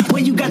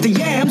When you got the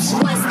yams,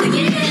 What's the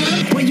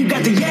yam? when you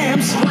got the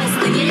yams, What's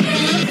the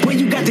yam? when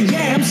you got the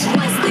yams,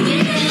 What's the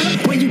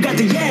yam? when you got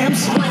the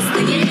yams. What's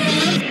the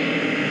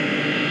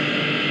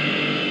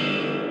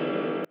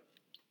yam?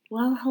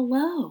 Well,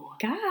 hello.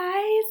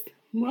 Guys,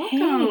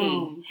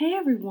 welcome. Hey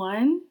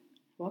everyone.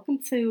 Welcome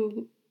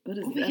to What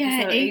is Oh, it,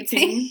 yeah, episode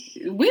 18?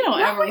 18? We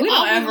don't always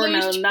ever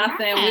know lose nothing.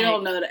 track. We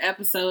don't know the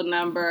episode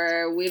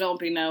number. We don't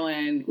be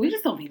knowing. We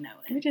just don't be knowing.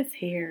 we're just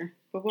here.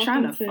 But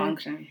Trying welcome to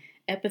function.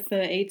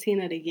 episode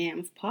 18 of the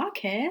Y.A.M.S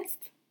podcast.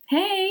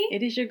 Hey.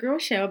 It is your girl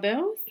Shell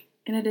Bells.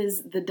 And it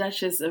is the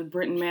Duchess of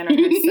Britton Manor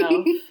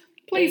herself.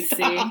 Please AC.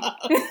 stop.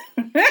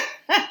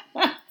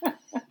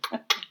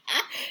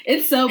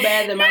 It's so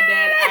bad that my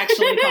dad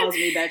actually calls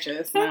me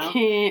Duchess now. I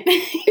can't.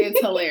 It's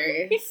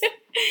hilarious.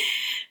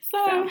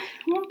 So,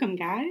 welcome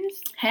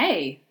guys.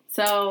 Hey,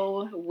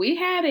 so we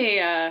had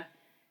a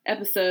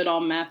episode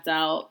all mapped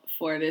out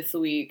for this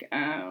week,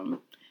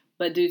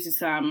 but due to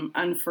some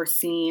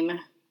unforeseen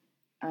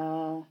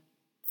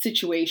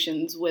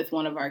situations with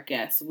one of our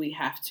guests, we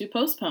have to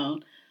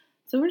postpone.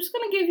 So we're just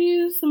gonna give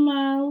you some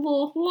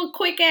little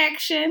quick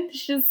action.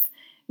 It's just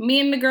me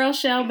and the girl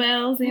Shell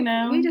Bells, you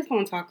know. We just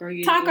want to talk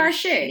our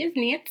shit.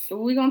 Isn't it?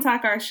 We're gonna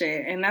talk our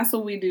shit, and that's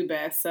what we do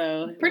best.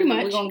 So Pretty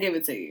much. we're gonna give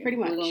it to you. Pretty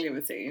much. We're gonna give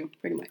it to you.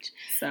 Pretty much.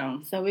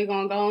 So So we're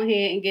going to go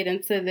ahead and get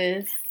into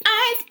this.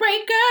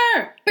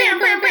 icebreaker. Bam,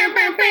 bam, bam,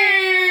 bam,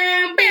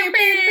 bam, bam, bam,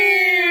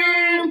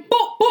 bam.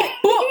 Boop, boop,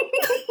 boop.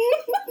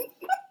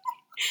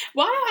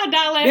 Why I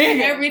die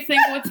laughing every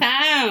single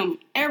time?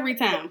 Every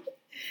time.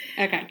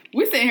 Okay.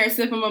 We sitting here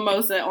sipping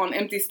mimosa on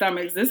empty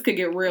stomachs. This could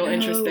get real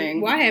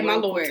interesting. Well, I had my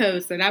real little quick.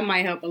 toast, so that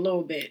might help a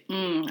little bit.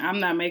 I'm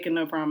not making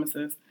no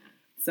promises.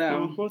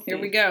 So We'll see. here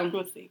we go.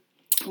 We'll see.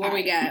 What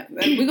we got?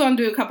 We're gonna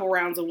do a couple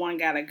rounds of one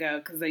gotta go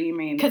because you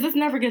mean Because it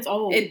never gets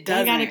old. It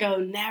doesn't. One gotta go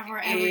never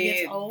ever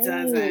gets old. It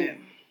doesn't.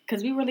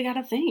 Because we really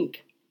gotta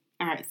think.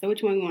 All right, so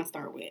which one you want to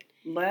start with?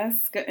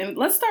 Let's go, and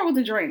let's start with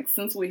the drinks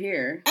since we're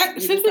here.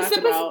 Since we just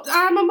sip talked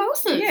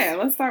mimosas. Yeah,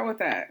 let's start with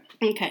that.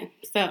 Okay,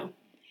 so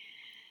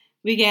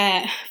we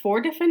got 4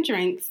 different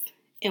drinks,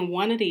 and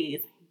one of these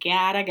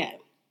gotta go.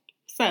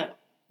 So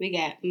we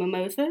got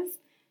mimosas,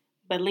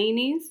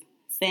 bellinis,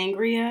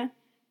 sangria,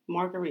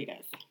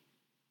 margaritas.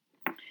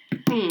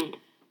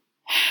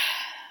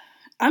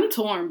 I'm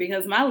torn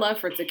because my love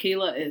for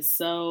tequila is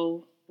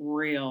so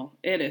real.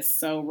 It is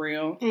so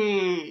real.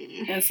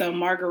 And so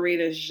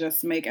margaritas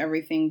just make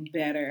everything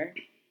better.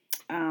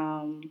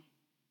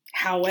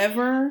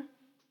 However,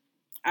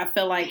 I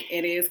feel like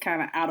it is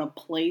kind of out of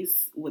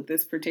place with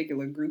this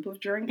particular group of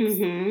drinks.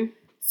 Mm-hmm.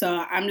 So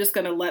I'm just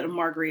going to let a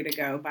margarita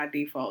go by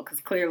default because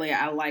clearly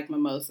I like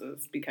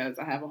mimosas because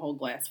I have a whole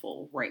glass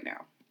full right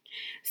now.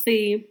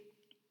 See,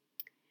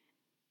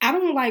 I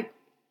don't like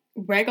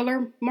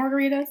regular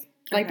margaritas,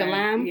 like the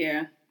lime.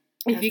 Yeah.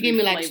 If you give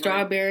me like flavored.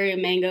 strawberry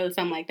and mango,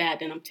 something like that,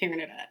 then I'm tearing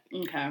it up.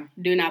 Okay.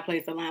 Do not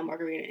place a lime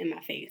margarita in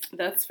my face.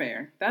 That's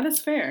fair. That is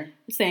fair.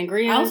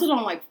 Sangria. I also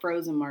don't like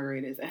frozen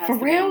margaritas. It has For to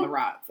be real? on the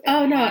rocks. It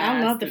Oh no, I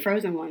has love to- the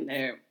frozen ones.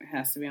 It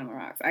has to be on the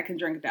rocks. I can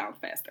drink it down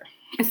faster.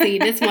 See,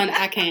 this one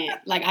I can't.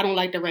 Like, I don't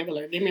like the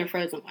regular. Give me a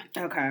frozen one.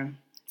 Okay.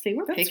 See,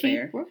 we're That's picky.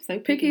 fair. We're so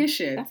Picky as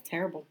shit. That's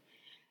terrible.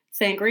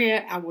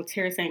 Sangria, I will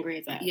tear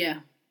sangrias up. Yeah.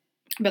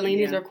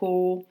 Bellinis Yeah. are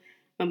cool.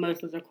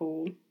 Mimosas are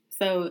cool.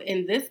 So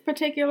in this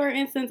particular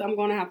instance, I'm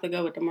going to have to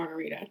go with the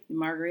margarita.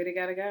 Margarita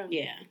gotta go.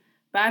 Yeah.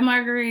 Bye,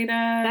 Margarita.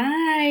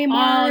 Bye,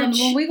 Marge.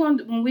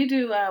 When we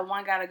do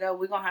one gotta go,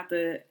 we're gonna have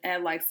to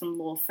add like some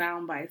little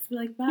sound bites. Be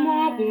like, bye.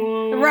 Wah,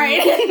 wah.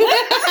 Right.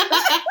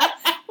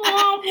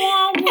 Wah,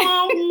 wah,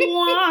 wah,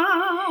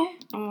 wah.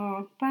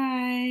 Oh,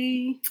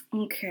 bye.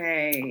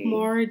 Okay.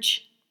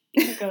 Marge.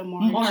 Gotta go,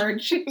 Marge.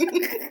 Marge.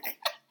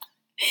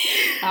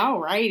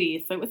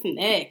 Alrighty. So what's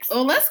next?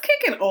 Well, let's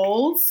kick it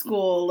old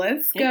school.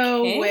 Let's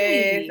go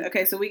Okay.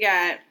 with, so we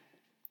got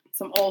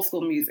some old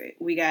school music.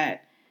 We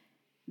got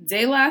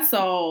De La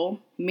Soul,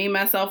 Me,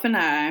 Myself, and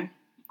I,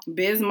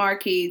 Biz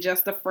Markie,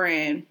 Just a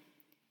Friend,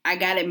 I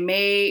Got It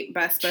Made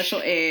by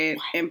Special Ed,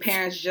 and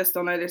Parents Just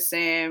Don't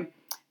Understand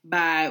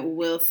by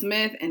Will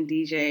Smith and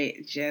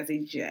DJ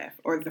Jazzy Jeff,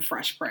 or The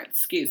Fresh Prince,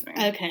 excuse me.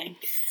 Okay.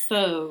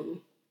 So,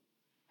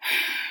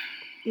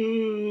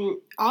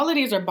 all of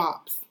these are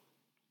bops.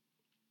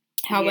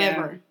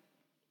 However,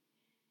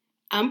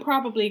 I'm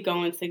probably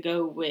going to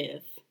go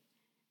with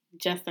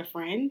Just a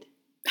Friend.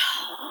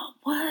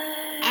 What?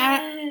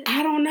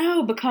 I don't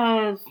know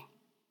because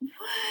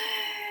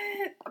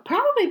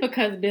probably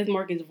because Biz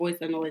Markie's voice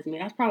annoys me.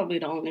 That's probably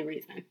the only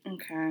reason.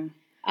 Okay.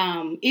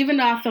 Even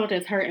though I felt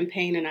his hurt and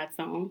pain in that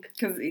song,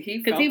 Because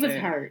he was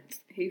hurt.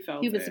 He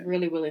felt He it. was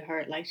really, really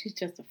hurt. Like, she's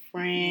just a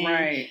friend,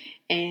 Right.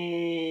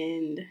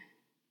 And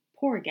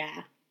poor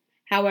guy.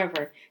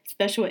 However,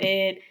 Special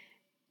Ed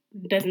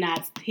doesn't go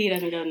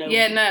nowhere.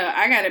 Yeah, no,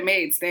 I Got It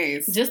Made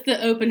stays. Just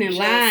the opening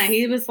line,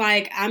 he was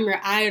like, "I'm your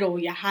idol,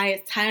 your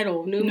highest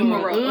title,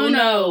 numero uno."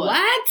 uno.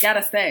 What?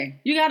 Gotta stay.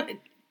 You got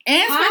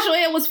And Huh? Special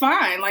Ed was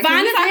fine. Like, Fine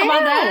can we as talk hell.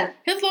 about that?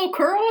 His little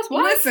curls.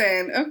 What?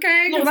 Listen,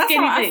 okay, because Little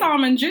skinny I thing. saw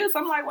him in Juice.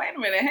 I'm like, wait a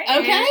minute, hey,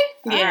 Okay. Ed.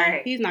 Yeah. All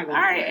right, He's not going.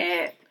 all right,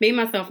 anywhere. Ed. Me,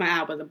 Myself, and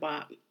I was a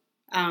bop.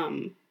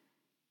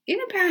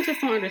 Even Parents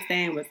Just Don't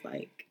Understand was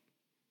like,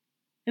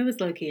 it was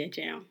low key a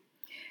jam.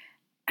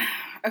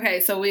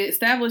 Okay, so we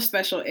established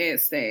Special Ed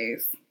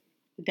stays.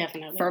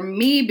 Definitely. For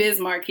me, Biz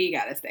Markie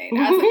got to stay.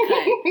 That's a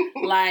cut.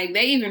 Like,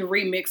 they even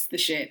remixed the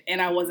shit,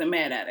 and I wasn't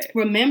mad at it.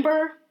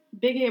 Remember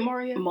Big Head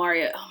Mario?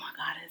 Mario, oh my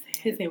God,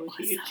 His head was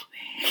huge. so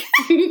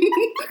big.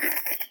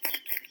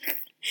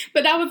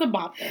 But that was a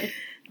bop though.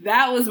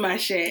 That was my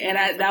shit,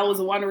 and that was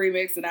one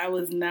remix that I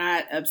was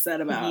not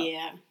upset about.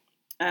 Yeah.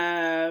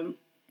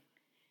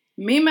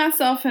 Me,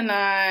 Myself, and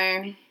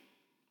I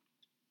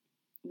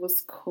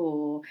was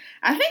cool.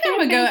 I think I'm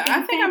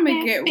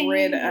gonna get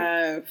rid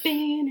of.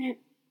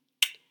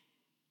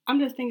 I'm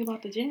just thinking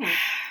about the jam.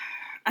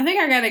 I think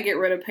I gotta get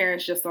rid of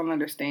Parents Just Don't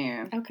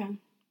Understand. Okay.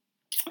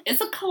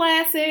 It's a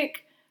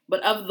classic,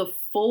 but of the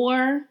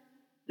four,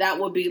 that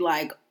would be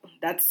like,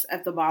 that's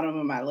at the bottom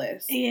of my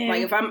list. Yeah.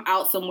 Like, if I'm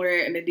out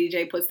somewhere and the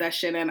DJ puts that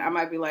shit in, I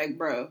might be like,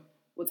 bro,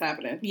 what's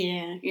happening?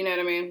 Yeah. You know what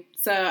I mean?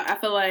 So I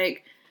feel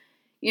like,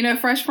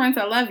 Fresh Prince,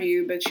 I love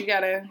you, but you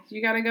gotta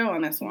go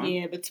on this one.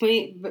 Yeah,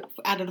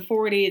 out of the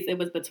 40s, it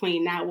was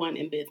between that one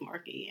and Biz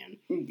Markie.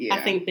 And Yeah.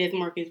 I think Biz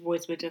Markie's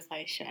voice was just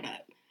like, shut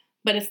up.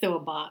 But it's still a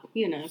bop,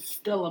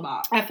 Still a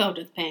bop. I felt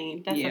his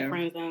pain. That's Yeah. a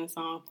Friend Zone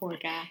song. Poor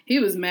guy. He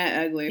was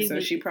mad ugly, so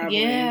she probably,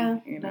 Yeah.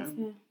 That's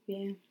it.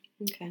 Yeah.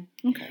 Okay.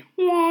 Okay.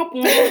 Womp,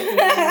 womp,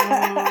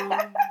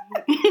 womp.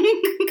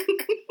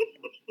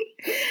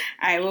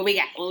 All right, what we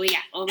got? Oh,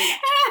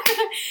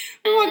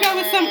 I got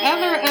with some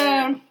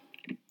other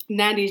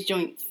 90s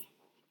joints.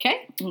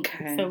 Okay?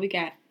 Okay. So we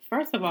got,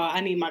 first of all,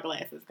 I need my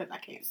glasses because I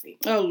can't see.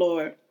 Oh,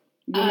 Lord.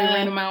 You want me to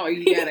read them out or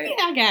you got it?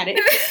 I got it.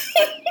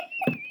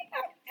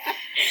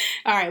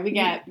 All right, we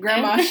got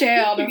Grandma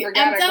Shell done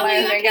forgot her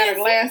glasses and got her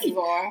glasses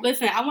on.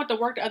 Listen, I went to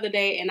work the other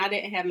day and I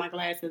didn't have my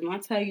glasses. And I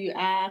tell you,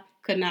 I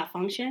could not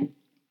function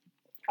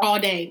all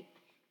day.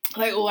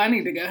 Like, I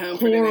need to go home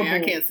for Horrible. today. I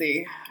can't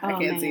see. I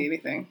can't man. see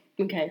anything.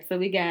 Okay, so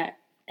we got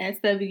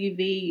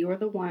SWV, You're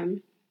the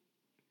One.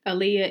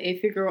 Aaliyah,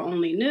 If Your Girl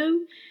Only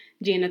Knew.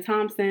 Gina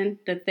Thompson,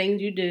 The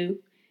Things You Do.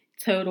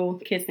 Total,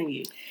 Kissing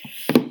You.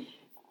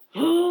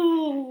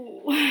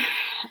 Ooh.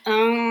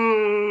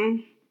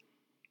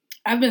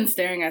 I've been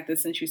staring at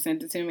this since you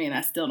sent it to me, and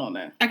I still don't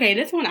know. Okay,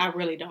 this one I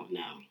really don't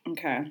know.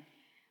 Okay.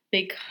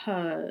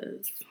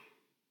 Because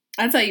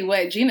I tell you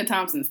what, Gina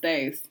Thompson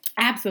stays.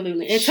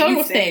 absolutely. And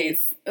Total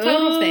stays.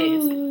 Total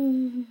stays.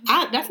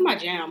 That's my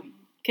jam.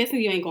 Kissing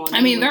You ain't going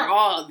I mean,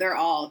 nowhere. they're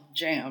all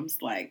jams,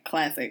 like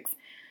classics.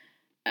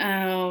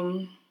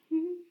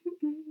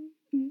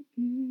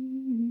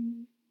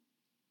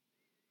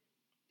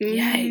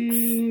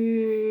 Yikes.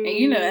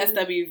 And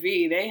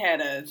SWV,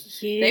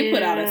 they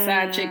put out a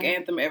side chick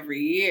anthem every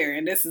year,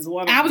 and this is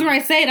one of them. I was going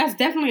to say, that's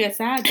definitely a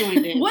side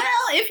joint then. Well,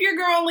 If Your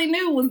Girl Only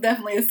Knew was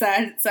definitely a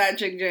side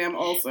chick jam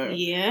also.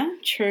 Yeah,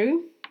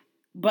 true.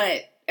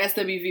 But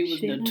SWV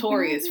was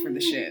notorious for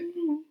the shit.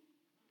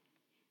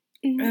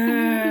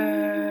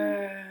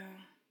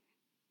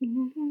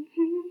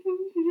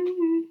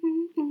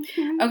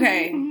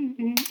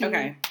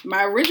 Okay.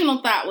 My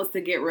original thought was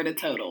to get rid of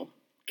Total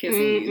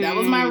Kissing You. That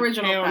was my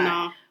original thought.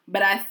 No.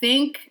 But I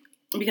think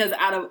because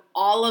out of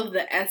all of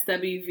the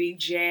SWV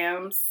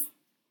jams,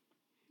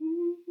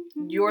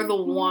 You're the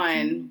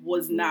One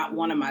was not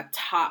one of my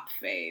top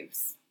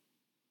faves.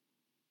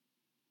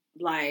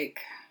 Like,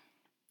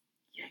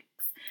 yikes.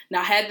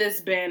 Now, had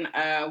this been,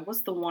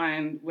 what's the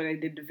one where they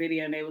did the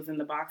video and they was in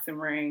the boxing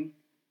ring?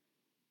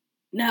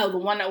 No, the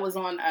one that was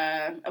on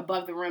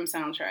Above the Rim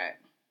soundtrack.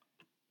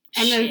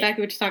 I know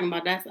exactly what you're talking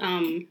about. That's,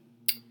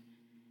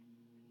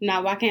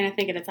 now, why can't I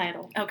think of the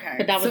title? Okay.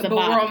 But that was but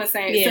bop. we're on the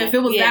same. Yeah, so if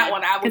it was yeah. that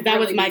one, I would Because that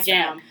really was my be sad.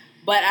 jam.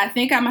 But I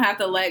think I'm going to have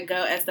to let go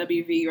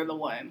SWV, You're the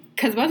One.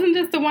 Because wasn't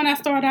this the one I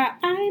started out,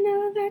 I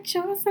know that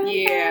you're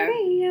somebody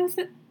else.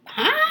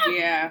 Huh?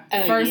 Yeah.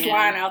 Oh, First yeah.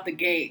 line out the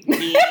gate.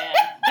 Yeah.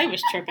 They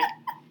was tripping.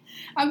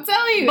 I'm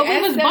telling you. But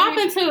we was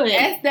bopping to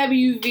it.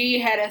 SWV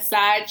had a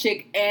side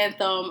chick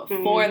anthem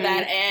for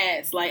that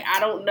ass. Like, I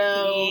don't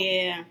know.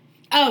 Yeah.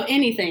 Oh,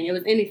 Anything. It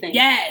was Anything.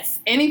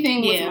 Yes.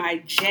 Anything was Yeah.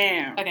 my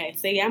jam. Okay,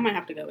 so yeah, I might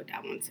have to go with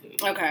that one too.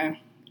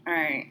 Okay. All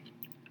right.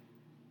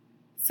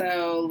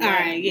 So,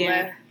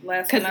 yeah.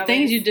 last Because the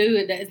things you do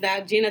is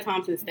that Gina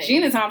Thompson stays.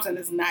 Gina Thompson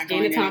is not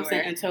going Gina Thompson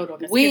anywhere. and Total.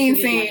 We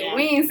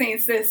ain't seen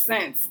Sis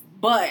since,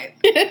 but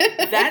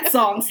that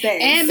song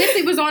stays. And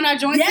Missy was on our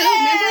joint too, remember?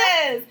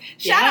 Yes!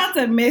 Shout out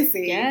to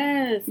Missy.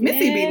 Yes. Missy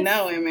be yes.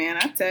 knowing, man.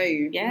 I tell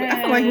you. Yes.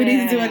 I feel like we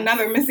need to do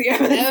another Missy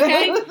episode.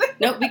 Okay.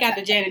 Nope, we got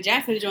the Janet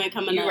Jackson joint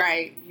coming up.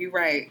 You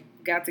right.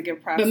 Got to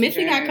give props But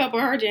Missy to got a Janet. couple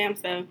of her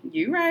jams, so.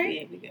 You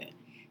right. Yeah, we good.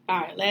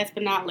 All right, last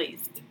but not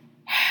least.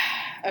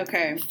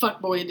 Okay.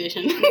 Fuckboy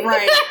edition.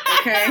 Right.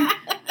 Okay.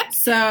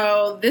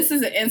 So this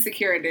is an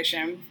Insecure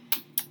edition.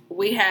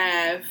 We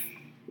have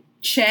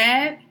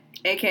Chad,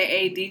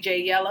 aka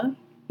DJ Yella.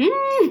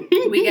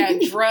 We got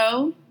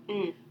Dro.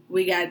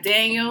 we got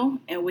Daniel,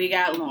 and we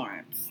got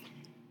Lawrence.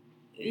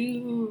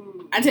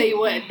 Ooh. I tell you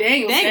what,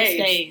 Daniel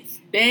stays.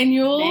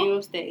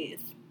 Daniel stays.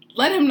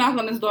 Let him knock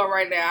on this door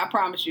right now. I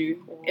promise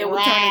you. It will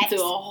turn into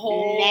a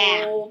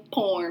whole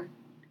porn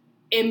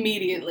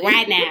immediately.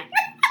 Right now.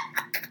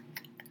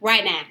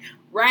 Right now.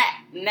 Right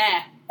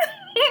now.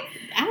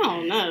 I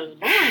don't know.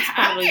 Lawrence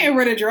probably. I'm getting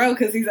rid of Dro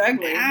because he's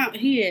ugly.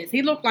 He is.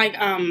 He looked like,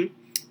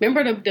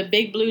 remember the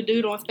big blue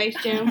dude on Space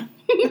Jam?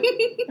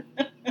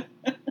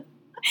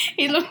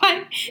 He looked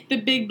like the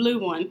big blue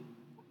one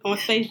on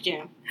Space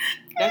Jam.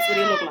 That's what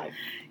he looked like.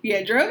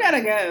 Yeah, Dro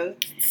gotta go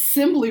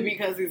simply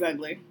because he's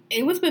ugly.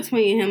 It was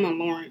between him and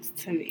Lawrence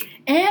to me.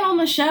 And on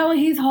the show,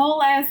 he's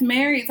whole ass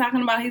married,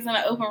 talking about he's in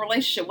an open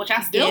relationship, which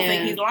I still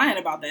think he's lying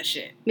about that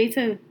shit. Me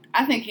too.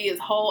 I think he is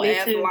whole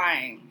ass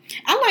lying.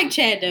 I like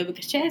Chad though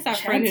because Chad's our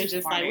friend who's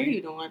just funny. like, what are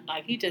you doing?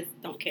 Like he just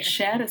don't care.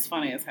 Chad is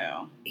funny as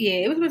hell. Yeah,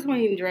 it was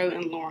between Dro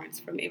and Lawrence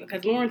for me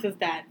because Lawrence is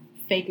that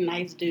fake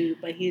nice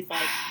dude, but he's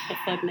like a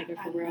fuck nigga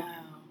for real.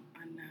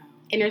 I know.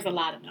 And there's a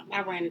lot of them.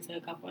 I ran into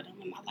a couple of them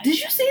in my life.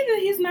 Did you see that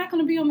he's not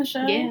going to be on the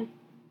show? Yeah.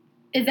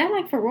 Is that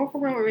like for real,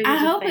 or is I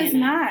hope it's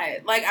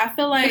not. Like, I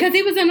feel like because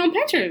he was in on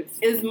pictures.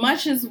 As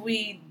much as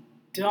we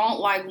don't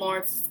like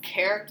Lawrence's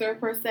character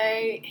per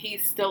se,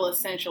 he's still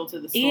essential to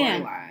the storyline.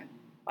 Yeah.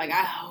 Like,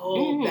 I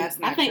hope that's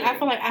not true. I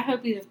feel like I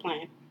hope he's just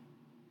playing.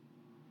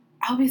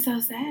 I'll be so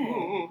sad.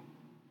 Mm-hmm.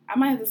 I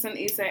might have to send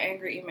Issa an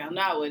angry email.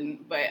 No, I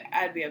wouldn't, but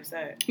I'd be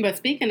upset. But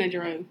speaking of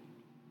Dro,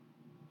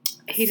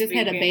 he just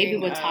had a baby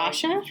with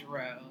Tasha.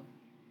 Dro.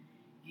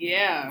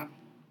 Yeah.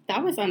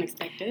 That was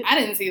unexpected. I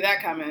didn't see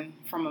that coming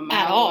from a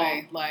mile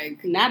away.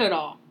 Like, not at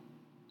all.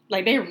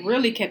 Like, they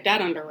really kept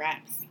that under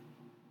wraps.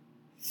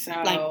 So,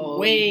 like,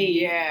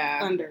 way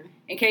under.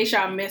 In case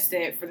y'all missed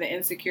it, for the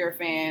Insecure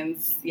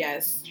fans,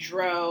 yes,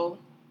 Dro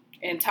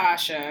and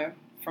Tasha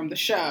from the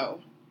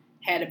show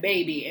had a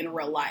baby in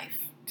real life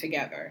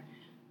together.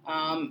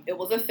 It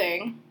was a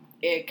thing.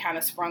 It kind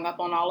of sprung up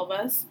on all of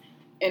us.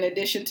 In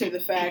addition to the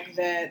fact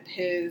that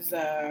his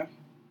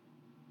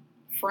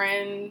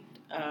friend,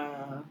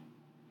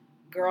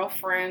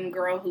 girlfriend,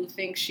 girl who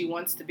thinks she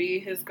wants to be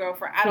his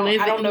girlfriend. I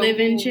don't know.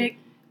 Living chick.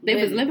 They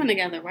was living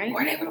together, right?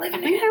 Or they were living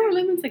I think they were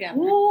living together.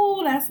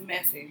 Ooh, that's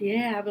messy.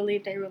 Yeah, I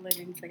believe they were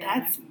living together.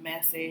 That's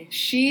messy.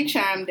 She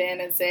chimed in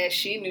and said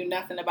she knew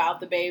nothing about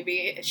the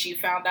baby. She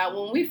found out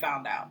when we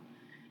found out.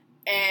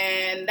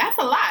 And that's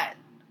a lot.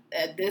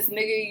 This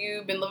nigga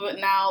you've been living with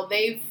now,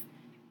 they've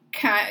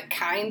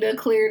kind of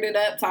cleared it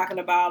up, talking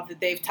about that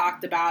they've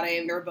talked about it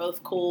and they're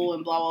both cool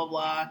and blah, blah,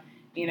 blah.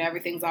 You know,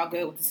 everything's all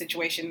good with the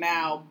situation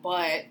now.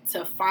 But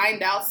to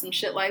find out some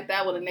shit like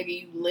that with a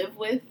nigga you live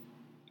with,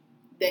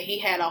 that he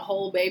had a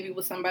whole baby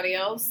with somebody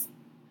else,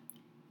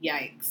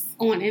 yikes.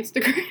 On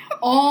Instagram?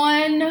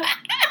 On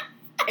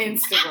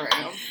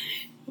Instagram.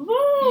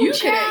 Ooh, you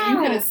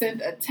could have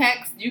sent a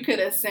text. You could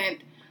have sent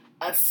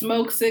a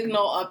smoke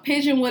signal, a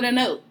pigeon with a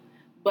note.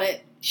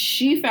 But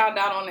she found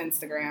out on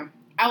Instagram.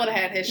 I would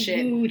have had his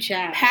shit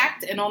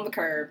packed and on the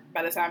curb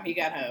by the time he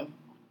got home.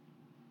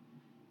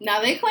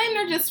 Now, they claim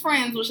they're just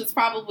friends, which is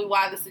probably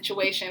why the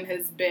situation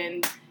has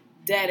been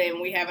dead and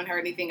we haven't heard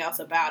anything else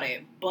about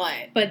it.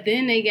 But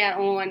then they got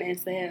on and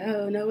said,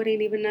 oh, no, it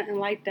ain't even nothing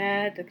like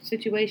that. The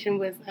situation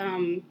was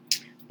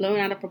blown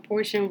out of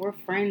proportion. We're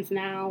friends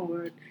now.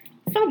 Or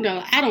something.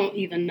 I don't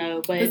even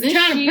know. But it's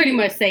trying to pretty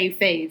much save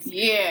face.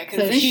 Yeah,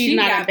 because then she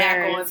got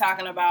back on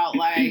talking about,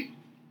 like,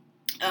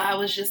 I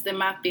was just in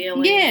my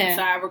feelings. Yeah.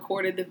 So I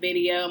recorded the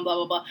video and blah,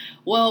 blah, blah.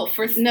 Well,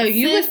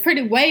 you was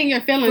pretty way in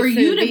your feelings. For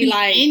you to be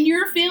like, in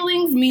your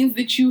feelings means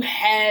that you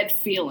had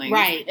feelings.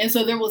 Right. And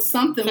so there was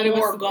something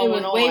more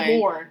going on way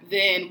more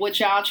than what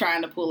y'all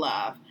trying to pull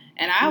off.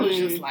 And I was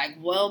just like,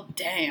 well,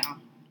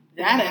 damn.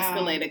 That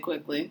escalated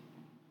quickly.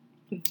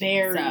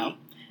 Very. So, I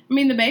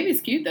mean, the baby's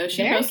cute, though.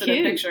 She posted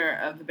a picture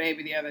of the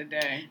baby the other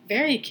day.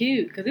 Very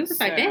cute. Because it was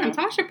like, damn,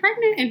 Tasha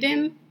pregnant? And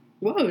then,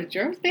 whoa, is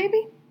Joe's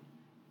baby?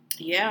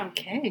 Yeah.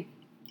 Okay.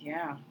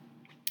 Yeah.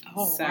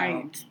 All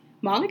right.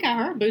 Molly got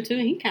her boo too,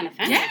 and he kind of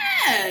found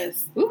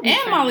Yes. Ooh,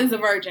 and Molly's a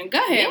virgin. Go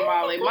ahead,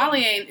 Molly.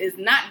 Molly is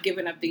not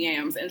giving up the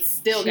yams and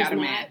still got a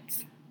man.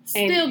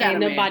 Still got a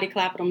man. Nobody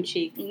clapping them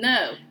cheeks.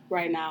 No.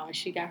 Right now, and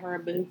she got her a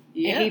boo.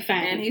 Yeah. And he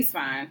fine. And he's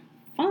fine.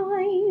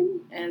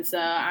 Fine. And so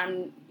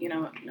I'm,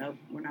 nope,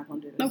 we're not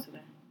going to do this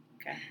today.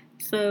 Okay.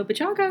 So, but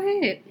y'all go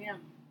ahead. Yeah.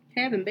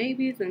 Having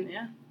babies and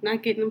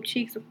not getting them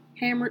cheeks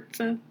hammered,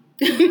 so.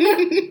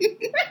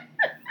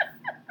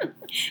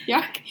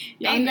 Y'all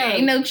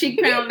ain't no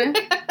cheek pounding.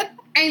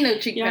 Ain't no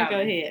cheek pounding. Y'all go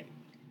ahead.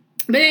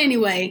 But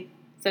anyway,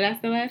 so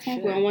that's the last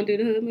one. We don't want to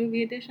do the hood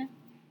movie edition.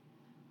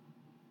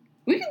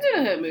 We can do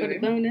the hood movie for the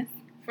bonus.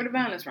 For the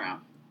bonus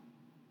round.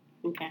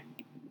 Okay.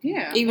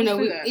 Yeah. Even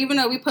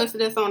though we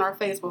posted this on our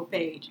Facebook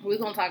page, we're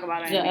gonna talk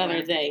about it the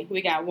other day.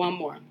 We got one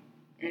more.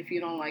 And if you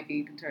don't like it,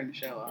 you can turn the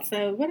show off.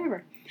 So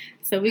whatever.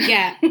 So we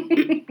got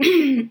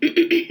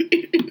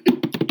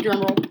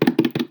drum roll.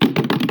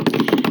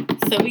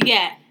 So we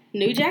got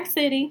New Jack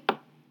City,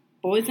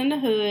 Boys in the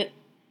Hood,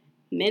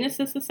 Menace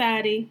to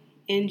Society,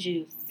 and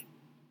Juice.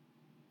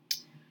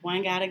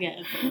 One gotta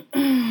go.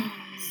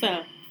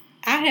 So,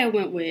 I had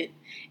went with,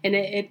 and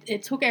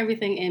it took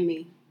everything in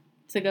me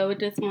to go with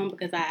this one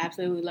because I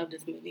absolutely love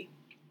this movie.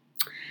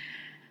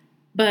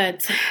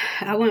 But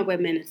I went with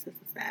Menace to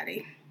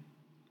Society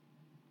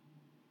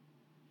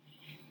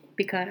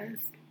because.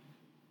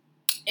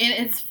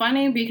 And it's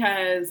funny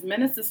because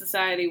Menace to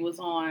Society was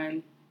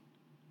on,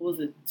 was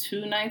it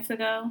 2 nights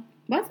ago?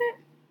 Was it?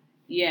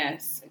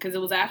 Yes, because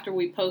it was after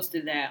we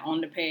posted that on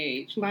the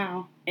page.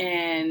 Wow.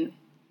 And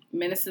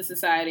Menace to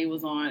Society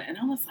was on, and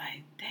I was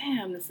like,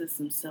 damn, this is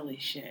some silly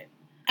shit.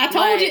 I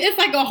told you, it's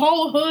like a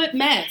whole hood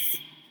mess.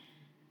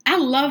 I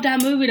love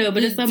that movie, though,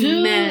 but it's a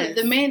mess.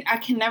 The main, I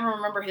can never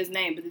remember his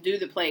name, but the dude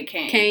that played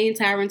Kane.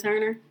 Tyron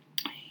Turner.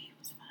 He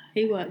was fine.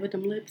 He what, with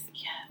them lips?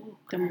 Yeah. Ooh,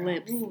 Them girl.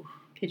 lips. Ooh.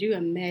 Could you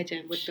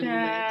imagine with them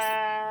lips?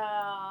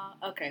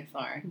 Okay,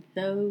 sorry.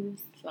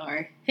 Those.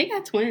 Sorry. He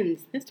got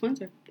twins. His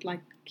twins are, like,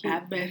 cute. I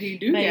bet he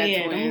do But got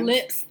yeah, twins. them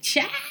lips.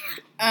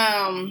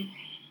 Um,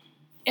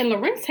 And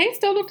Lorenz Tate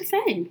still look the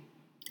same.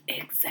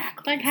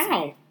 exactly. Like,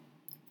 how?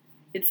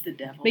 It's the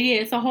devil. But yeah,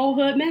 it's a whole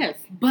hood mess.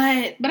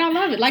 But But I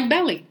love it. Like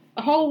Belly.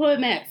 A whole hood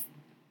mess.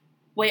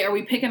 wait, are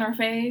we picking our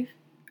fave?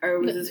 Or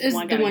was this It's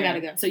one the gotta one go?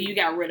 gotta go. So you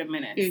got rid of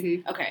Menace.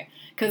 Mhm. Okay.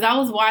 Because I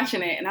was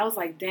watching it and I was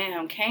like,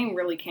 damn, Kane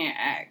really can't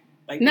act.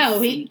 Like, No,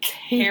 this is he some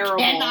terrible.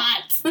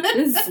 cannot.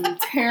 This is some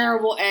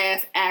terrible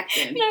ass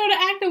acting. No, the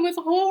acting was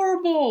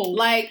horrible.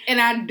 Like,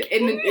 and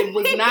it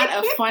was not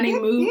a funny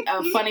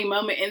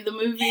moment in the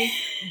movie,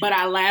 but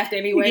I laughed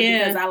anyway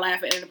because I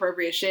laugh at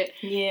inappropriate shit.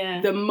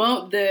 Yeah.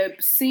 The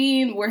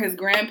scene where his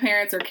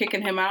grandparents are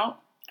kicking him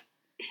out,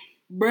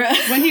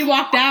 bruh. When he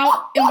walked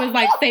out, it was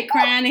like fake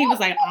crying, and he was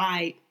like,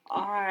 "Alright,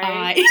 Alright.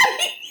 alright."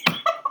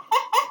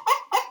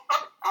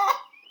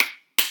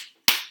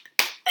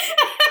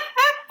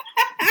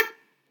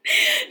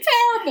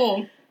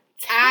 Terrible.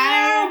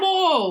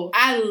 Terrible.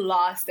 I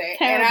lost it.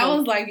 Terrible. And I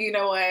was like, you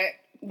know what?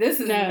 This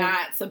is No.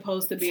 not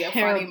supposed to be a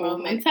funny Terrible.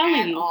 moment I'm telling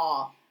at you.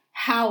 all.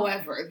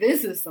 However,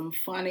 this is some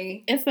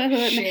funny It's a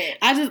hood. shit.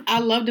 I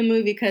love the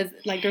movie because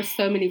like there's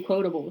so many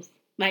quotables,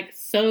 like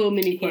so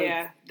many quotes.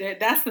 Yeah,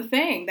 that's the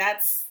thing.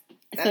 That's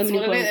So many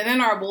what it quotes. is. And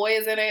then our boy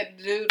is in it.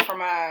 The dude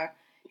from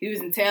he was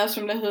in Tales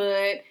from the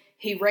Hood.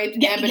 He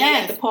raped Ebony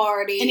yes. at the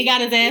party, And he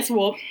got his ass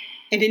whooped,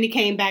 and then he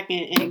came back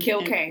and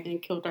killed Kane.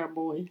 and killed our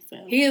boy. So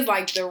He is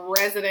like the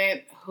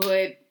resident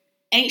hood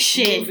ain't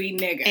shit, movie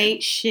nigga.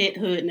 ain't shit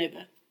hood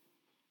nigga.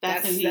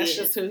 That's who he is.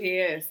 just who he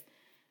is.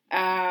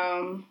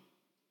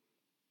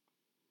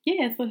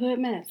 Yeah, it's a hood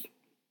mess,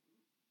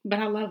 but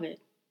I love it.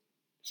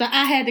 So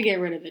I had to get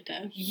rid of it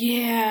though.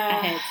 Yeah,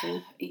 I had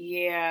to.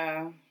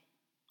 Yeah.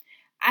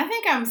 I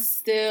think I'm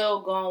still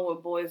going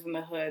with Boys in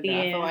the Hood. Though.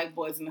 I Yeah. feel like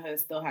Boys in the Hood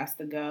still has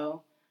to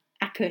go.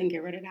 I couldn't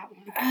get rid of that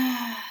one.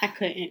 I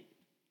couldn't.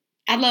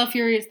 I love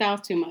Furious Styles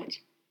too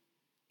much.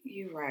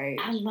 You're right.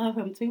 I love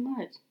him too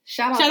much.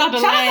 Shout out to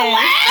Les.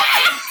 Les.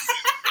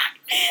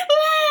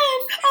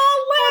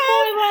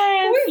 Oh,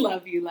 Les. we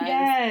love you, Les.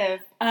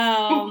 Yes.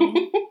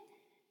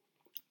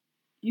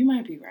 You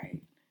might be right.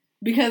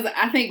 Because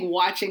I think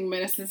watching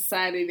Menace to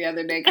Society the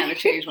other day kind of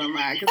changed my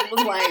mind. Because it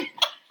was like,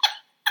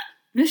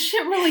 this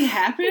shit really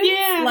happened?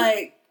 Yeah.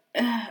 Like,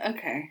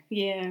 okay.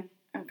 Yeah.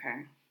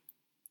 Okay.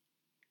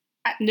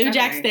 New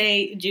Jack Okay.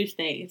 stayed, Juice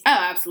stays. Oh,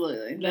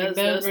 absolutely. Like,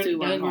 Those two those weren't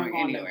weren't going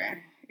going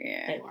anywhere.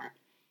 Yeah. They weren't.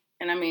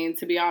 And I mean,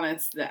 to be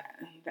honest, the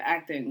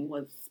acting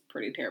was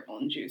pretty terrible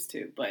in Juice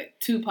too. But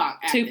Tupac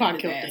acted Tupac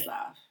his killed ass it.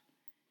 off.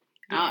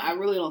 Yeah. I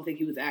really don't think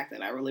he was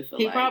acting. I really feel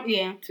He like probably,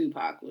 yeah.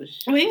 Tupac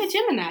was Well, he a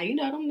Gemini. You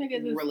know, them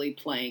niggas is really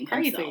playing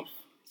crazy. himself.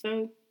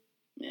 So,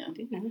 Yeah.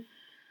 you know,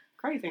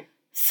 crazy.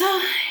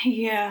 So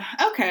yeah.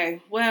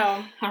 Okay.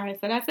 Well. All right,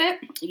 so that's it.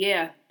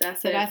 Yeah.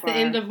 That's So it. that's for the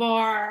end of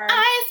our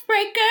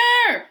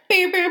icebreaker.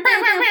 Okay.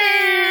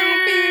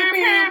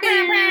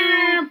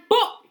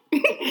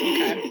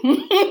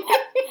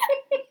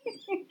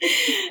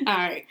 All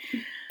right.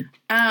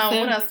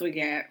 What else we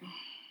got?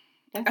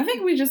 I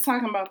think we just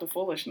talking about the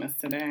foolishness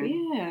today.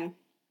 Yeah.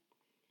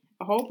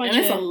 A whole bunch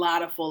And it's of... a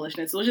lot of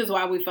foolishness, which is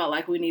why we felt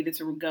like we needed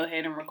to go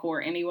ahead and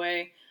record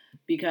anyway.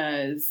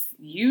 Because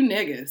you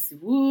niggas,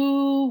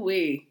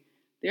 woo-wee.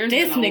 There's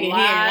This been a nigga lot,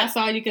 here. That's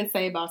all you can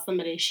say about some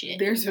of this shit.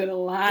 There's been a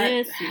lot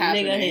This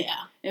happening. nigga here.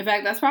 In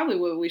fact, that's probably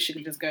what we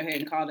should just go ahead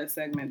and call this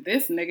segment.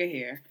 This nigga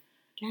here.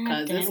 God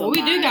 'Cause damn. it's a Well,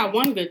 we do lot. got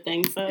one good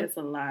thing, so... It's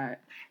a lot.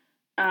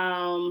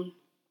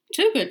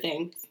 Two good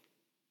things.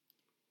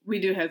 We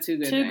do have two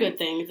Good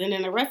things. And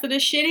then the rest of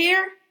this shit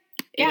here...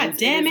 God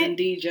damn It is it.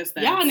 indeed just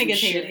that. Y'all Some niggas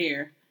shit here.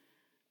 here.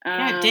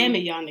 God damn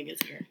it, y'all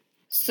niggas here.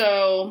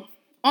 So,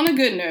 on a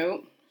good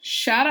note,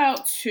 shout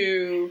out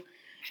to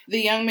the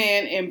young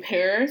man in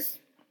Paris.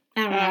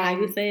 I don't know how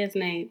you say his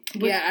name.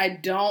 Yeah, I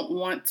don't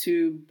want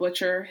to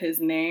butcher his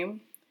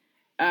name.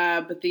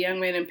 But the young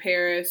man in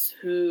Paris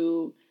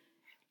who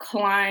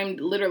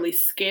literally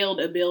scaled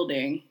a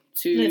building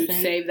to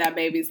save that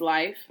baby's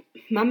life.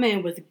 My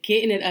man was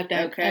getting it up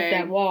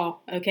that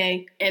wall,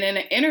 okay? And in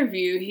an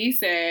interview, he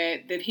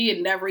said that he had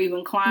never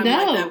even climbed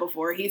like that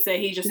before. He said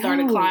he just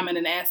started climbing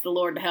and asked the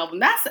Lord to help him.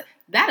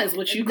 That is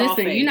what you call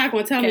faith. You're not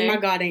going to tell me my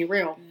God ain't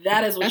real.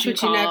 That is what you're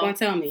not going to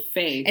tell me.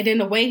 Faith. And then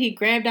the way he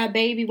grabbed that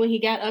baby when he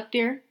got up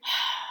there.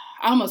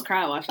 I almost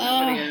cried watching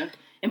that video.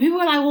 And people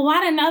were like, well,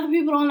 why didn't other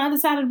people on the other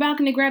side of the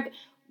balcony grab it?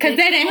 Because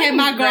they didn't have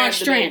my God's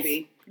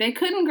strength. They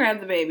couldn't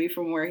grab the baby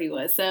from where he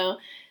was. So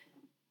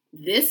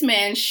this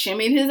man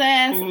shimmied his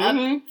ass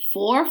up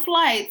 4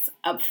 flights,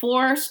 up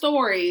 4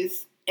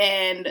 stories,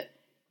 and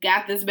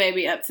got this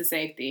baby up to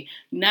safety.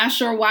 Not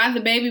sure why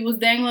the baby was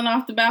dangling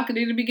off the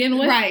balcony to begin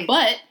with. Right.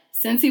 But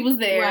since he was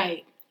there,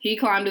 he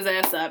climbed his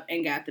ass up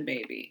and got the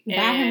baby.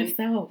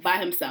 By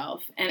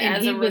himself. And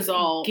as a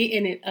result,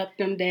 getting it up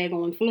them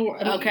daggone floor.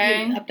 Up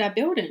that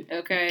building.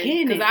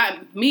 Okay. Because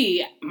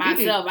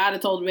myself, I'd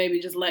have told the baby,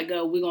 just let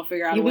go. We're going to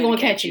figure out a way we're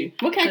to gonna catch you.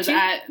 We'll catch you.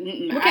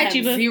 I have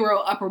zero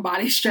upper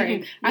body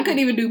strength. I couldn't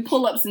even do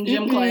pull-ups in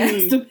gym class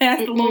to pass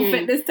the little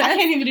fitness test. I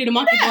can't even do the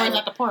monkey bars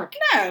at the park.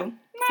 No.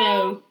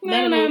 So,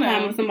 let alone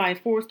climbing somebody's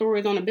 4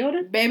 stories on a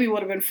building. Baby would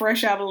have been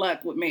fresh out of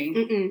luck with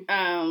me.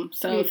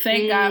 So,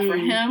 thank God for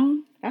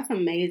him. That's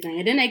amazing.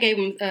 And then they gave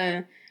him,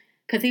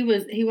 because he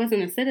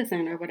wasn't a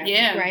citizen or whatever,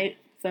 right?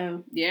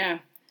 So yeah,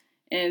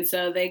 and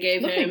so they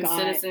gave him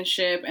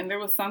citizenship, and there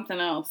was something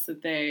else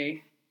that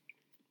I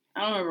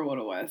don't remember what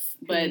it was,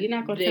 but you're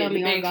not gonna tell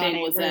me the big thing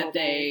was real, that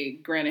they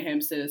granted him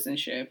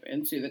citizenship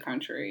into the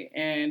country,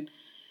 and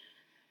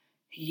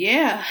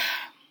yeah,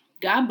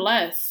 God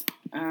bless.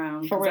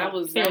 For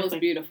real. That was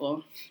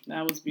beautiful.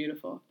 That was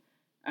beautiful.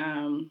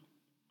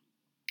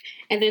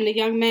 And then the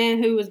young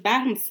man who was by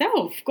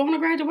himself going to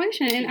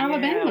graduation in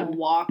Alabama.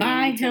 Walking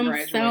by himself.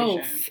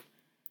 Graduation.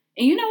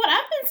 And you know what?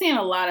 I've been seeing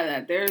a lot of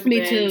that. There's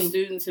been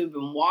students who've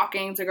been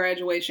walking to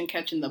graduation,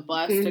 catching the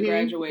bus to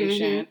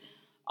graduation,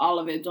 all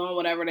of it, doing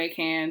whatever they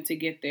can to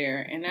get there.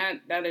 And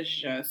that is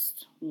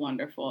just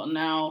wonderful.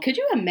 Now, could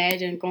you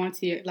imagine going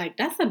to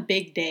that's a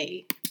big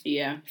day.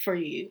 Yeah. For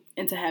you.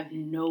 And to have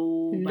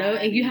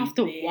nobody and you have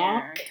to there,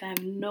 walk. To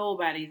have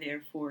nobody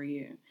there for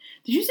you.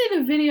 Did you see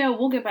the video?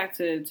 We'll get back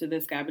to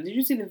this guy, but did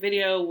you see the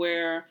video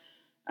where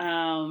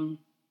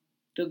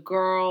the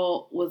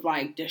girl was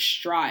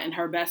distraught and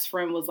her best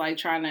friend was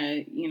trying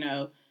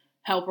to,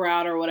 help her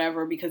out or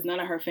whatever because none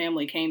of her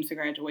family came to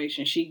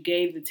graduation. She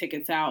gave the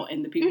tickets out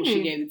and the people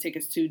she gave the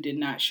tickets to did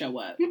not show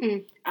up.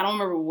 I don't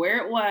remember where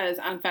it was.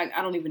 In fact,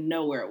 I don't even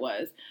know where it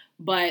was.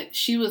 But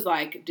she was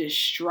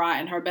distraught,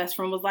 and her best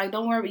friend was like,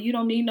 "Don't worry, you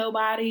don't need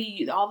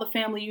nobody. All the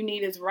family you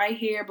need is right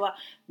here." Blah,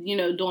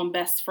 doing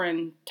best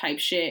friend type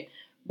shit.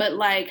 But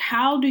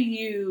how do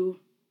you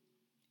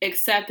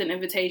accept an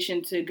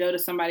invitation to go to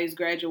somebody's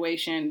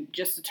graduation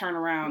just to turn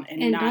around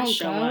and not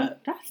show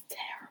up? That's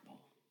terrible.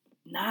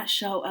 Not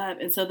show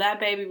up, and so that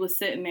baby was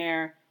sitting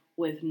there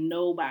with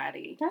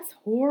nobody. That's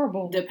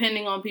horrible.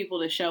 Depending on people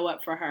to show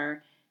up for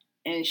her,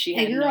 and she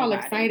had. And you're nobody. All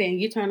excited,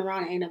 and you turn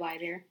around and ain't nobody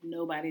there.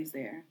 Nobody's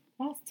there.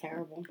 That's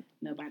terrible.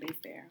 Nobody's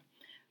there.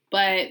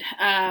 But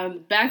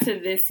back to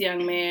this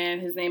young man.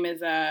 His name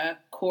is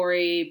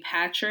Corey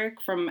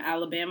Patrick from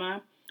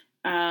Alabama.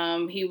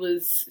 He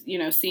was,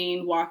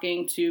 seen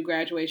walking to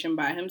graduation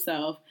by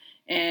himself.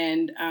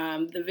 And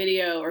the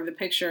video or the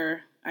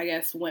picture, I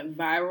guess, went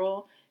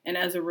viral. And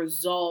as a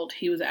result,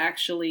 he was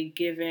actually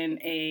given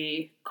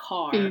a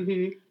car.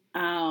 With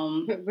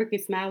Ricky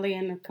Smiley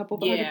and a couple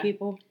of other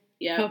people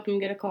helped him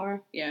get a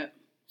car. Yep.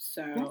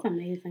 So that's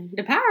amazing.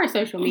 The power of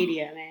social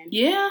media, man.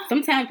 Yeah.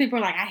 Sometimes people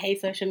are like, I hate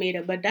social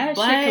media, but that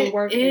shit can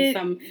work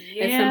in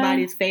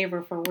somebody's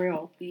favor for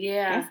real.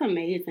 Yeah. That's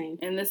amazing.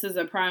 And this is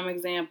a prime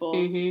example.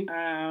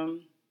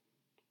 And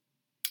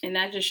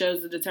that just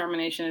shows the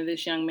determination of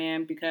this young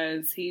man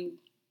because he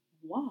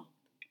walked.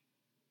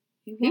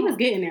 He was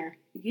getting there.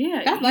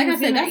 Yeah. That's like I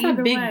said, that's a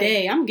big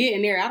day. I'm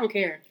getting there. I don't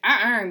care.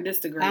 I earned this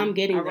degree. I'm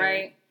getting there.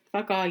 Right?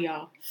 Fuck all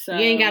y'all. So,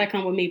 you ain't got to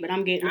come with me, but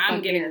I'm getting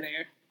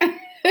there.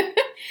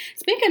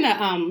 Speaking of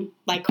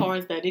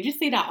cars though, did you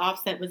see that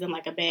Offset was in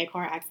a bad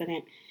car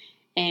accident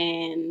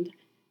and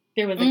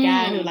there was a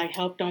guy who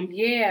helped him?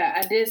 Yeah,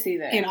 I did see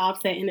that. And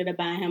Offset ended up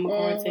buying him a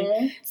car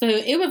too. So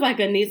it was a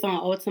Nissan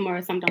Altima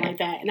or something like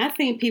that. And I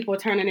seen people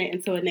turning it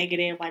into a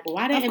negative.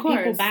 Why didn't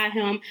people buy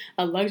him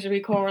a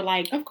luxury car?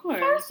 Of course.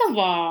 First of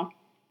all,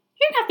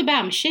 you didn't have to buy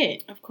him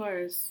shit. Of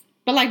course.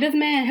 But this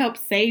man helped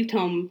save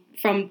him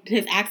from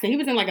his accident. He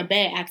was in a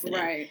bad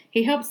accident. Right.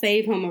 He helped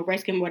save him or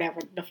rescue him, whatever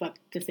the fuck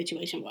the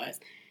situation was.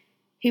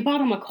 He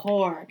bought him a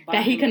car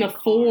that he can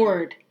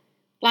afford.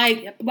 Why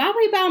would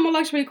he buy him a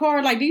luxury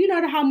car? Do you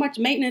know how much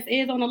maintenance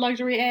is on a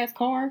luxury ass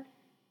car?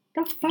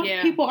 The fuck?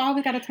 Yeah. People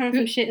always got to turn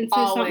some shit into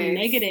something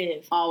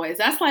negative. Always.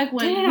 That's when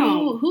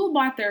who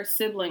bought their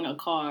sibling a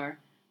car?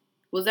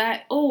 Was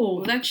that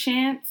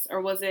Chance or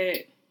was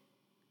it?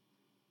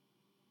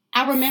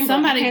 I remember.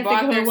 Somebody I can't bought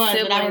think their of who it was,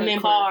 but I sibling a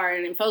remember. car,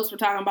 and folks were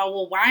talking about,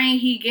 well, why ain't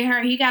he get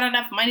her? He got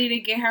enough money to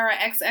get her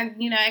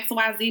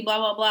XYZ, blah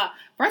blah blah.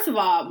 First of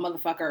all,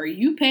 motherfucker, are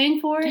you paying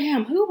for it?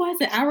 Damn, who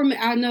was it? I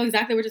remember. I know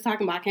exactly what you're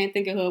talking about. I can't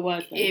think of who it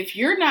was. Though. If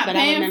you're not But I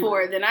paying remember.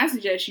 for it, then I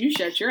suggest you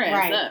shut your ass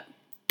Right. up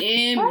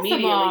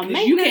immediately, all,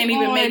 because you can't even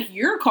maintenance on- make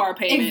your car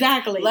payment.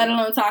 Exactly. Let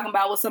alone talking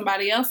about what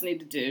somebody else need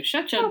to do.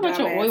 Shut your How about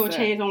dumb your oil ass up.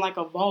 change on like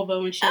a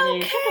Volvo and shit? Okay.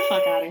 Get the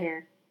fuck out of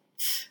here.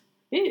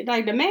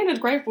 Like, the man is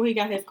grateful he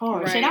got his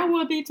car. Right. Shit, I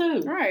would be too.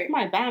 Right.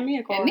 Might buy me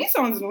a car. And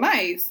Nissans are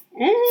nice.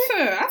 Mhm.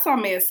 Sure, I saw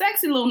me a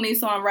sexy little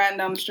Nissan riding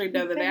down the street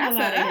the other day. I Get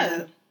the hell said, outta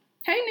here.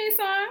 hey,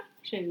 Nissan.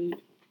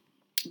 Shoot.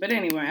 But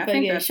anyway, I But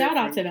think yeah, that's shout it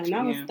out for- to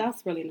them. yeah.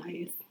 That's really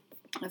nice.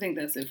 I think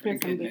that's it for There's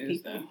the some good good news,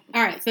 people. though.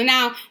 All right, so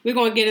now we're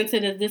gonna get into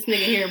this nigga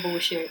here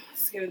bullshit.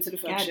 Let's get into the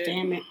fuck God shit.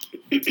 damn it.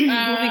 What we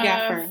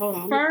got first? Hold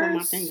on, let me pull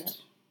my thing up.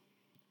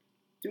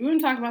 Do we want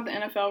to talk about the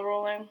NFL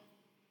ruling?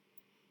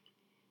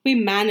 We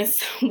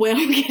minus well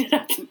get it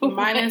up to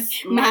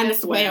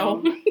Minus well.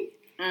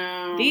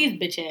 These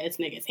bitch ass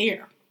niggas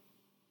here.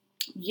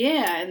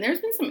 Yeah, and there's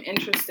been some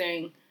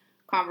interesting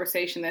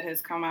conversation that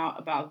has come out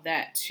about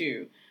that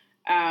too.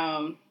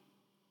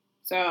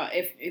 So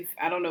if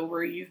I don't know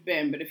where you've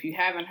been, but if you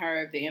haven't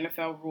heard, the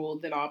NFL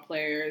ruled that all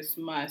players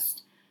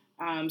must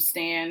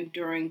stand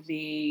during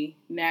the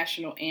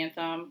national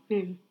anthem,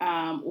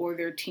 or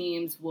their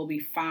teams will be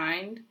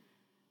fined.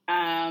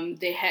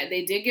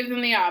 They did give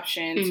them the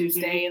option to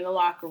stay in the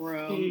locker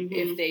room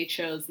if they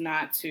chose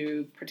not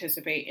to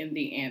participate in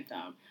the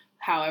anthem.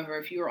 However,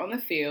 if you are on the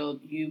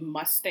field, you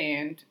must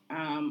stand,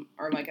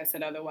 or like I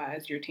said,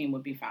 otherwise your team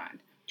would be fined.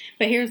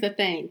 But here's the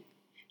thing: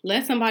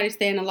 let somebody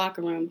stay in the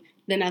locker room,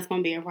 then that's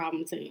going to be a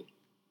problem too.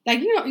 Like,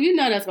 you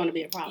know that's going to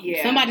be a problem.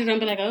 Yeah. Somebody's going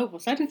to be like, oh, well,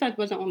 such and such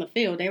wasn't on the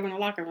field; they were in the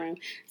locker room,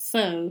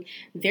 so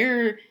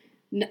it's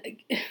going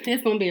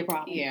to be a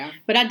problem. Yeah.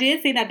 But I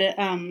did see that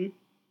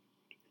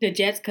the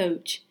Jets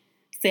coach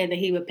said that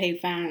he would pay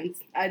fines,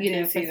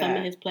 for some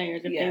of his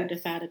players if they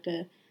decided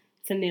to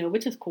kneel,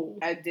 which is cool.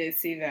 I did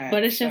see that.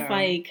 But it's just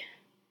like,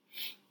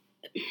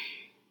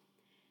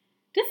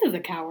 this is a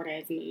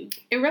coward-ass move.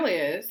 It really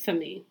is. To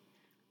me.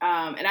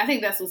 And I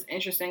think that's what's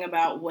interesting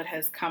about what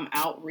has come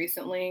out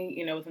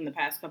recently, within the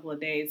past couple of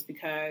days,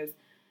 because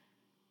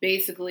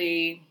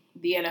basically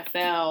the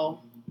NFL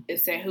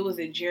is saying, who was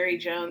it? Jerry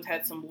Jones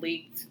had some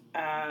leaked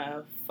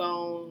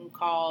phone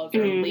calls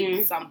or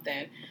leaked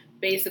something,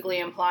 basically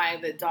implying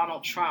that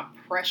Donald Trump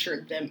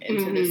pressured them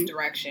into this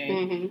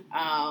direction.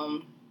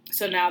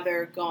 So now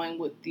they're going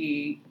with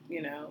the,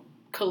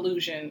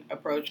 collusion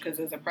approach, because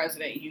as a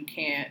president, you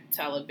can't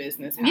tell a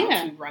business how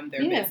to run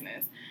their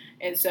business.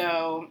 And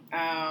so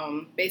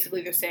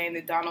basically they're saying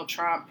that Donald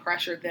Trump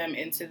pressured them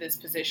into this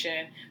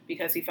position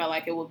because he felt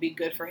like it would be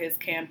good for his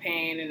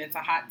campaign and it's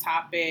a hot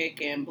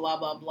topic and blah,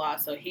 blah, blah.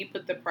 So he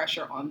put the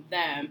pressure on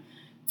them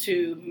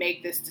to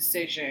make this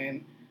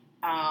decision.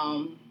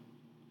 And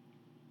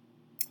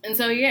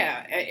so,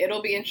 yeah,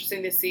 it'll be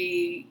interesting to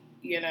see,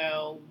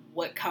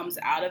 what comes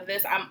out of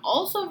this. I'm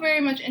also very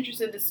much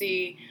interested to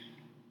see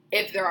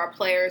if there are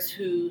players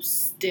who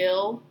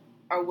still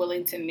are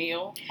willing to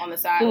kneel on the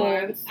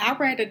sidelines. Well, I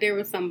read that there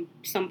was some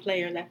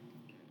players that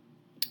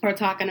are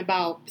talking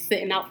about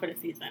sitting out for the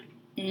season.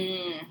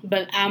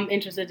 But I'm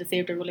interested to see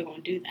if they're really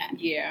going to do that.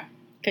 Yeah.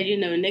 Because,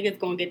 niggas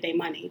going to get their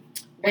money.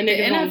 With Or the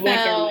niggas going to want their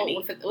NFL, money.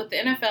 with the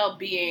NFL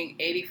being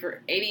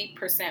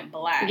 80%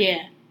 black,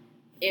 Yeah.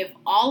 if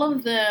all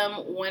of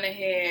them went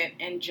ahead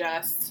and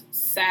just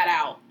sat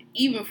out,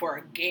 even for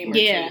a game or two,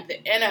 the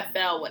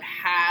NFL would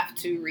have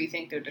to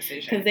rethink their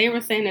decision. Because they were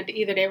saying that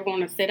either they were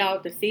going to sit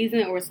out the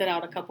season or sit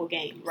out a couple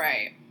games.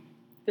 Right.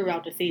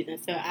 Throughout the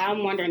season. So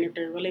I'm wondering if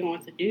they're really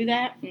going to do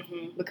that.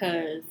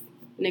 Because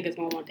niggas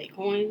going to want their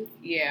coins.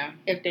 Yeah.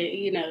 If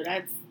they,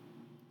 that's,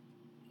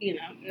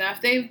 Now,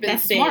 if they've been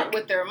smart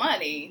with their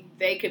money,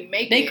 they could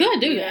make it. They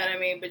could do you that. know what I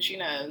mean? But,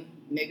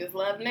 niggas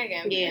love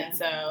niggas. Yeah. And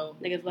so.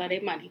 Niggas love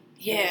their money.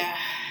 Yeah.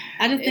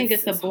 I just think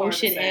it's a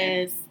bullshit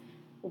ass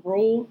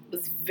rule. It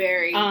was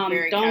very,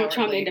 very Donald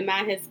Trump cowardly. need to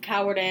mind his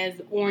coward ass,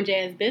 orange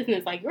ass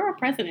business. Like, you're a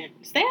president.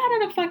 Stay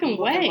out of the fucking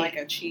Looking way. like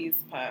a cheese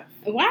puff.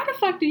 Why the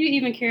fuck do you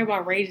even care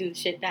about raising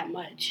shit that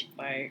much?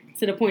 Like,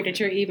 to the point that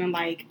you're even,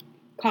 like,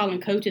 calling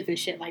coaches and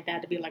shit like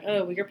that to be like,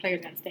 oh, well, your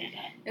players got to stand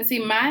up. And see,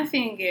 my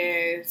thing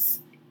is,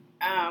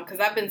 because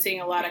I've been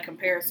seeing a lot of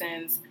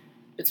comparisons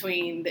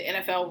between the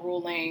NFL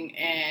ruling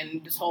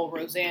and this whole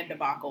Roseanne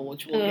debacle,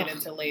 which we'll get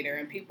into later.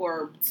 And people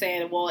are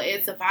saying, well,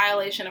 it's a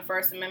violation of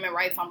First Amendment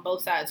rights on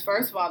both sides.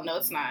 First of all, no,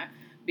 it's not.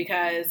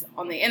 Because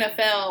on the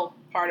NFL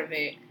part of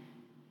it,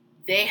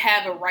 they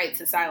have a right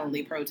to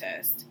silently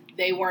protest.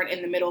 They weren't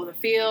in the middle of the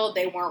field.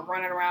 They weren't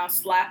running around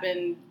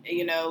slapping,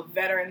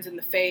 veterans in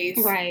the face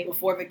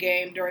before the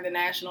game during the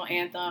national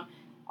anthem.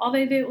 All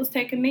they did was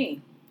take a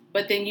knee.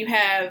 But then you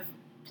have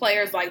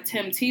players like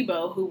Tim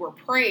Tebow who were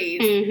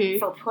praised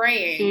for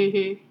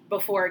praying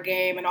before a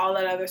game and all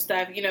that other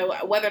stuff.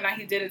 Whether or not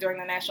he did it during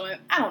the national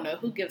anthem, I don't know.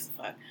 Who gives a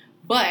fuck?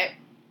 But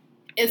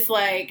it's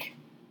like,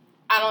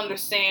 I don't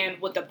understand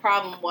what the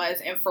problem was.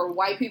 And for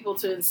white people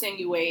to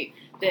insinuate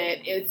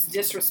that it's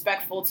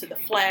disrespectful to the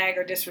flag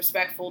or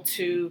disrespectful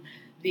to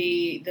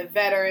the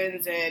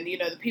veterans and, you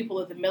know, the people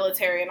of the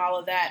military and all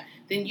of that,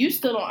 then you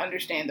still don't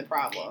understand the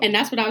problem. And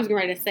that's what I was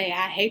going to say.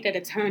 I hate that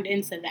it turned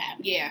into that.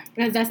 Yeah.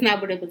 Because that's not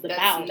what it was about.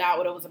 That's not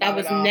what it was about. That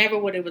was at all. never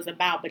what it was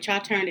about. But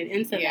y'all turned it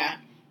into that.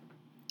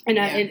 And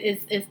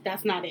it's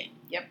that's not it.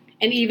 Yep.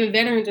 And even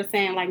veterans are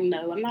saying, like,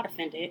 no, I'm not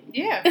offended.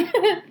 Yeah.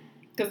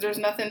 Because there's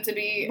nothing to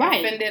be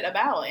offended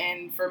about.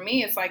 And for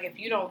me, it's like, if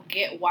you don't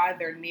get why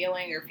they're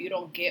kneeling, or if you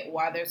don't get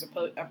why there's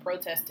a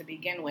protest to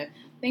begin with,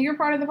 then you're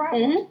part of the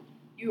problem. Mm-hmm.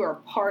 You are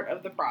part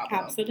of the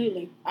problem.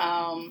 Absolutely.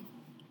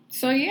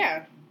 So,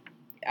 yeah.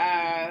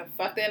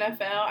 Fuck the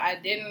NFL. I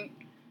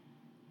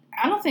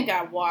don't think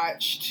I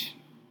watched...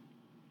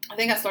 I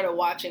think I started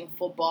watching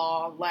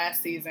football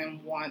last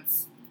season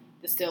once.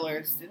 The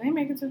Steelers, did they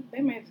make it to?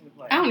 They made it to the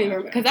playoffs. I don't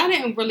even, because I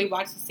didn't really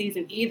watch the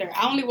season either.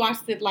 I only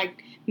watched it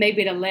like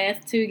maybe the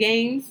last 2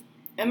 games.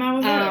 And that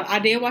was it. I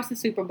did watch the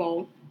Super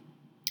Bowl,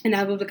 and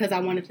that was because I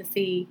wanted to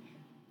see,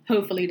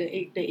 hopefully,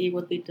 the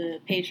Eagles beat the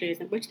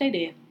Patriots, which they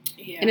did.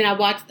 Yeah. And then I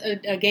watched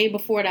a game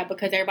before that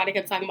because everybody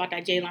kept talking about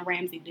that Jalen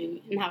Ramsey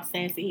dude and how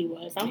sassy he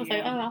was. I was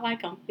like, oh, I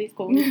like him. He's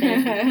cool. He's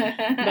sassy.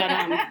 But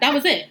that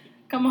was it.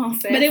 Come on,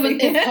 sassy. But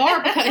it's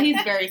hard because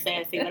he's very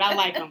sassy, but I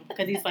like him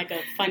because he's like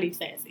a funny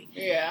sassy.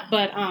 Yeah.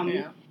 But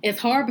it's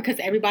hard because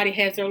everybody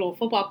has their little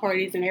football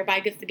parties and everybody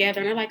gets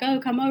together and they're like,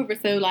 oh, come over.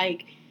 So,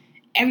 like,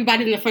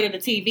 everybody's in the front of the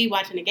TV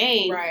watching the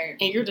game. Right.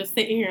 And you're just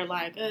sitting here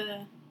like,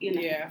 you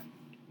know. Yeah.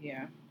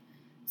 Yeah.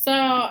 So,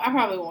 I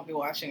probably won't be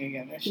watching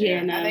again this year.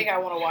 Yeah, no. I think I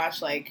want to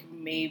watch, like,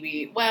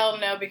 maybe... Well,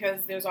 no,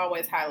 because there's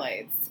always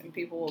highlights and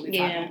people will be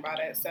talking about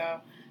it.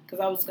 So...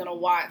 Because I was going to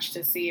watch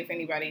to see if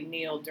anybody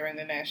kneeled during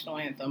the national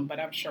anthem, but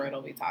I'm sure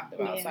it'll be talked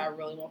about, so I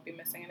really won't be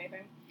missing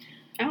anything.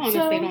 I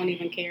honestly don't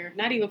even care.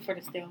 Not even for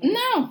the Steelers.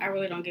 No. I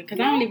really don't get because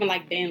I don't even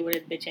like Ben with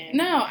his bitch ass.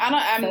 No, I don't.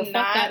 I'm So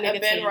not a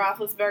Ben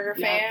Roethlisberger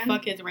fan.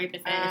 Fuck his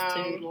rapist ass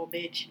too, little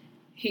bitch.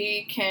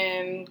 He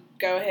can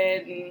go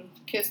ahead and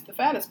kiss the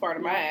fattest part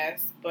of my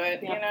ass,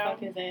 but, you know. Fuck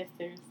his ass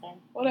too, so.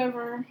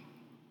 Whatever.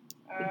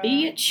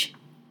 Bitch.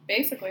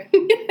 Basically.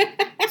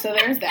 So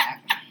there's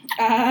that.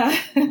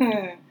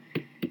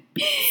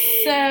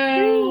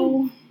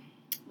 So,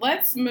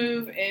 let's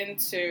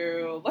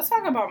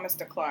talk about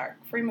Mr. Clark.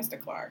 Free Mr.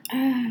 Clark.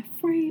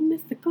 Free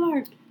Mr.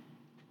 Clark.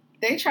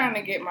 They trying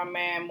to get my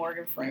man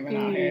Morgan Freeman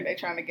out here. They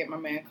trying to get my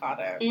man caught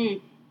up.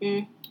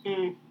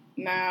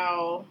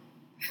 Now,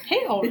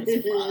 he old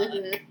as fuck.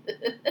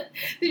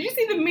 Did you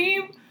see the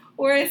meme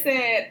where it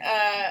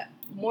said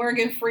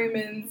Morgan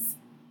Freeman's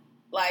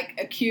like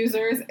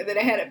accusers, and then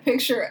it had a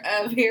picture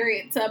of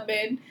Harriet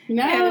Tubman,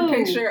 had a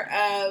picture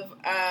of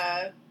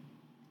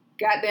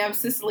goddamn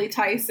Cicely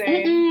Tyson,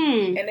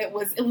 and it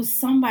was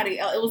somebody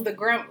else. It was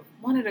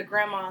one of the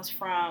grandmas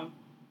from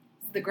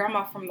the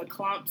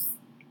Clumps.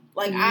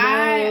 Like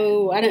I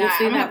didn't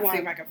see that one.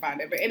 See if I can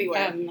find it, but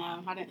anyway.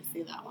 No, I didn't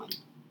see that one.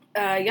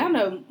 Y'all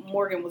know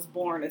Morgan was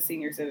born a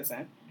senior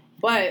citizen,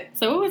 but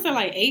so what was it,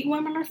 like 8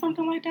 women or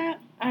something like that?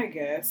 I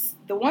guess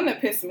the one that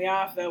pissed me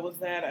off though was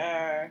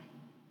that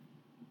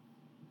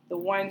the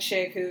one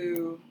chick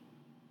who.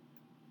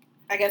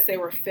 I guess they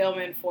were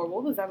filming for,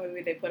 what was that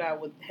movie they put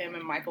out with him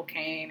and Michael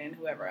Caine and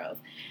whoever else?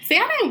 See,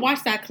 I didn't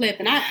watch that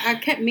clip, and I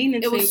kept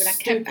meaning to,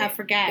 but I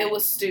forgot. It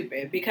was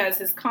stupid, because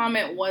his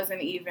comment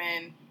wasn't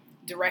even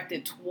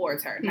directed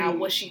towards her. Now,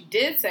 what she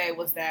did say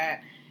was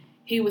that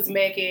he was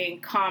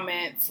making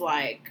comments,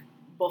 like,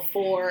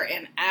 before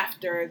and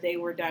after they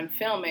were done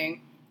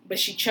filming, but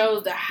she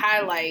chose to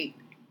highlight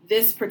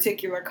this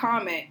particular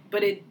comment,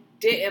 but it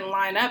didn't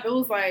line up. It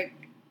was like,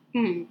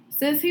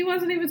 sis, he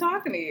wasn't even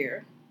talking to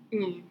you.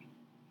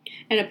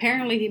 And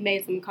apparently he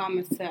made some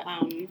comments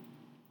to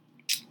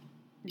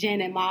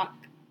Janet Mock.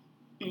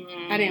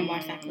 I didn't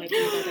watch that clip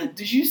either.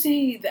 Did you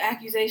see the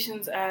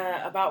accusations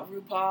about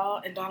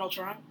RuPaul and Donald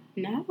Trump?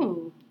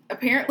 No.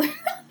 Apparently.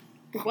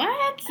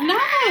 What? No.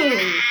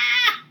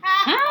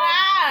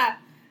 Huh?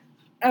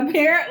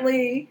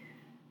 Apparently,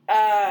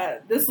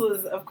 this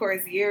was, of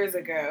course, years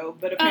ago,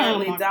 but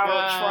apparently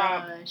Donald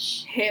Trump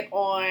hit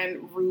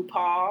on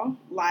RuPaul,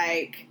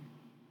 like,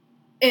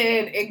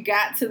 and it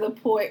got to the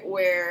point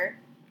where,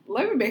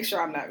 let me make sure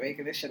I'm not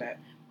making this shit up.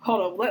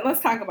 Hold on,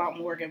 let's talk about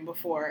Morgan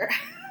before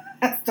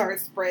I start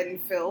spreading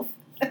filth.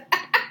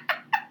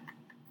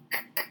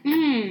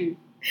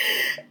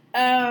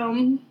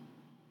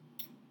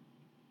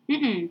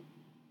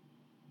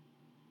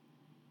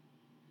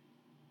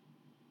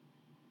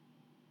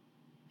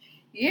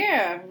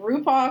 Yeah,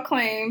 RuPaul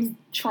claims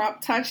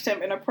Trump touched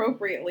him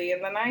inappropriately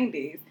in the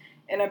 90s.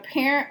 And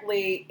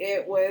apparently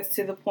it was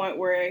to the point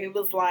where he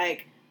was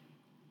like,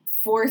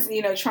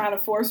 trying to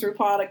force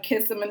RuPaul to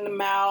kiss him in the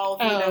mouth,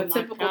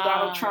 typical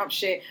Donald Trump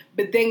shit,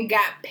 but then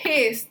got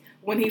pissed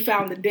when he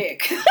found the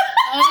dick.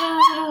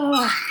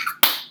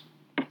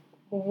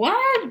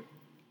 What?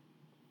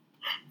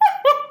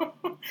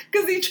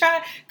 Because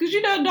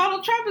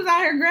Donald Trump is out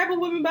here grabbing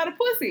women by the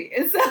pussy.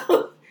 And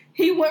so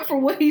he went for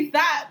what he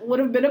thought would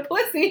have been a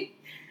pussy.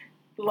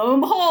 Lo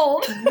and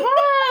behold.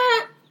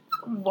 What?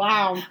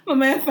 Wow. My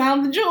man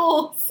found the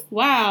jewels.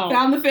 Wow.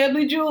 Found the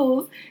family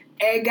jewels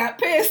and got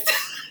pissed.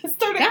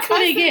 That's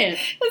what he get.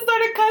 And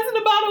started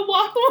cussing about it,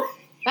 walked away.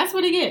 That's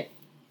what he get.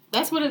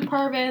 That's what a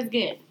perv ass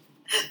get.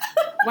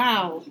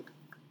 Wow.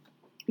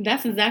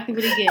 That's exactly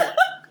what he get.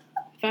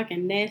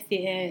 Fucking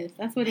nasty ass.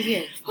 That's what he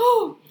gets.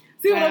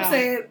 See what I'm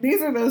saying?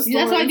 These are those stories.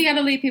 That's why you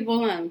gotta leave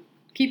people alone.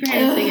 Keep your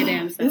hands to your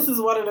damn self. This is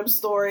one of them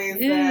stories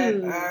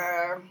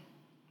that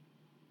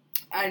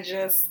I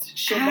just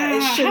should not.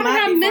 It should how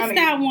not did be I miss funny,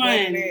 that but one?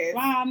 it is.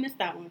 Wow, I missed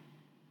that one.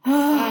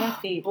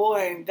 That's deep.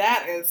 Boy,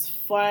 that is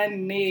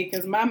funny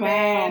because my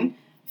man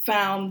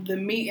found the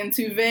meat and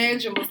two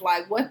veg and was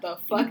like, "What the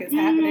fuck is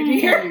happening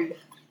here?"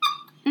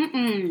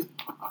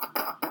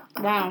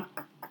 Wow.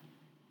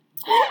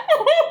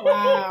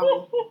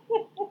 Wow.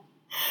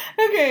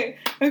 Okay,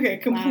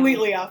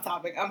 completely off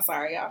topic. I'm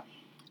sorry, y'all.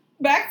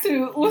 Back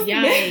to what's the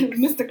name?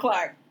 Mr.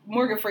 Clark,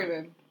 Morgan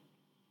Freeman.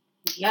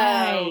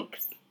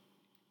 Yikes.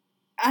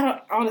 I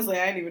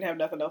didn't even have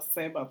nothing else to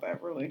say about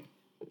that, really.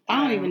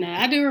 I don't even know.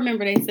 I do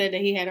remember they said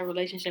that he had a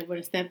relationship with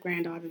a step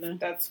granddaughter, though.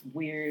 That's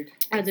weird.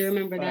 I do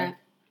remember that.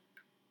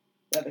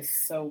 That is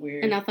so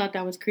weird. And I thought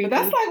that was creepy.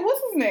 But that's like,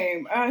 what's his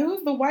name?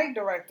 Who's the white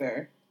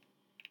director?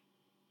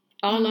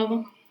 All of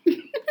them?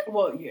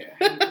 Well, yeah.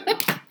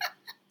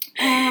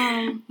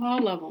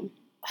 All of them.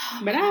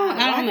 But I don't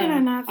know. Why can I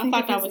not think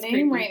thought of that his was name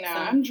creepy, right now?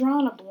 so. I'm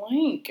drawing a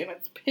blank, and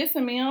it's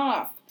pissing me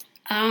off.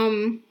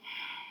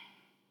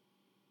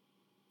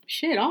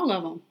 Shit, all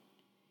of them.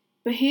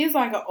 But he's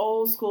like an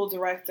old school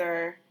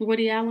director.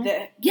 Woody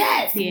Allen?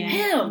 Yes, Yeah.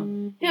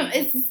 him.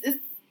 It's.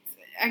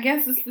 I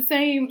guess it's the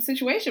same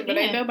situation, but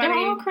ain't nobody they're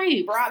all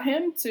creeps. brought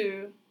him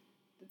to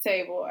the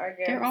table. I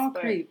guess They're all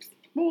creeps.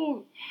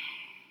 Well,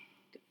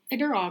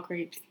 they're all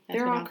creeps.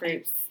 They're all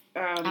creeps.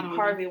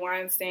 Harvey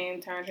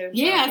Weinstein turned his.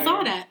 Yeah, I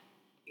saw that.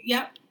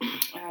 Yep.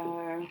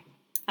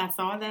 I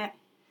saw that.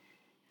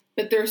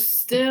 But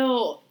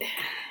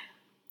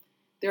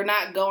they're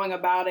not going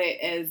about it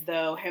as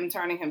though him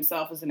turning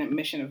himself is an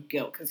admission of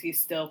guilt because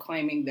he's still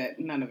claiming that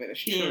none of it is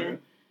true.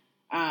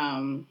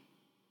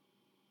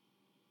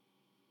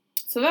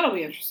 So that'll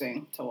be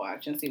interesting to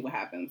watch and see what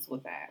happens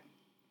with that.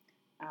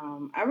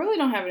 I really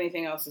don't have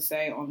anything else to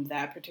say on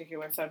that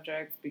particular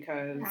subject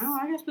because...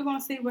 I guess we're going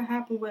to see what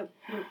happened with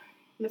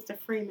Mr.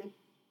 Freeman.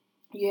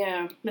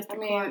 Yeah. Mr.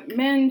 Clark.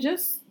 Men,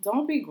 just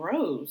don't be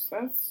gross.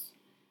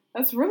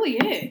 That's really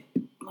it.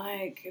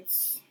 Like,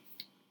 it's...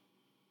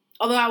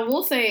 Although I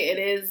will say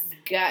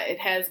it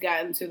has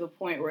gotten to the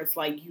point where it's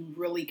like you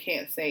really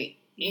can't say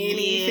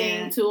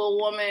anything to a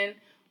woman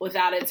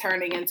without it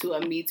turning into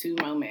a Me Too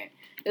moment.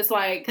 It's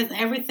like... Because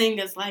everything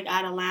is, like,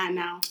 out of line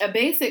now. A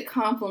basic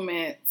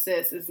compliment,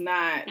 sis, is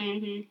not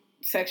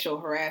sexual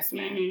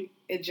harassment. Mm-hmm.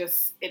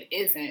 It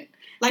isn't.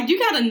 Like, you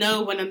gotta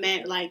know when a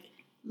man, like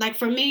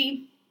for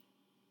me,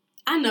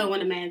 I know when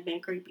a man's being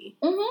creepy.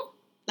 Mm-hmm.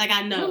 Like,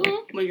 I know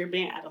when you're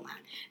being out of line.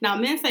 Now,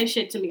 men say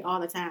shit to me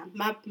all the time.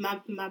 My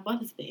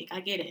butt is big.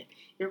 I get it.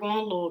 You're going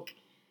to look.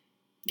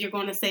 You're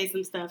going to say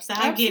some stuff. So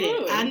I get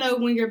it. I know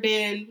when you're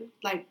being,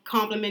 like,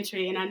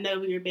 complimentary, and I know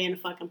when you're being a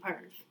fucking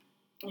perv.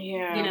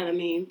 Yeah. You know what I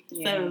mean?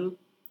 Yeah. So,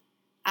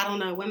 I don't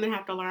know. Women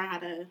have to learn how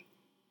to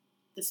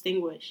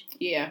distinguish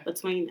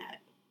between that.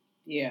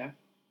 Yeah.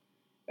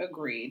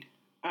 Agreed.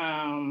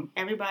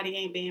 Everybody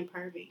ain't being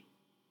pervy.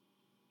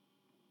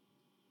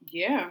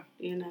 Yeah.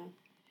 You know?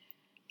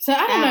 So,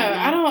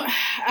 I don't know.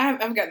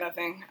 I've got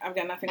nothing. I've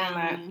got nothing on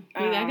that.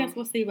 I guess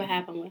we'll see what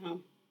happened with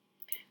him.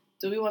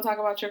 Do we want to talk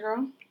about your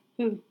girl?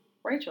 Who?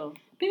 Rachel.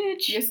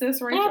 Bitch. Your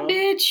sis, Rachel. That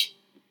bitch.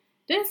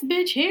 This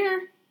bitch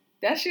here.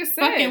 That's your sis.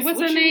 Fucking, what's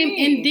her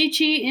name?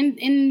 Indici,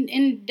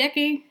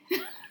 Indeki.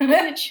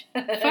 Bitch.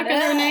 Fucking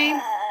her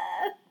name.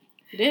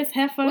 This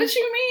heifer. What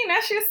you mean?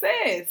 That's your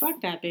sis.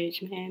 Fuck that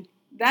bitch, man.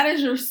 That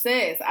is your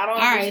sis. I don't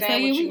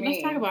understand what you mean.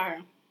 Let's talk about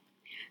her.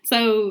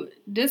 So,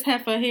 this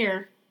heifer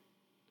here.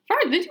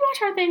 First, did you watch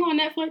her thing on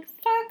Netflix?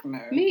 Fuck no.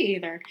 Me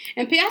either.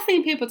 And I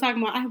seen people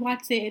talking about, I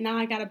watched it and now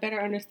I got a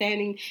better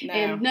understanding. No.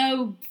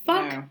 And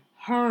fuck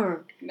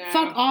her. No.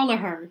 Fuck all of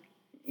her.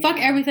 No. Fuck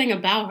everything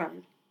about her.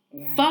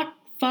 No. Fuck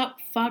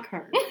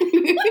her.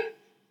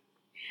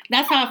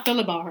 That's how I feel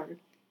about her.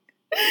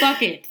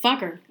 Fuck it. Fuck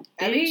her.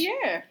 Bitch. I mean,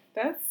 yeah.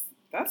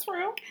 That's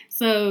real.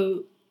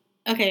 So,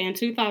 okay, in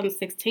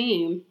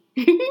 2016,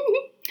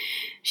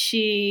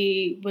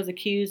 she was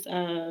accused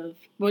of,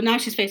 well, now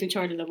she's facing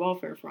charges of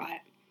welfare fraud.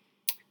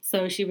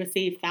 So she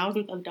received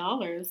thousands of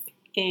dollars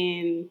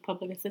in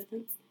public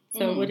assistance.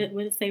 So what did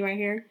it say right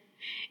here?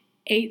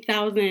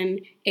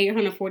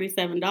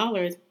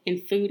 $8,847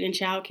 in food and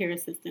child care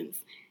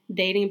assistance,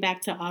 dating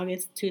back to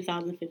August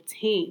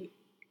 2015.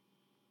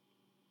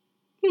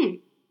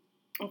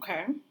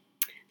 Okay.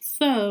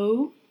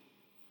 So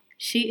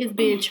she is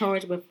being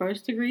charged with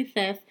first-degree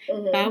theft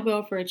by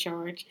welfare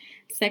charge,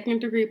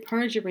 second-degree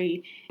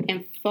perjury,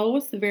 and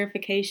false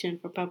verification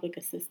for public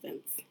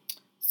assistance.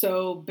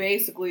 So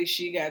basically,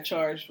 she got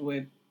charged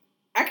with,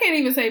 I can't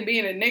even say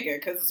being a nigga,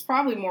 because it's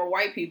probably more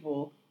white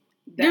people.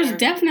 There's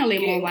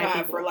definitely more white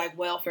people. For like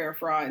welfare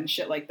fraud and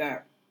shit like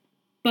that.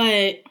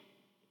 But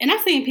And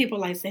I've seen people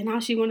like say,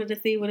 "No, she wanted to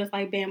see what it's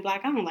like being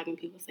black." I don't like when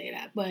people say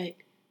that, but bitch,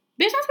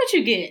 that's what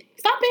you get.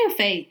 Stop being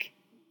fake,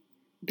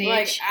 bitch.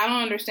 Like, I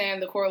don't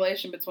understand the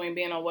correlation between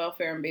being on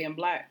welfare and being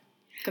black.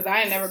 Because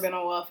I ain't never been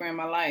on welfare in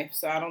my life,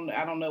 so I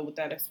don't know what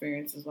that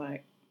experience is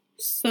like.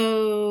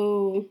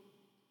 So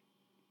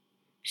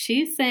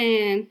she's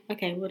saying,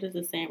 okay, what is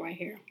it saying right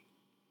here?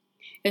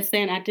 It's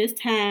saying at this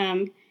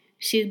time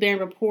she's been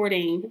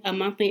reporting a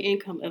monthly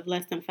income of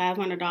less than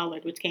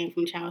 $500, which came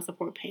from child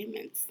support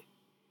payments.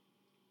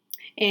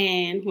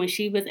 And when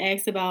she was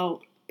asked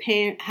about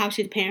how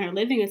she's paying her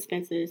living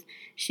expenses,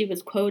 she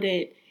was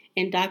quoted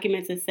in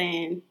documents as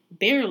saying,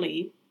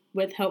 barely,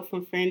 with help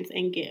from friends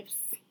and gifts.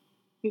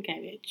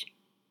 Okay,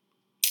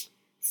 bitch.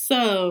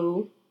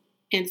 So,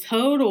 in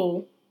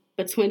total,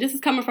 this is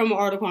coming from an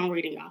article I'm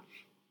reading, y'all.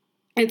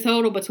 In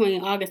total,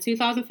 between August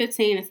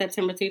 2015 and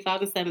September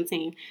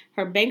 2017,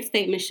 her bank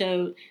statement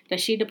showed that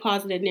she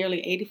deposited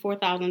nearly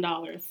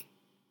 $84,000.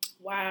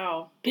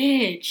 Wow.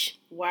 Bitch.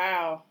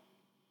 Wow.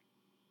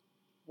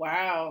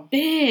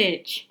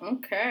 Bitch.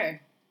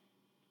 Okay.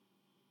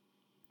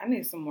 I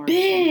need some more.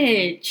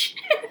 Bitch.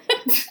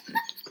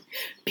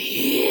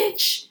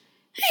 Bitch.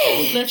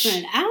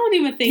 Listen, I don't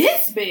even think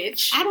this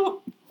bitch. I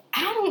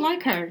don't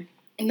like her.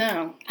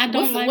 No, I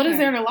don't like what her. Is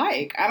there to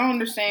like? I don't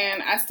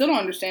understand. I still don't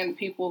understand the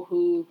people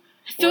who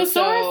feel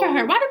sorry for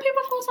her. Why do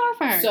people feel sorry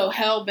for her? So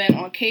hell bent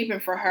on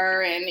caping for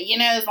her, and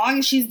as long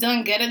as she's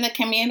done good in the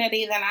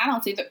community, then I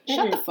don't see the.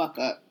 Shut the fuck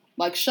up.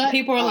 Like, shut.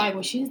 People are up. like,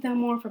 well, she's done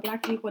more for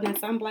black people than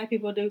some black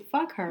people do.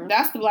 Fuck her.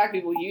 That's the black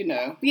people you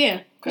know.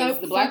 Yeah, because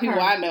the black people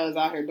I know is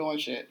out here doing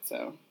shit.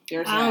 So.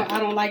 I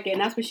don't like it,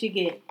 and that's what she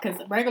get.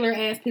 Because regular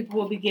ass people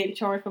will be getting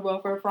charged for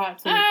welfare fraud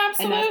too,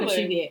 Absolutely. and that's what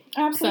she get.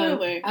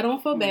 Absolutely. So I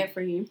don't feel bad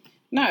for you.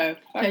 No,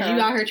 because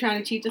you out here trying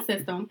to cheat the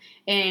system,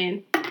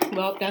 and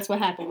well, that's what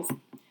happens.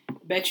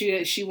 Bet you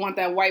that she want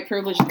that white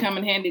privilege to come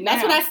in handy now.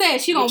 That's what I said.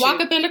 She gonna walk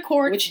up into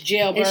court, which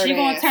jailbird, and she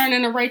gonna turn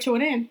into Rachel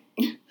then.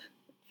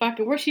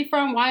 Fucking, where's she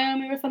from?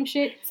 Wyoming or some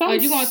shit? Or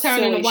you gonna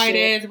turn into white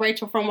ass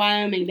Rachel from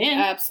Wyoming then?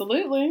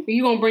 Absolutely.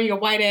 You gonna bring your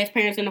white ass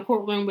parents in the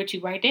courtroom with you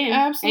right then?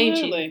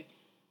 Absolutely. Ain't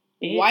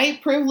you?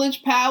 White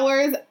privilege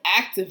powers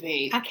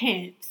activate. I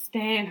can't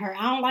stand her.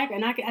 I don't like her,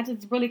 and I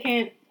just really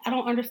can't. I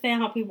don't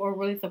understand how people are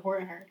really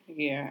supporting her.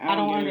 Yeah, I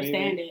don't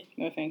understand it.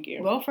 No, thank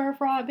you. Welfare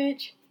fraud,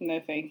 bitch.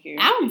 No, thank you.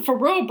 I'm for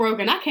real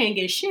broken. I can't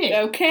get shit.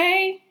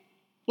 Okay.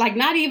 Like,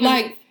 not even.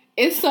 Like,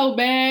 it's so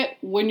bad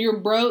when you're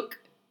broke,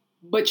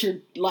 but you're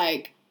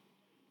like,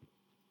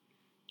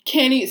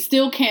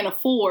 still can't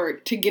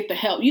afford to get the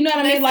help. You know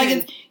what I mean?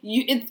 Like,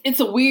 it's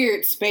a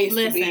weird space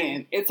to be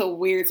in. It's a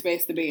weird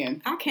space to be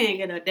in. I can't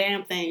get a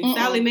damn thing.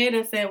 Sally Mae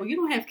done said, well, you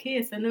don't have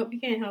kids, so nope, we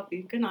can't help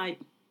you. Good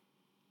night.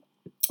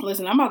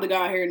 Listen, I'm about to go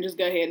out here and just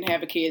go ahead and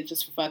have a kid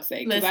just for fuck's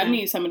sake. Because I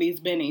need some of these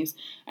bennies.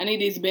 I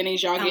need these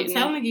bennies. Y'all getting.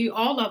 I'm telling you,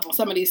 all of them.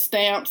 Some of these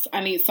stamps.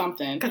 I need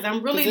something. Because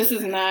I'm really. This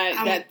is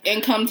not that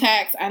income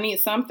tax. I need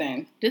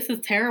something. This is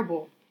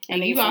terrible.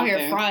 And you out here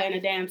frauding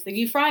the damn thing.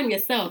 You frauding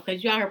yourself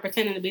because you out here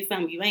pretending to be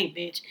something you ain't,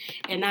 bitch.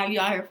 And now you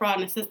out here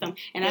frauding the system.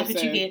 And that's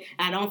what you get.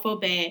 I don't feel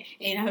bad.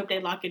 And I hope they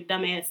lock your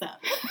dumb ass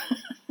up.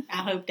 I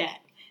hope that.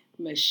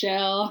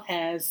 Michelle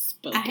has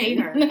spoken. I hate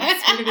her. I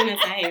swear to goodness,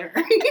 I hate her.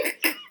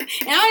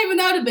 And I don't even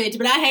know the bitch,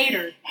 but I hate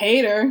her.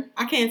 Hate her.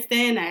 I can't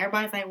stand that.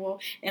 Everybody's like, well,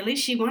 at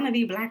least she want to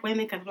be black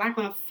women because black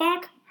women,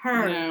 fuck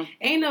her. No.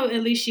 Ain't no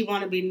at least she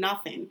want to be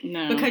nothing.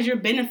 No. Because you're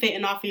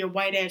benefiting off of your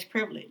white ass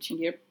privilege.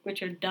 Yep.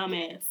 With your dumb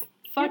ass.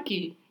 Fuck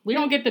you. We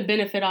don't get the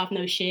benefit off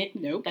no shit.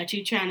 Nope. That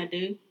you trying to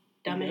do.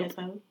 Dumb nope.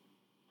 asshole.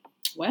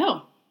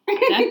 Well,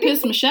 that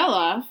pissed Michelle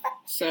off.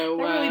 So,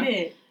 I really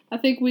did. I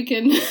think we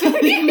can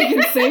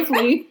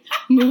safely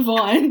move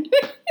on.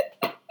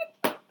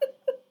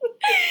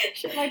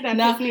 Shit like that.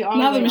 Now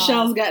that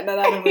Michelle's gotten that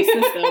out of her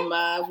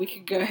system, we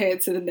can go ahead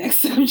to the next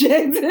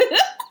subject.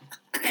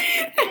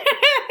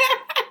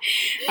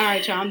 All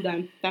right, y'all, I'm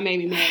done. That made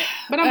me mad.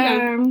 But I'm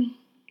done.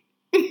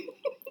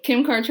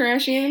 Kim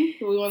Kardashian.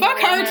 Fuck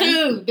her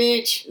too,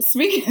 bitch.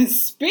 Speaking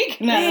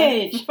of.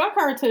 Bitch, fuck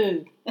her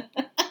too.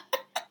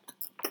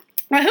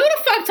 Like, who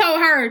the fuck told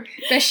her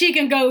that she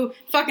can go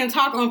fucking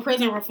talk on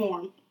prison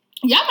reform?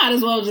 Y'all might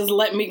as well just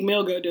let Meek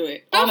Mill go do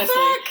it. Honestly.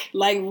 Fuck?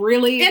 Like,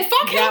 really. And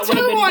fuck him too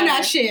on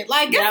that shit.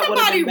 Like, get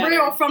somebody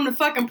real from the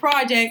fucking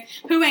project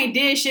who ain't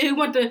did shit, who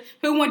went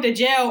to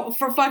jail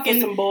for fucking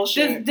some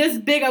bullshit. This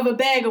big of a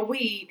bag of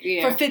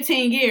weed for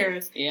 15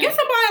 years. Yeah. Get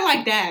somebody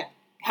like that.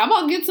 How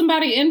about get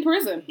somebody in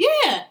prison?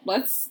 Yeah.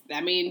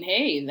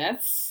 Hey,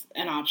 that's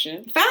an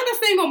option. Find a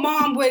single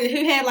mom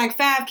who had like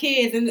 5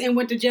 kids and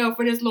went to jail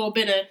for this little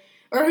bit of,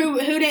 or who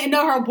didn't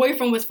know her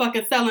boyfriend was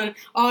fucking selling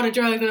all the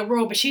drugs in the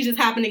world, but she just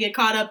happened to get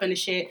caught up in the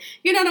shit.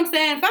 You know what I'm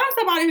saying? Find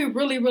somebody who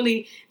really,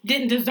 really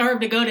didn't deserve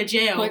to go to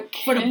jail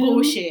for the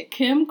bullshit.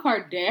 Kim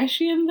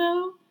Kardashian,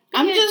 though?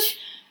 I'm just...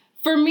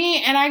 For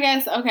me, and I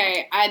guess,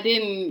 okay, I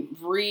didn't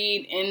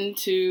read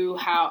into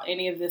how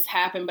any of this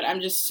happened, but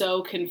I'm just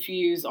so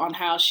confused on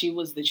how she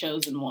was the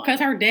chosen one. Because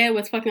her dad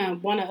was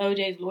fucking one of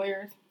OJ's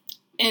lawyers.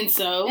 And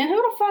so, And who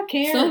the fuck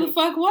cares? so the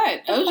fuck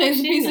what? The fuck OJ's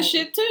a she piece knows. of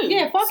shit too.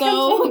 Yeah, fuck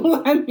so, him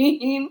too. I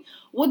mean,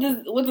 what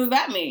does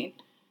that mean?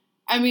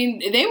 I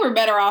mean, they were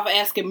better off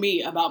asking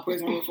me about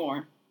prison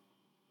reform.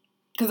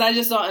 Because I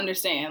just don't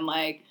understand.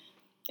 Like,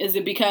 is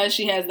it because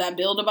she has that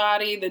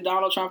build-a-body that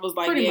Donald Trump was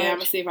like, Pretty I'm much.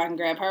 going to see if I can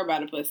grab her by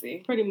the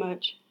pussy. Pretty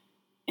much.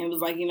 And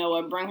was like, you know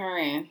what, bring her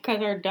in. Because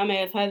her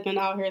dumbass husband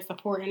out here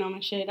supporting him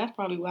and shit. That's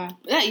probably why.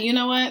 Yeah, you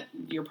know what?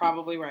 You're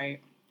probably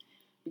right.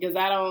 Because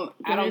I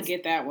don't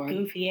get that one.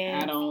 Goofy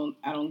ass. I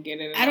don't get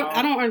it at all.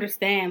 I don't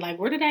understand. Like,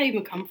 where did that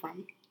even come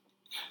from?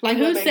 Like,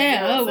 That who makes said,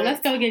 zero oh, well, sense.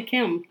 let's go get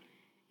Kim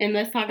and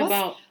let's talk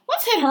about...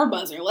 Let's hit her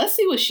buzzer. Let's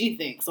see what she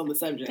thinks on the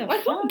subject. The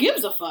Like, fuck? who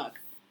gives a fuck?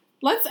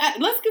 Let's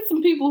get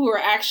some people who are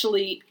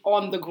actually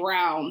on the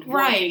ground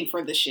writing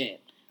for the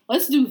shit.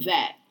 Let's do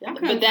that.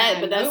 But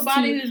that's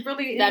nobody who's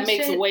really in that the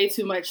makes shit. way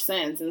too much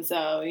sense. And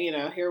so, you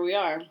know, here we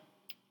are.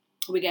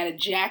 We got a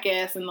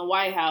jackass in the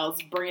White House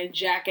bringing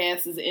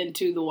jackasses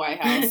into the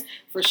White House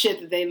for shit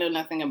that they know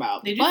nothing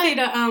about. Did you see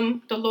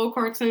the little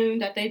cartoon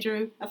that they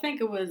drew? I think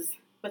it was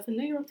the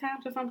New York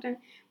Times or something.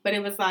 But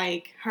it was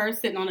like her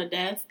sitting on a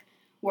desk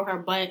with her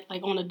butt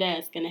like on a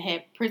desk, and it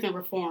had prison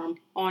reform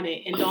on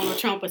it, and Donald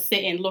Trump was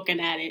sitting looking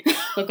at it,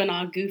 looking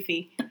all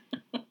goofy.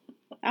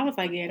 I was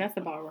like, yeah, that's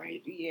about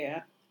right.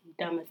 Yeah.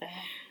 Dumb as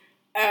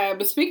hell.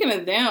 But speaking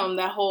of them,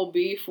 that whole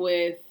beef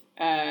with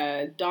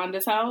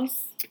Donda's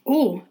house.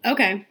 Ooh,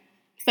 okay.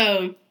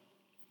 So,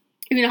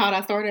 you know how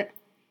that started?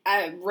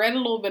 I read a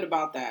little bit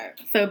about that.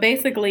 So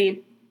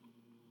basically,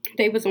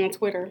 they was on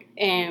Twitter,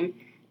 and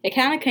it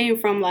kind of came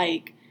from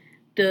like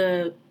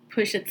the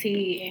Pusha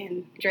T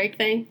and Drake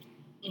thing.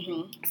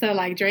 Mm-hmm. So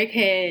like Drake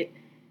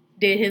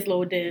did his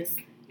little diss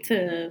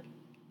to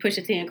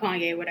Pusha T and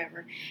Kanye or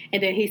whatever,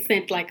 and then he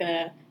sent like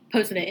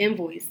posted an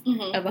invoice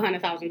of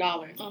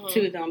 $100,000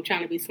 to them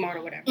trying to be smart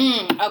or whatever.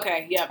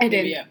 Okay, yep. And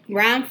then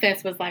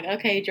YAMbling was like,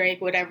 okay,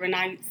 Drake, whatever.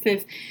 Now,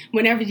 since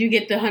whenever you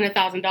get the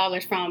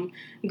 $100,000 from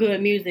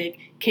Good Music,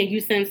 can you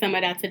send some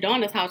of that to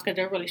Donna's house because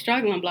they're really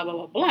struggling, blah, blah,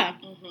 blah, blah.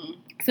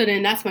 So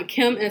then that's when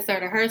Kim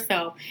inserted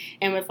herself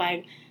and was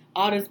like,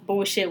 all this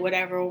bullshit,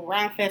 whatever.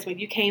 YAMbling, when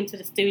you came to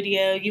the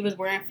studio, you was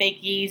wearing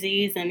fake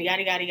Yeezys and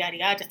yada, yada, yada,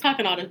 yada. Just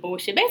talking all this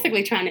bullshit.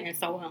 Basically trying to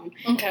insult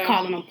him.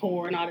 Calling him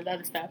poor and all this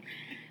other stuff.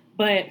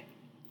 But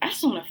I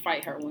just want to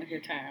fight her one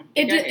good time.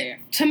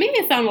 To me,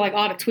 it sounded like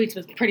all the tweets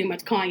was pretty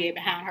much Kanye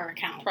behind her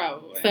account.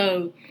 Probably.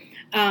 So,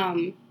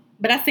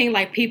 but I seen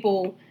like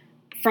people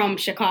from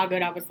Chicago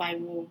that was like,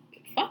 well,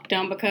 fuck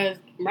them because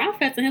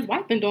YAMbling and his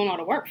wife been doing all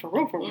the work for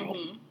real.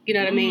 You know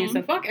what I mean?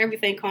 So fuck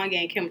everything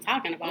Kanye and Kim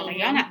talking about. Like,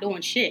 y'all not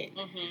doing shit.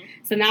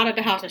 So now that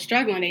the house is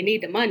struggling, they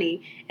need the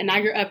money, and now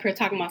you're up here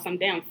talking about some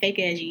damn fake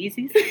ass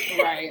Yeezys.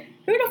 Right.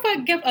 Who the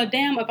fuck give a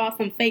damn about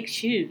some fake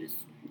shoes?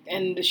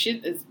 And the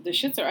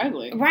shits are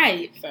ugly.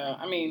 Right. So,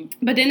 I mean.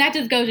 But then that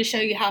just goes to show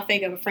you how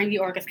fake of a friend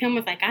you are. Because Kim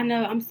was like, I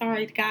know, I'm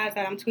sorry, guys,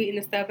 that I'm tweeting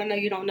and stuff. I know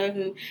you don't know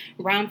who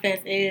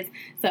YAMbling is.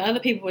 So other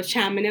people was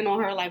chiming in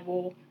on her like,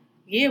 well,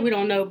 yeah, we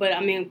don't know. But, I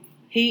mean,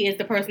 he is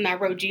the person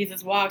that wrote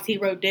Jesus Walks. He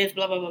wrote this,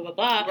 blah, blah, blah, blah,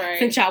 blah. Right.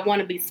 Since y'all want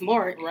to be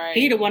smart. Right.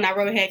 He the one that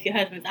wrote half your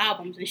husband's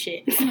albums and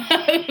shit.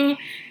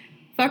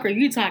 Fuck are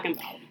you talking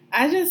about?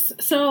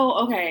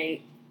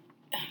 Okay.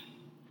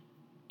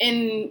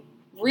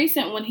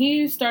 When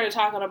he started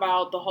talking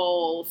about the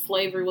whole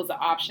slavery was an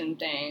option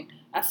thing,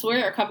 I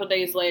swear a couple of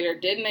days later,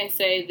 didn't they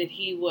say that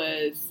he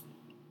was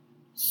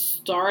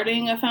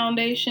starting a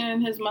foundation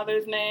in his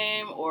mother's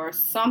name or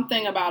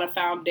something about a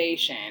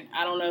foundation?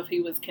 I don't know if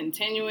he was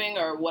continuing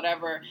or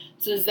whatever.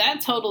 So is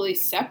that totally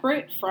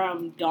separate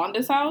from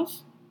Donda's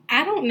house?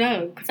 I don't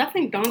know, because I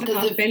think Donda's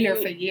house has been there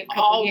for years.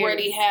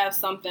 Already have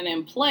something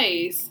in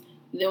place,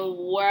 then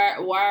why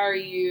are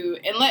you...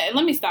 And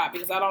let me stop,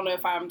 because I don't know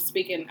if I'm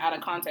speaking out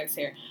of context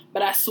here,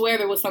 but I swear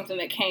there was something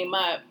that came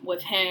up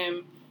with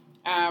him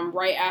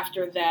right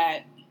after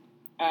that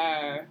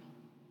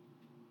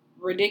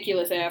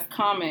ridiculous-ass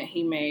comment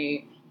he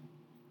made.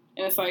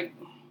 And it's like,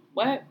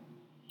 what?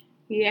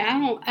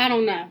 Yeah, I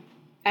don't know.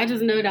 I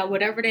just know that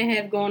whatever they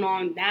have going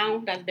on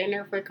now, that's been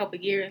there for a couple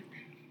of years,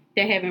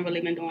 they haven't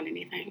really been doing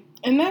anything.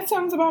 And that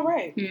sounds about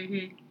right.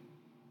 Mm-hmm.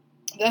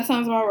 That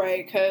sounds about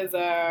right, because...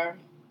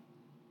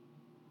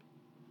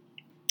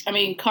 I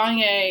mean,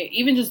 Kanye,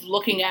 even just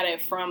looking at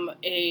it from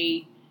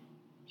a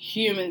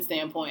human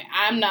standpoint,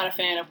 I'm not a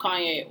fan of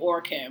Kanye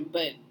or Kim,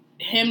 but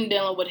him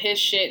dealing with his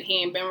shit,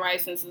 he ain't been right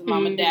since his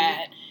mom and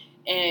dad,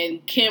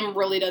 and Kim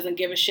really doesn't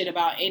give a shit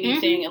about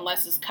anything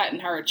unless it's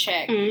cutting her a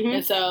check.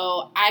 And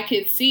so I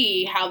could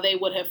see how they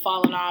would have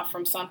fallen off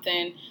from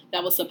something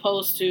that was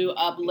supposed to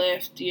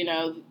uplift, you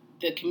know,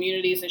 the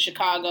communities in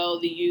Chicago,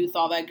 the youth,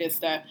 all that good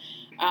stuff.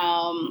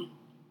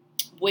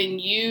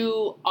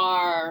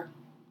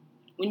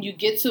 When you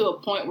get to a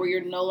point where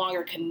you're no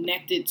longer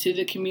connected to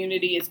the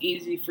community, it's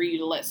easy for you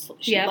to let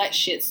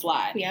shit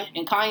slide. Yep.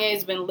 And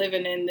Kanye's been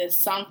living in this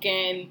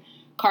sunken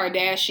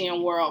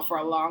Kardashian world for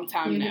a long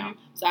time now.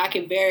 So I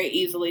can very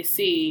easily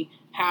see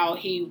how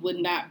he would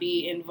not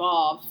be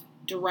involved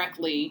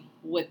directly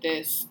with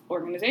this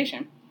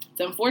organization. It's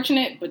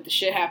unfortunate, but the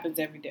shit happens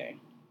every day.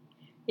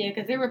 Yeah,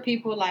 because there were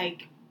people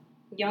like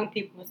young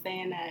people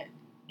saying that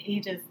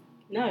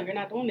no, you're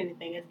not doing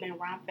anything. It's been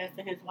Ron Fest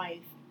and his wife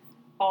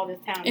all this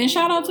time. And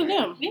shout out to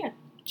them. Yeah.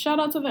 Shout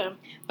out to them.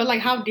 But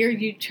like, how dare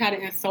you try to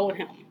insult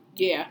him?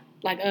 Yeah.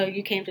 Like, oh,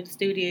 you came to the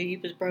studio, you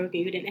was broke,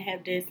 and you didn't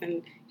have this,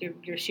 and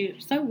your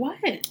shoes. So what?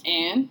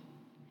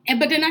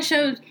 But then I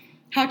showed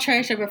how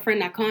trash of a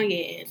friend that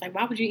Kanye is. Like,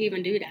 why would you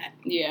even do that?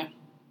 Yeah.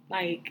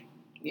 Like,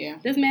 yeah,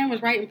 this man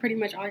was writing pretty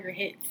much all your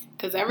hits.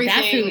 Because everything,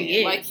 that's who he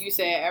is. Like you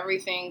said,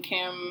 everything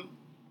Kim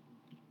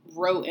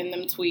wrote in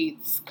them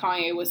tweets,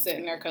 Kanye was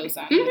sitting there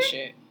co-signing the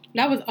shit.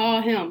 That was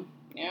all him.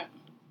 Yeah.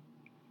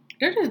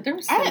 They're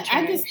so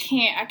I just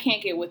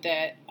can't get with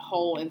that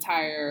whole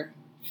entire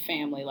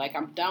family. Like,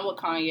 I'm done with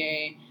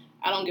Kanye.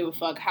 I don't give a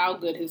fuck how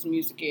good his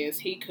music is.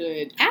 He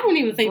could. I don't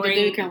even think the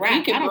dude can rap.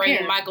 He could bring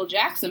care. Michael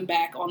Jackson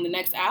back on the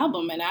next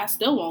album, and I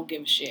still won't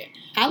give a shit.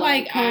 I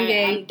like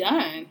Kanye. I'm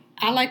done.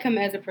 I like him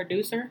as a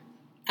producer.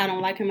 I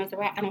don't like him as a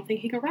rap. I don't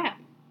think he can rap.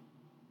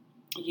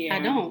 Yeah, I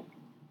don't.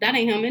 That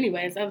ain't him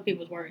anyway. It's other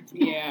people's words.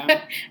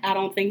 Yeah. I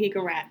don't think he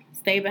can rap.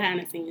 Stay behind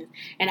the scenes.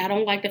 And I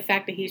don't like the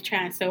fact that he's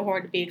trying so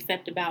hard to be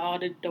accepted by all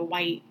the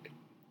white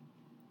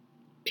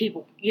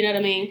people. You know what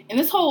I mean? And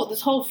this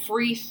whole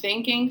free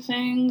thinking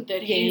thing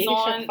that he's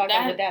on,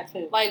 that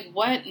too. Like,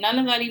 what? None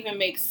of that even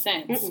makes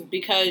sense.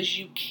 Because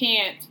you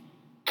can't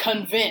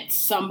convince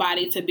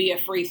somebody to be a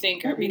free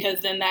thinker,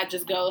 because then that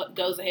just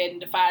goes ahead and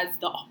defies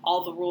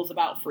all the rules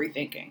about free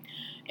thinking.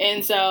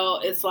 And so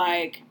it's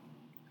like,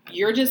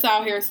 you're just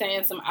out here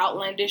saying some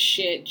outlandish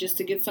shit just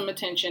to get some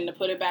attention, to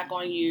put it back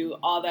on you,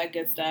 all that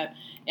good stuff.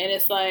 And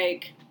it's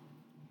like,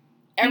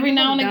 every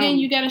now and again,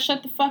 you gotta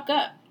shut the fuck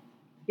up.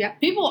 Yeah.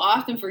 People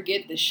often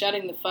forget that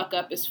shutting the fuck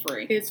up is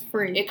free. It's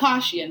free. It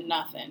costs you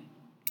nothing.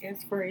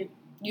 It's free.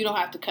 You don't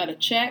have to cut a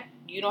check.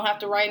 You don't have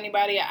to write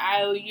anybody an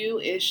IOU.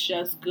 It's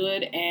just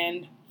good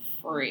and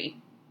free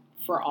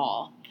for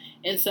all.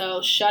 And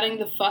so shutting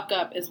the fuck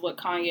up is what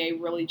Kanye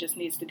really just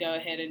needs to go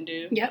ahead and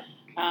do. Yep.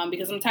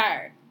 Because I'm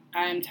tired.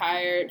 I'm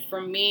tired.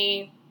 For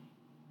me,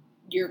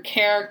 your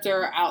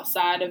character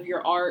outside of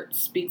your art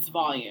speaks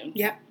volumes.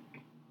 Yep.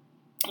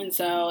 And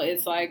so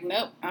it's like,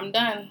 nope, I'm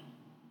done.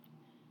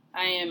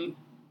 I am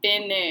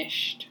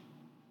finished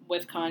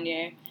with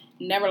Kanye.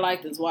 Never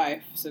liked his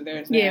wife, so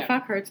there's that. Yeah,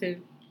 fuck her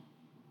too.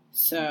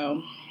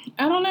 So,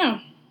 I don't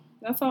know.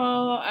 That's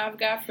all I've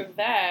got for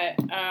that.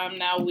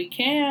 Now we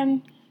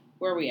can...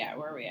 Where we at?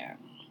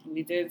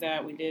 We did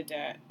that.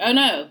 Oh,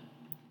 no.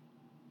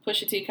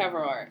 Pusha T cover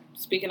art.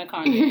 Speaking of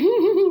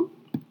Kanye.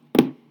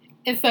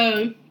 And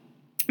so,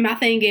 my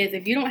thing is,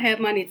 if you don't have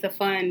money to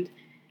fund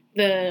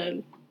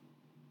the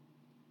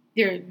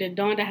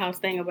Donda House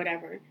thing or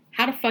whatever,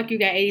 how the fuck you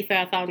got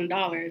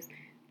 $85,000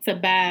 to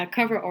buy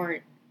cover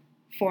art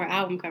for an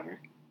album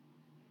cover?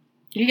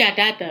 You got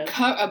that though.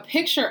 A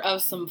picture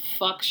of some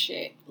fuck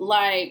shit.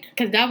 Like,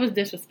 because that was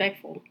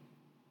disrespectful.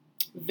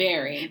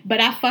 Very. But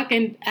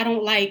I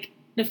don't like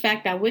the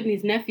fact that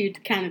Whitney's nephew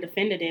kind of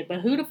defended it. But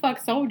who the fuck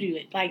sold you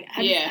it? Like,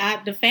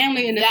 the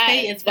family in the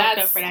state is fucked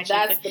up for that shit.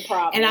 That's the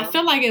problem. And I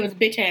feel like it was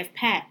bitch ass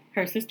Pat,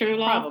 her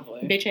sister-in-law.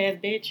 Probably. Bitch ass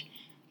bitch.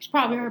 It's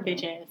probably her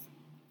bitch ass.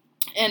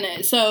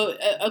 And so,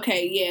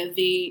 okay, yeah,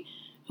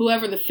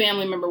 whoever the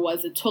family member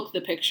was that took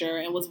the picture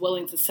and was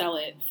willing to sell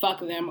it, fuck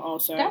them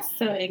also. That's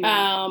so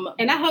ignorant.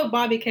 And I hope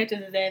Bobby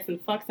catches his ass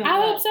and fucks him up.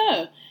 I hope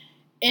so.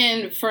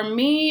 And for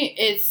me,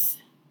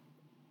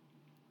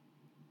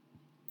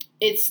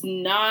 it's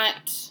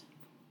not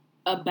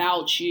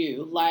about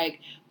you.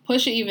 Like,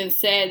 Pusha even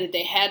said that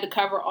they had the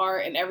cover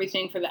art and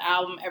everything for the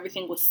album.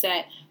 Everything was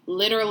set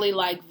literally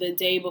like the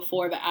day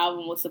before the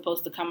album was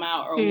supposed to come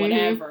out or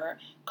whatever.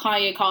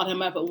 Kanye called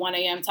him up at 1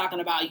 a.m. talking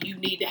about, you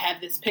need to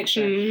have this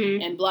picture.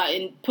 And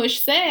Push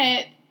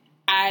said,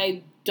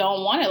 I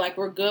don't want it. Like,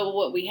 we're good with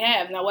what we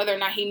have. Now, whether or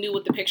not he knew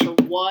what the picture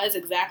was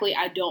exactly,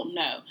 I don't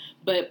know.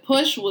 But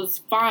Push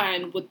was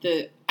fine with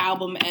the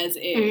album as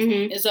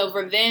is. And so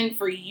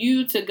for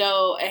you to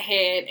go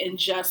ahead and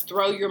just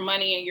throw your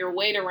money and your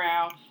weight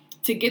around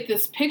to get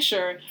this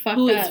picture,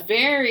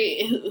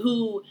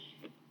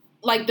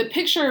 like, the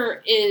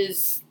picture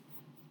is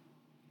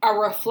a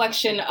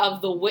reflection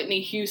of the Whitney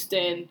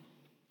Houston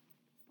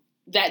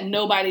that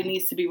nobody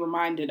needs to be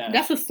reminded of.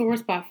 That's a sore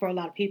spot for a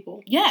lot of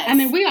people. Yes. I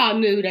mean, we all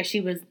knew that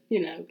she was,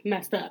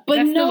 messed up.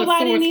 But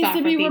nobody needs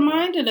to be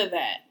reminded of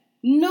that.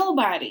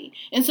 Nobody.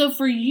 And so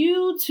for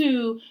you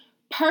to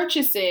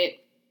purchase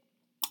it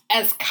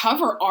as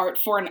cover art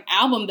for an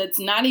album that's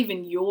not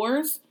even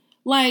yours,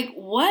 like,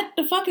 what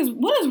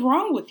is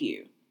wrong with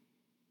you?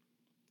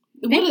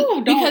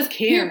 People don't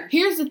care.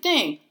 Here's the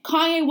thing.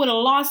 Kanye would have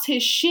lost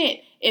his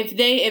shit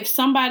if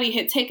somebody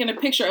had taken a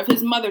picture of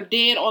his mother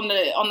dead on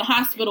the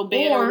hospital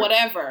bed or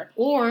whatever.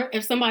 Or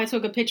if somebody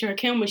took a picture of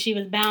Kim when she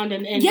was bound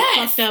and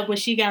fucked up when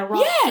she got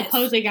robbed,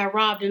 supposedly got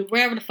robbed and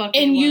wherever the fuck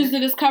and used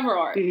it as cover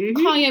art.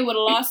 Kanye would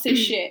have lost his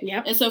shit.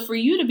 Yep. And so for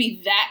you to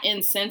be that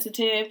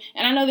insensitive,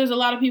 and I know there's a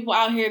lot of people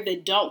out here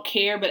that don't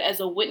care, but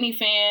as a Whitney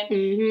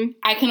fan,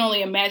 I can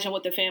only imagine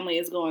what the family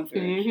is going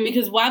through.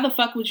 Because why the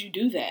fuck would you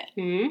do that?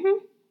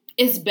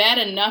 it's bad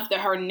enough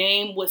that her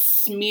name was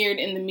smeared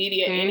in the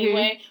media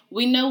anyway.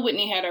 We know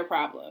Whitney had her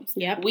problems.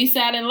 Yep. We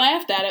sat and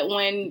laughed at it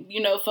when,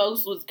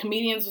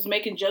 comedians was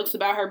making jokes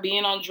about her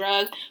being on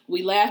drugs.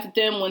 We laughed at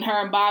them when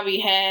her and Bobby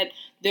had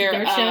their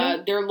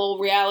little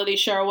reality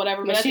show or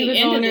whatever. But at she the was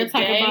end on of there the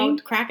talking day,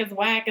 about crack is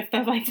whack and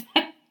stuff like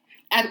that.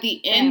 At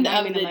the end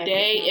of the hilarious,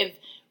 day, yeah. if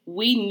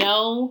we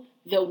know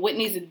that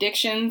Whitney's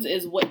addictions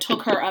is what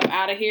took her up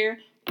out of here,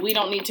 we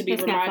don't need to be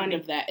That's not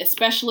reminded funny. of that,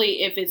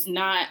 especially if it's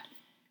not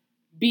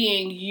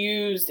being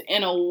used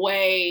in a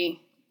way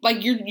like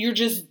you're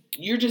just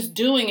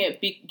doing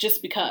it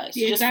just because,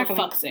 just for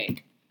fuck's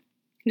sake,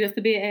 just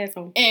to be an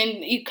asshole.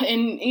 And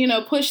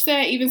Push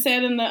even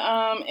said in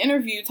the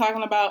interview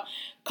talking about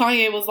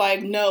Kanye was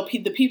like, no,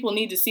 the people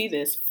need to see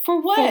this. For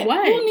what? For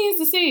what? Who needs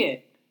to see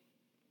it?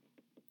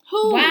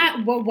 Who?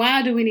 Why?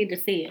 Why do we need to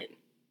see it?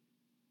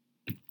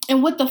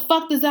 And what the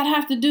fuck does that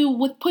have to do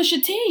with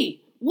Pusha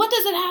T? What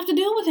does it have to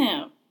do with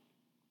him?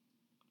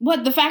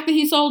 What, the fact that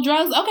he sold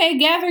drugs? Okay,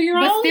 gather your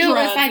own still,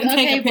 drugs it's like, and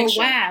take okay, a picture.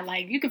 but why?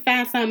 Like, you can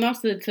find something else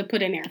to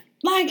put in there.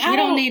 Like, We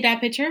don't need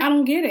that picture. I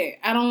don't get it.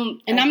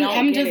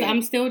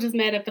 I'm still just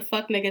mad at the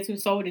fuck niggas who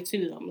sold it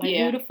to them. Like,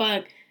 Yeah. who the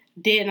fuck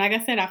did? And like I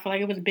said, I feel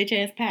like it was bitch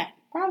ass Pat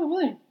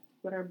Probably.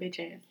 with her bitch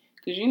ass.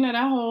 Because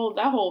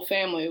that whole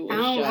family was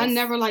I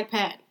never liked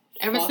Pat.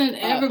 Ever fucked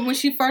up. when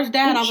she first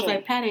died, I was Ooh,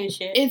 like, Pat ain't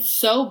shit. It's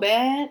so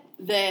bad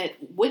that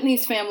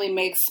Whitney's family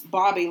makes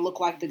Bobby look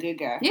like the good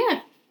guy.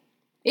 Yeah.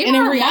 And Even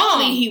in her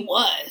reality, mom. he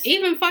was.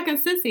 Even fucking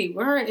Sissy,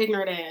 with her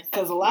ignorant ass.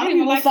 Because a lot of I don't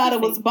even people like thought it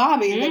Sissy. was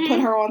Bobby that Mhm. put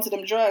her onto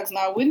them drugs.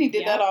 Now, Whitney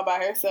did Yep. that all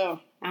by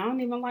herself. I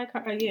don't even like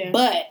her. Yeah.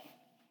 But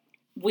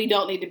we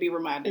don't need to be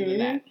reminded of Mhm.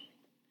 that.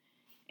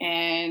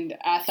 And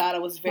I thought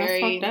it was That's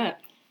very fucked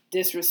up.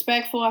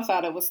 disrespectful. I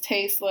thought it was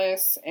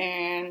tasteless.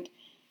 And,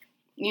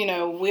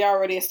 we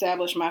already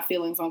established my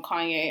feelings on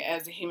Kanye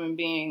as a human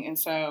being. And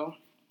so,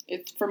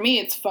 for me,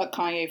 it's fuck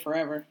Kanye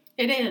forever.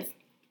 It is.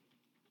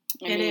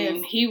 I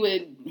mean, he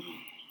would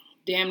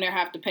damn near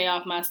have to pay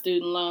off my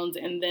student loans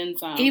and then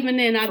some. Even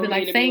then, I'd for be me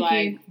like, to thank be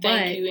you, like,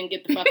 thank you, and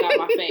get the fuck out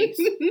my face.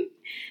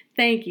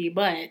 Thank you,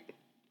 but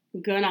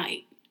good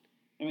night.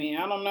 I mean,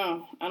 I don't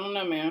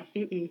know, man.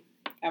 Mm-mm.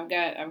 I've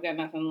got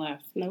nothing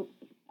left. Nope.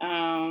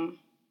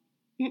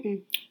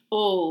 Mm-mm.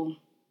 Oh,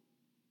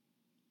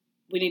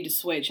 we need to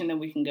switch, and then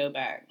we can go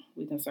back.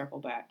 We can circle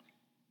back.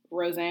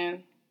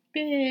 Roseanne.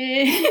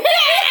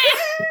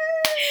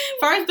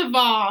 First of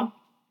all,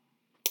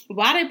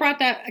 why they brought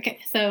that? Okay,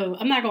 so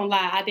I'm not gonna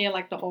lie, I did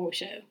like the old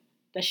show.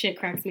 That shit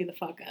cracks me the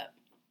fuck up.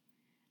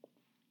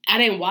 I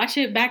didn't watch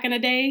it back in the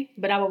day,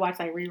 but I would watch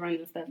like reruns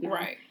and stuff now.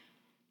 Right.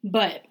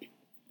 But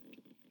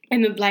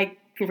in the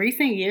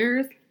recent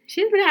years,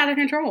 she's been out of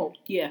control.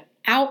 Yeah.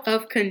 Out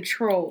of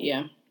control.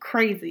 Yeah.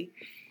 Crazy.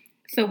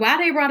 So why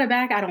they brought it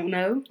back, I don't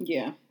know.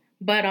 Yeah.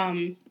 But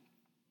all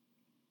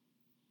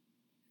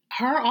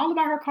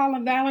about her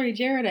calling Valerie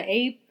Jarrett an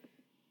ape.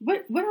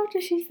 What else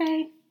did she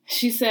say?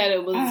 She said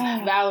it was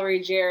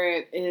Valerie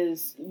Jarrett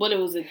is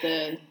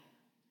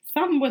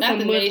Something with not some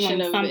the Muslim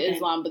Nation of something.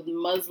 Islam, but the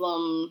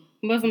Muslim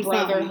Muslim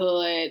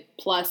Brotherhood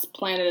plus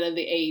Planet of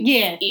the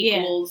Apes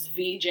equals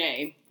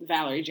VJ,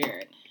 Valerie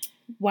Jarrett.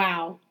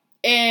 Wow.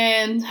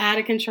 And out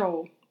of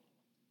control.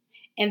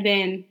 And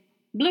then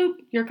bloop,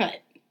 you're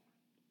cut.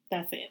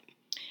 That's it.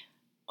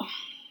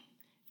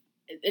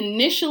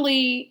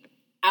 Initially,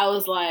 I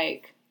was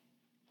like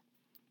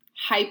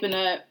hyping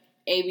up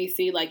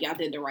ABC, like y'all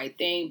did the right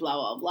thing, blah,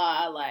 blah,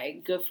 blah.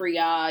 Like, good for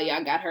y'all.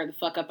 Y'all got her the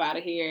fuck up out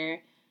of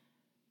here.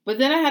 But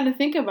then I had to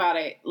think about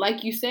it.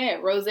 Like you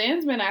said,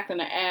 Roseanne's been acting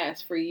an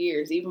ass for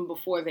years, even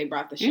before they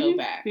brought the show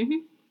back.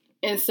 Mm-hmm.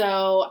 And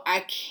so I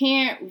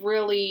can't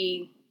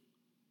really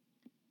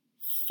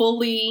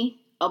fully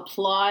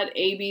applaud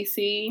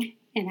ABC.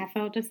 And I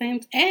felt the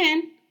same.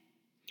 And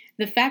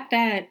the fact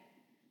that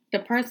the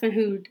person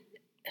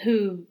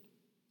who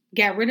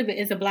got rid of it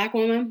is a black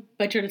woman,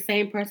 but you're the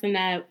same person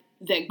that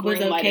was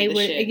okay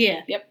with it.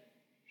 Yeah. Yep.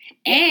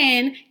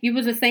 And you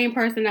was the same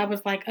person that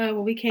was like, oh,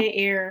 well, we can't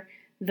air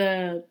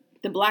the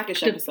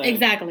Blackish episode.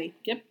 Exactly.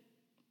 Yep.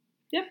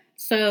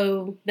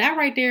 So that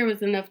right there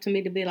was enough to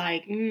me to be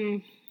like,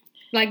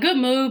 like good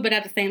move, but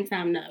at the same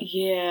time, no.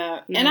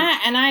 Yeah. No.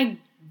 And I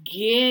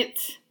get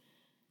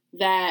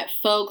that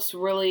folks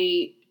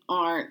really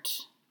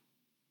aren't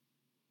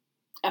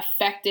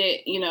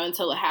affected,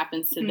 until it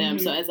happens to them.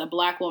 So as a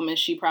black woman,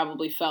 she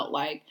probably felt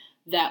like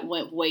that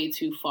went way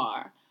too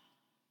far.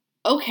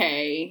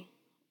 Okay,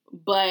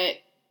 but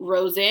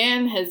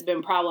Roseanne has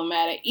been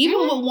problematic,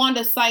 even with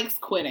Wanda Sykes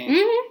quitting.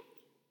 Mm-hmm.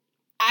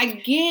 I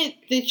get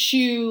that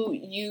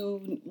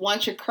you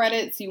want your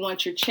credits, you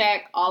want your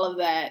check, all of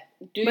that.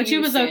 But you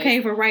was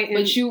okay for writing.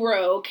 But you were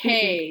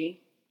okay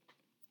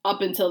up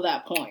until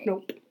that point.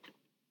 Nope.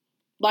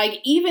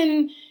 Like,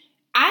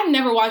 I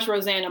never watched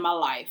Roseanne in my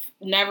life.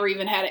 Never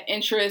even had an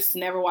interest.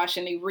 Never watched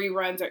any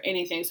reruns or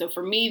anything. So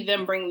for me,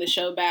 them bringing the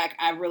show back,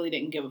 I really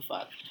didn't give a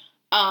fuck.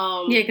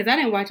 Yeah, because I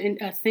didn't watch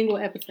a single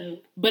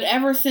episode. But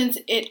ever since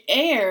it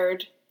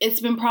aired,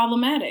 it's been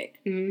problematic.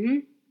 Mm-hmm.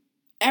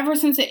 Ever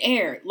since it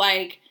aired.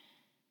 Like,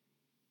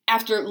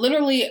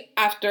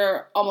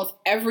 after almost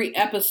every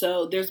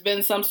episode, there's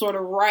been some sort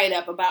of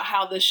write-up about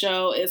how the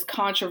show is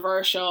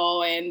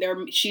controversial and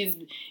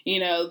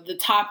the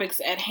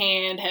topics at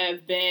hand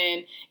have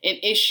been an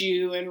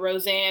issue and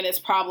Roseanne is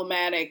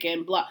problematic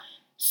and blah.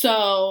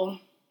 So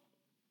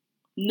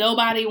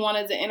nobody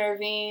wanted to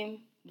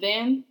intervene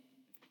then.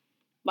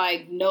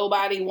 Like,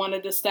 nobody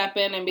wanted to step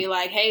in and be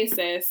like, hey,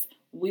 sis,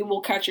 we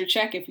will cut your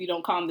check if you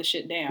don't calm the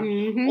shit down.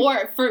 Mm-hmm.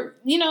 Or for,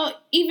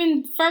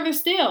 even further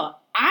still,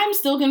 I'm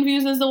still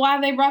confused as to why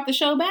they brought the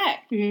show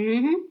back.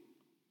 Mm-hmm.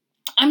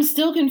 I'm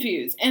still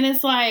confused. And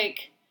it's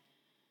like,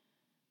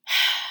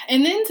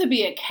 and then to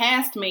be a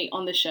castmate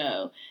on the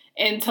show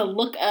and to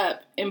look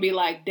up and be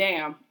like,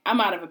 damn, I'm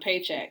out of a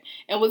paycheck.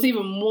 And what's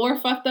even more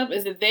fucked up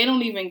is that they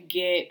don't even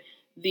get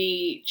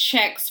the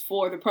checks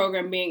for the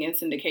program being in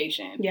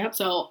syndication. Yep.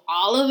 So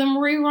all of them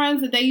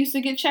reruns that they used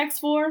to get checks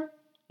for,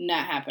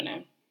 not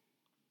happening.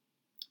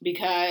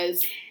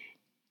 Because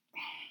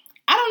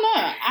I don't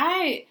know.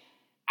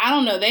 I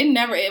don't know.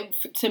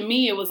 To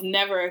me, it was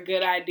never a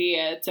good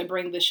idea to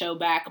bring the show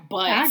back.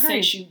 But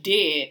since you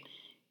did,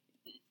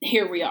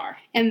 here we are.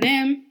 And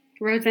then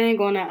Roseanne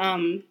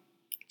gonna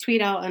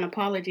tweet out an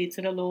apology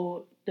to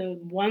the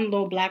one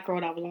little black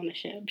girl that was on the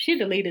show. She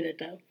deleted it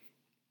though.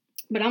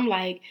 But I'm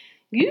like,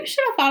 you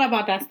should have thought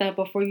about that stuff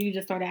before you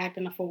just started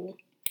acting a fool.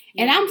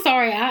 Yeah. And I'm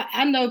sorry,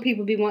 I know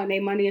people be wanting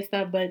their money and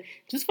stuff, but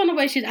just from the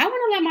way I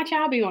want to let my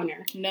child be on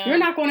there. No. You're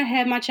not going to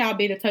have my child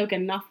be the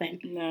token nothing.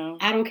 No.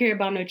 I don't care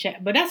about no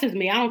check. But that's just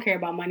me. I don't care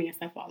about money and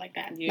stuff all like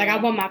that. Yeah. Like, I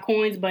want my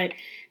coins, but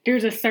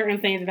there's a certain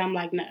things that I'm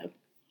like, no.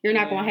 You're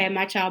not going to have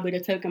my child be the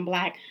token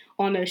black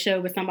on the show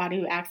with somebody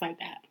who acts like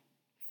that.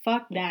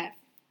 Fuck that.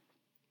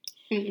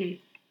 Mm-mm.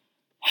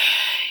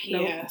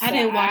 Nope. Yeah, I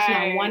didn't watch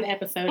not one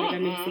episode of the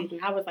new season.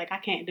 I was like, I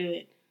can't do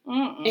it.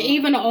 And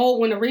even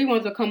when the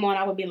reruns would come on,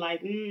 I would be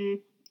like,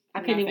 I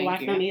couldn't even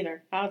watch them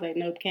either. I was like,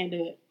 nope, can't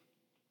do it.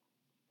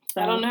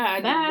 So, I don't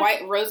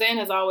know. Roseanne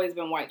has always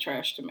been white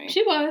trash to me.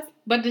 She was.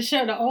 But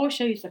the old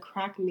show used to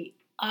crack me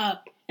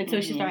up until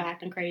she started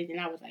acting crazy.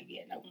 And I was like,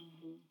 yeah, nope,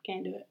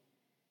 can't do it.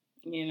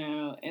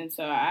 And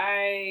so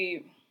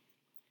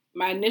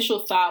my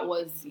initial thought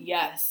was,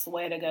 yes,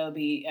 way to go,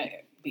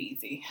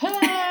 BET.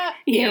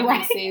 Yeah,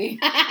 right. Speaking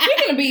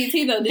of BET,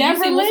 though, did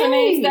you see what's her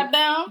name step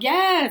down?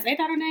 Yes. Ain't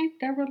that her name?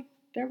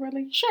 Deborah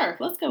Lee? Sure,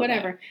 let's go.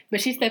 Whatever.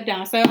 But she stepped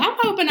down. So I'm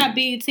hoping that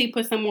BET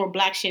put some more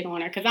black shit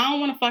on her because I don't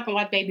want to fucking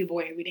watch Baby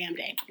Boy every damn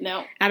day.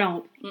 No. I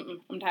don't.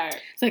 I'm tired.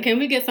 So can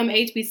we get some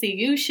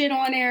HBCU shit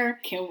on there?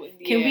 Can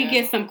we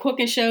get some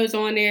cooking shows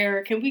on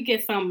there? Can we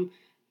get something?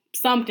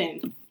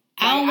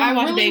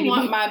 I really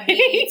want my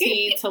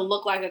BET to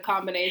look like a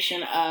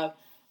combination of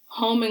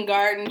Home and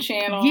Garden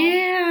Channel,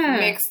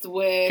 mixed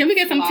with. Can we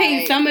get some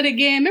Teen Summit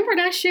again? Remember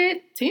that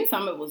shit? Teen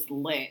Summit was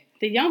lit.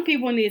 The young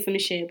people need some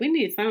shit. We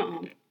need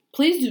something.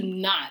 Please do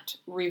not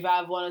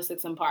revive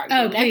 106 in Park.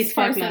 Oh, the next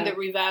person that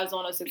revives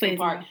 106 in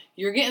Park,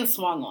 you're getting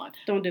swung on.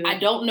 Don't do it. I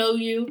don't know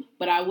you,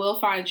 but I will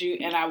find you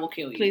and I will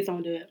kill you. Please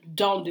don't do it.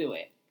 Don't do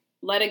it.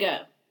 Let it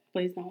go.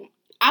 Please don't.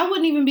 I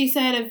wouldn't even be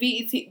sad if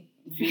you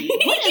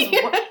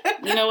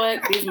know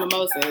what? These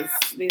mimosas.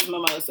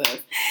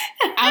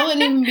 I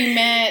wouldn't even be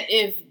mad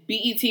if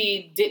BET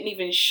didn't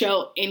even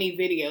show any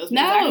videos. Because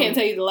I can't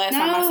tell you the last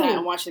time I sat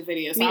and watched the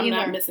video, so I'm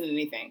not missing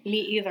anything. Me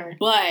either.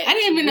 But I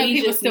didn't even know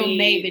people still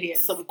made videos.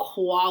 Some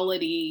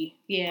quality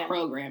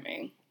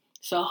programming.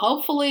 So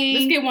hopefully,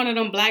 let's get one of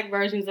them black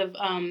versions of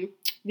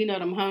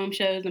them home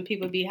shows and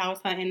people be house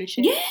hunting and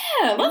shit.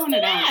 Yeah, let's do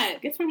that.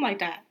 Get something like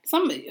that.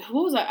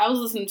 Who was that? I was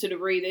listening to The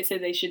Read. They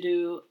said they should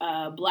do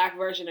a black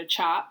version of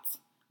Chopped.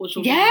 Which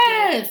will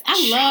I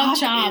love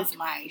Chopped. Is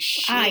my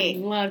shit. I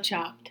love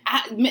Chopped.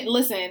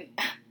 Listen,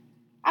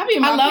 I be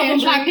in my pantry. I love when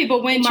black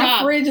people win Chopped.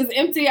 My fridge is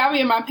empty. I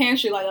be in my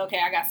pantry like, okay,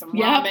 I got some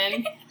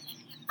ramen.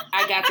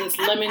 I got this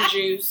lemon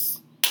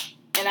juice,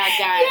 and I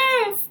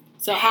got.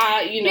 So how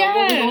what we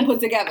gonna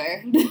put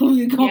together?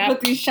 We gonna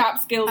put these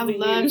Chopped skills. I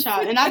love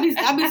Chopped, and I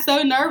be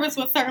so nervous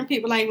with certain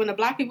people. Like when the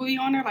black people be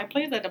on there, like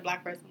please let the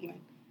black person win.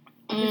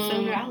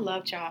 I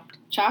love Chopped.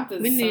 Chopped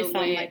is we need so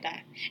something lit. Like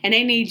that. And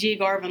they need G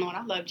Garvin on.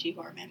 I love G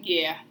Garvin.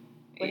 Yeah.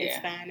 With his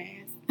fine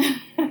ass.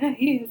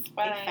 He is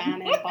fine. He's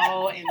fine and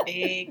bald and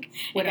big.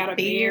 With got a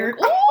beard.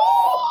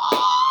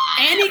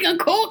 And he can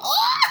cook.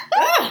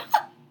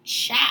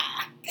 Shy.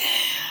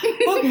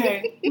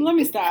 Okay. Let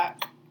me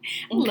stop.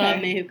 I love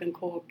men who can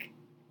cook.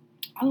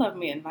 I love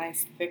me a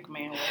nice thick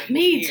man.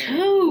 Me too.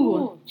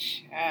 Oh,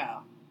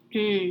 child.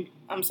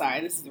 I'm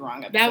sorry. This is the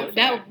wrong episode.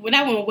 That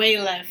went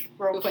way left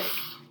real quick.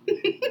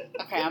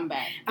 Okay, I'm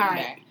back. All I'm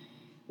right. back.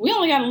 We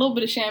only got a little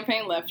bit of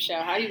champagne left, show.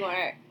 How you gonna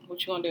act?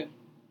 What you gonna do?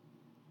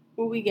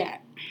 What we got?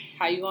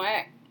 How you gonna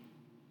act?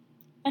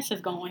 Let's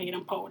just go ahead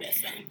and pour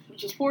this in.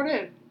 Just pour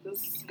it in.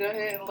 Just go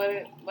ahead and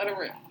let it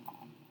rip.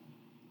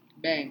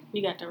 Bang.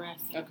 You got the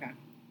rest. Okay.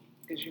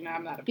 Because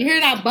I'm not a. You hear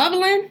that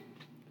bubbling?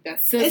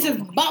 That sizzle. This is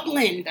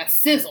bubbling. That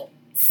sizzle.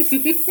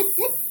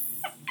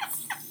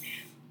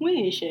 We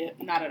ain't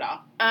shit. Not at all.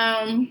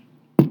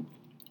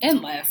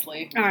 And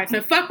lastly. All right,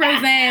 so fuck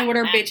Roseanne with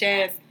her bitch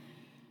ass.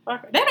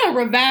 Fuck. They done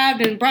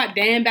revived and brought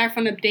Dan back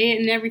from the dead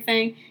and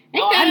everything.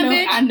 Ain't that a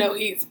bitch? I know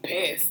he's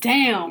pissed.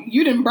 Damn.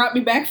 You done brought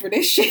me back for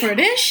this shit. For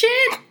this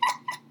shit?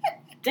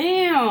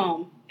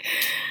 Damn.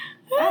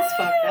 That's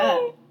fucked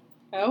up.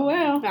 Oh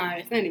well.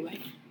 Alright, so anyway.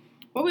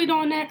 What we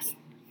doing next?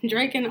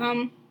 Drake and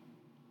And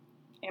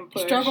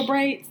Push. Struggle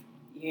Braids?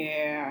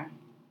 Yeah.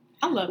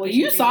 I love Well, this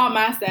you shit. saw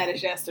my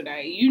status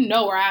yesterday. You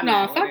know where I'm No,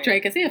 at. fuck with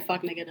Drake, cause he a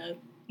fuck nigga though.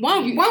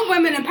 One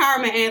women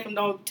empowerment anthem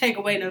don't take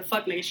away no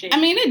fuck nigga shit.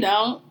 I mean, it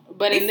don't.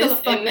 But He's in still this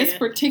a fuck in this nigga.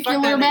 particular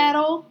Fuck that nigga.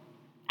 battle,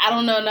 I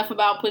don't know enough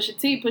about Pusha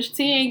T. Pusha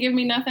T ain't give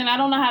me nothing. I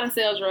don't know how to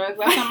sell drugs.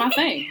 That's not my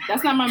thing.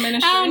 That's not my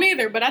ministry. I don't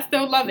either, but I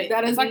still love it.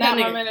 That is Fuck not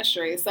that my nigga.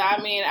 ministry. So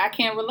I mean, I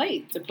can't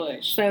relate to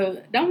Push.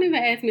 So don't even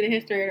ask me the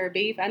history of their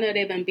beef. I know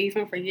they've been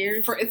beefing for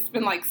years. It's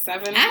been like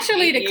 7.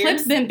 Actually, 8 the years.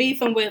 Clip's been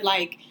beefing with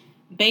like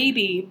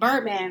Baby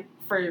Birdman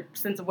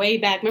since way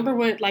back. Remember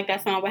what like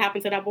that song? What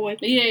happened to that boy?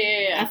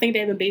 Yeah. I think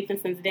they've been beefing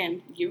since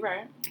then. You're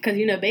right. Cause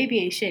you know, Baby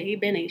ain't shit. He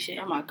been ain't shit.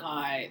 Oh my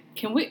god.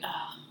 Can we?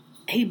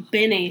 He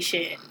been ain't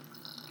shit.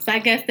 So I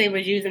guess they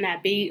was using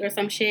that beat or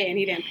some shit, and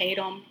he didn't pay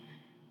them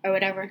or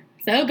whatever.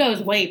 So it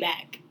goes way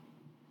back.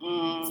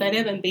 So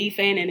they've been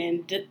beefing, and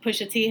then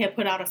Pusha T had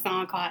put out a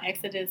song called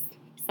Exodus,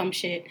 some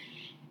shit,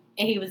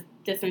 and he was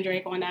dissing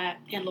Drake on that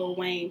and Lil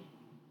Wayne.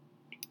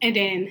 And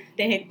then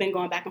they had been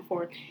going back and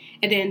forth.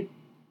 And then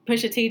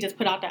Pusha T just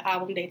put out the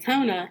album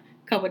Daytona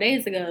a couple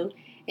days ago,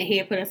 and he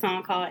had put a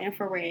song called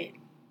Infrared.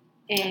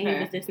 And he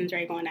was dissing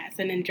Drake on that.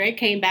 So then Drake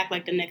came back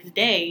like the next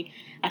day.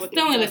 I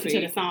still only listened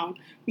to the song.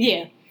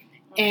 Yeah.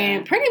 Okay.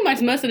 And pretty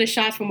much most of the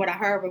shots from what I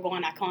heard were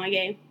going at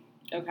Kanye.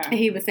 Okay. And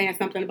he was saying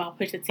something about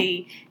Pusha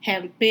T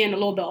being a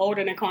little bit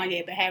older than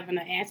Kanye, but having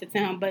an answer to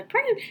him. But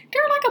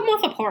they're like a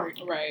month apart.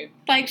 Right.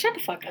 Like, shut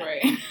the fuck up.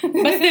 Right.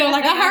 But still,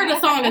 like, I heard the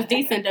song is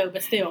decent, though,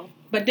 but still.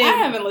 But then, I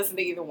haven't listened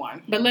to either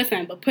one. But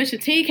listen, Pusha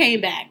T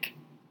came back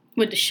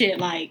with the shit,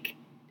 like,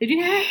 did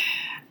you hear?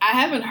 I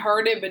haven't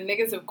heard it, but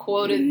niggas have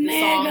quoted the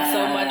song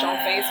so much on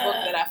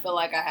Facebook that I feel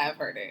like I have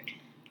heard it.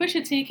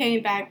 Pusha T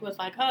came back, was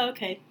like, oh,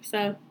 okay.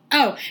 So,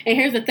 and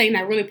here's the thing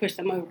that really pushed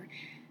him over.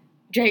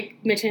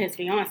 Drake mentioned his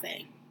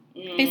fiance.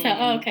 He said,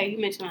 oh, okay, you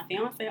mentioned my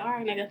fiance. All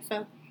right, nigga.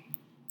 So,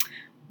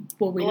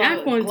 what we're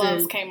not going to do.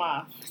 Gloves came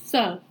off.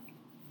 So,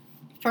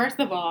 first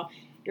of all,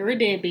 you're a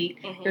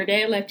deadbeat. Mm-hmm. Your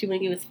dad left you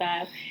when you was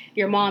 5.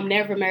 Your mom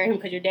never married him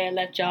because your dad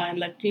left y'all and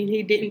left you.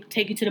 He didn't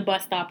take you to the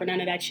bus stop or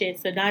none of that shit.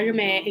 So now you're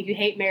mad and you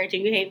hate marriage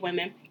and you hate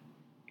women.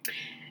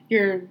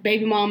 Your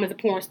baby mom is a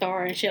porn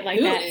star and shit like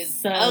that. Is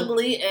so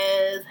ugly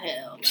as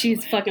hell.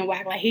 She's fucking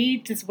whack. Like, he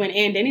just went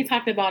in. Then he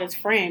talked about his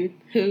friend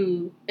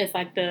who is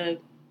like the,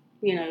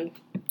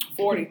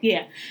 40.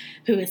 Yeah.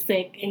 Who is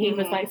sick. And he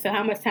was like, so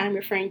how much time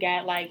your friend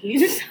got? Like, he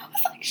just I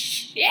was like,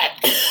 shit.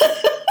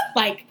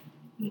 Like,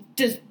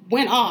 just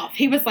went off.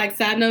 He was like,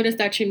 so I noticed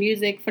that your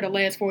music for the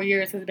last 4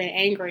 years has been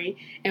angry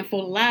and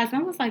full of lies.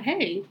 And I was like,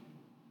 hey,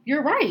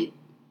 you're right.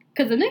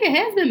 Because the nigga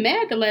has been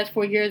mad the last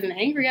 4 years and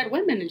angry at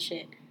women and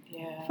shit.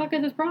 Yeah. The fuck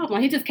is his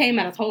problem? He just came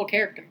at his whole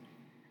character.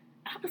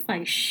 I was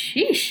like,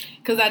 sheesh.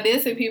 Because I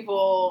did see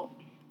people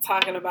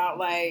talking about,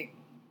 like,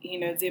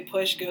 did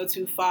Push go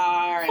too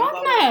far? And fuck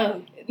blah,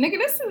 no. blah. Nigga,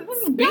 this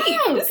is beef.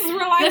 No. This is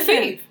real life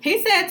beef.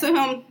 He said to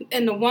him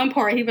in the one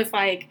part, he was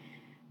like,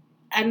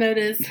 I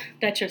noticed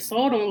that your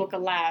soul don't look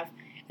alive.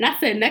 And I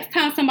said, next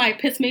time somebody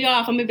piss me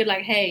off, I'm going to be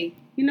like, hey,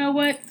 you know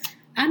what?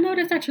 I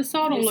noticed that your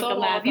soul don't look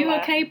alive. You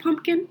okay,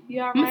 pumpkin?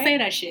 You all right? I'm going to say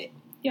that shit.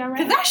 You all right?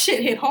 Because that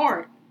shit hit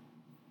hard.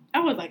 I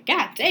was like,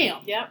 God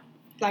damn. Yep.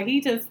 Like,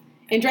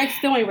 and Drake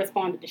still ain't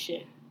responded to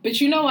shit. But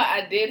you know what?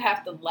 I did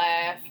have to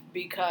laugh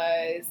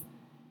because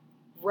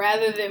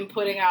rather than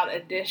putting out a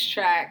diss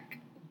track,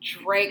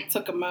 Drake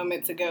took a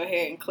moment to go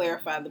ahead and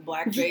clarify the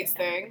blackface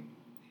thing.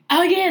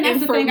 Oh, yeah, and that's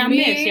the thing I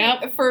missed,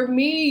 yep. For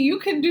me, you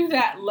can do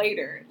that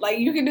later. Like,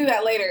 you can do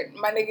that later.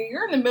 My nigga,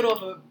 you're in the middle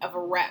of a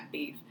rap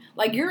beef.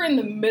 Like, you're in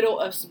the middle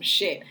of some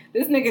shit.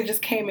 This nigga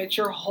just came at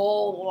your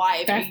whole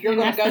life. That's, and you're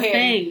going to go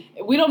ahead.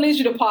 We don't need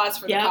you to pause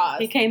for the cause.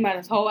 He came at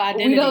his whole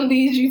identity. We don't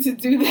need you to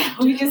do that.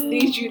 We just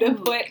need you to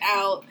put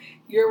out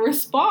your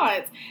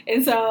response.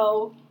 And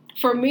so,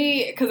 for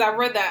me, because I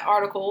read that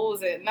article, what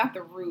was it? Not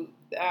The Root.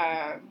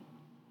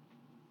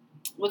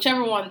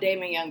 Whichever one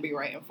Damon Young be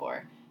writing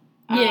for.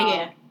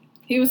 Yeah.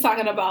 He was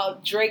talking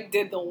about Drake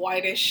did the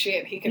whitest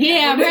shit he could I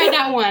ever do. read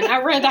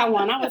that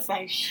one. I was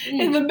like, shit.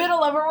 In the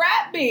middle of a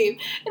rap beef.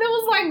 And it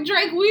was like,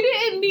 Drake, we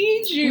didn't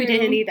need you. We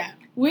didn't need that.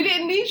 We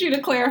didn't need you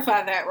to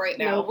clarify that right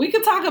now. Nope. We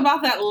could talk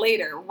about that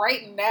later.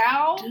 Right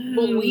now,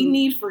 what we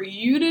need for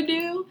you to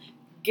do,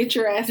 get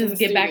your ass in the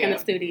studio. Just get back in the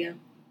studio.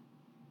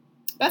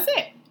 That's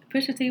it.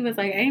 Pusha T was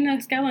like, ain't no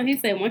skeleton. He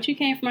said, once you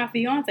came for my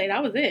fiance,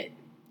 that was it.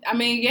 I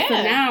mean, yeah. So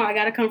now I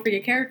got to come for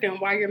your character and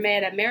why you're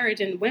mad at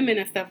marriage and women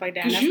and stuff like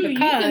that. And that's you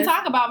can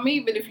talk about me,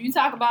 but if you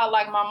talk about,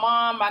 like, my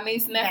mom, my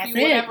niece, nephew,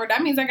 whatever,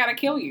 that means I got to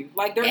kill you.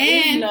 Like, there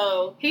is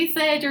no... He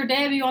said your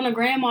dad be on the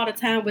gram all the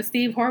time with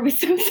Steve Harvey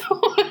suits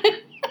on.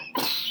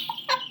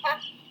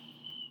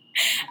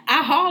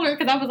 I hollered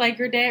because I was like,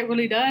 your dad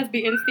really does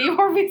be in Steve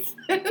Harvey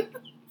suits.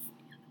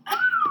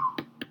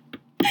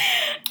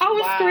 I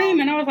was Wow.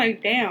 screaming. I was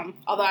like, damn.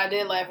 Although I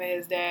did laugh at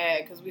his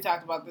dad because we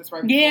talked about this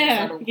right before we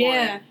started recording.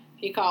 Yeah.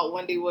 He called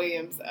Wendy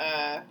Williams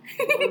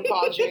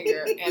RuPaul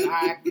Jr. and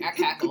I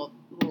cackled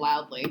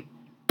loudly.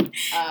 No,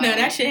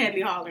 that shit had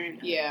me hollering.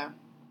 Yeah.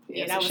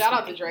 Yeah, So that was shout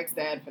out funny. to Drake's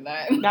dad for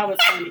that. That was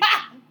funny.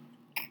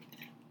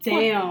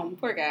 Damn.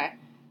 Poor guy.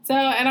 So,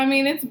 and I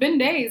mean, it's been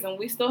days and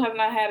we still have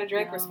not had a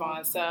Drake No.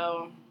 response.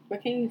 So,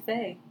 What can you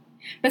say?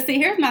 But see,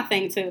 here's my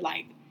thing too.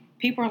 Like,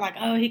 people are like,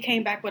 "Oh, he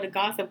came back with a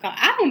gossip."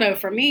 I don't know.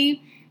 For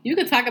me, you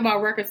could talk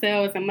about record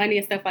sales and money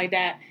and stuff like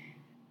that.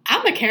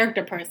 I'm a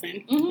character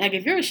person. Mhm. Like,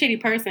 if you're a shitty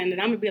person, then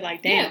I'm gonna be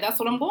like, "Damn." yeah, that's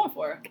what I'm going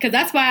for. Because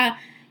that's why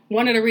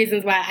one of the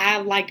reasons why I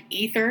liked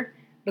Ether,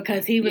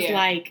 because he was Yeah.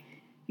 like,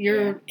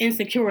 you're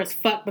insecure as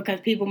fuck because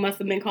people must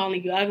have been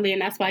calling you ugly,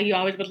 and that's why you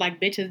always was like,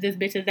 bitches this,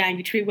 bitches that, and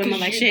you treat women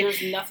like shit.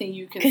 There's nothing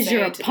you can 'Cause say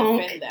you're a to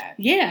punk. defend that.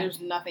 Yeah.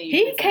 There's nothing you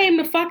He can say. came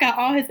to fuck out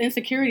all his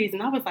insecurities,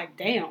 and I was like,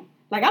 damn.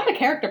 Like, I'm a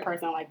character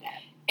person like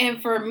that.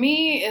 And for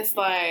me, it's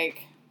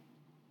like,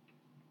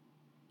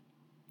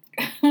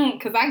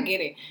 because I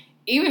get it.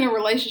 Even in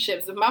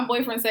relationships, if my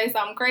boyfriend says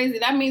something crazy,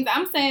 that means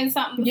I'm saying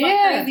something the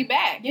fuck crazy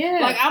back. Yeah.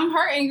 Like, I'm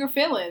hurting your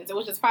feelings,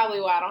 which is probably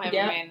why I don't have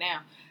Yep. a man now.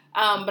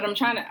 But I'm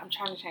trying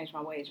to change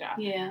my ways, y'all.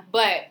 Yeah.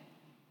 But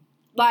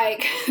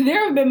like,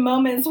 there have been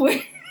moments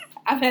where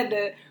I've had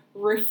to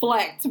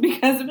reflect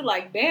because it'd be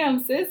like,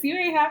 damn, sis, you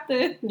ain't have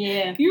to.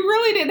 Yeah. You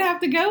really didn't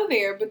have to go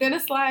there. But then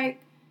it's like,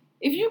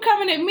 if you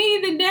coming at me,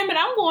 then damn it,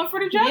 I'm going for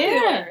the drug Yeah.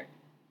 dealer.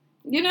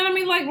 You know what I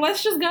mean? Like,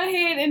 let's just go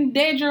ahead and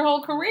dead your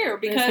whole career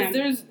because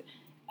Listen.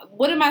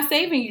 what am I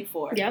saving you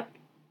for? Yep.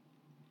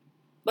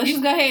 Let's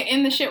just go ahead and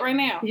end the shit right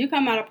now. You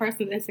come out of a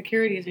person's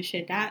insecurities and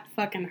shit, that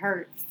fucking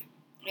hurts.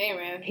 Hey,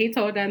 man. He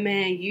told that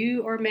man,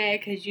 you are mad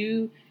because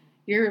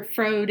your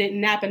fro didn't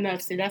nap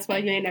enough, so that's why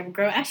you ain't never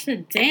grow. I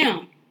said,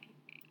 damn.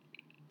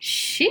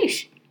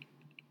 Sheesh.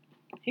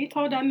 He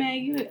told that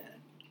man,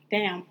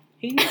 damn.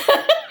 He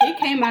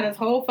came out his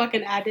whole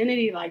fucking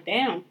identity like,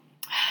 damn.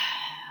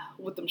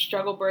 With them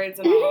struggle braids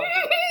and all.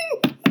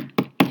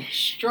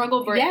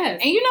 Struggle braids.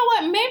 Yes. And you know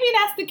what? Maybe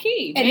that's the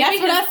key. And maybe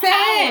that's what I his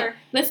said. power-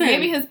 Listen.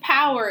 Maybe his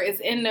power is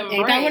in them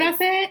Ain't braids. that what I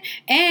said?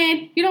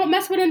 And you don't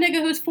mess with a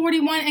nigga who's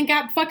 41 and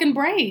got fucking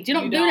braids. You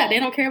don't do that. They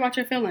don't care about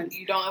your feelings.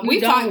 You don't.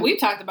 You don't. We've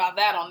talked about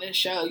that on this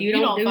show. You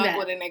don't do fuck that.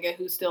 with a nigga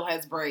who still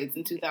has braids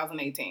in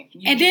 2018.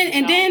 And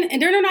then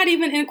they're not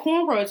even in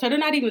cornrows, so they're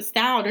not even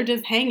styled. They're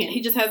just hanging.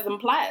 he just has them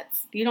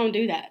plaits. You don't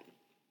do that.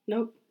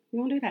 Nope. You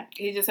don't do that.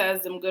 He just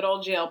has them good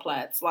old jail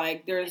plaits.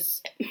 Like,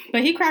 there's...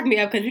 But he cracked me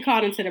up because he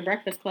called into the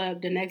Breakfast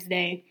Club the next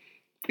day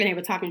and they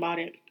were talking about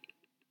it.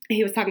 And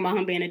he was talking about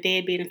him being a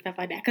deadbeat and stuff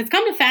like that. Because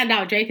come to find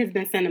out, Drake has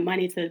been sending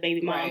money to his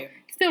baby mom. Right.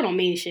 Still don't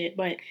mean shit,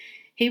 but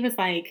he was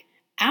like,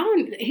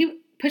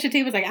 Pusha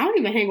T was like, I don't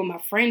even hang with my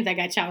friends that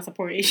got child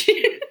support issues.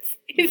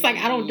 He's like,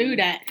 I don't do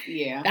that.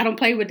 Yeah. I don't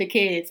play with the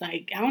kids.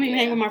 Like, I don't even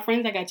hang with my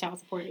friends that got child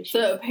support issues.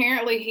 So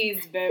apparently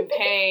he's been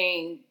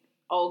paying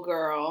old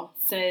girl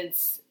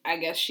since, I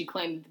guess she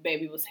claimed that the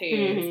baby was his.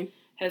 Mhm.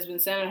 Has been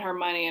sending her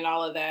money and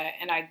all of that.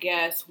 And I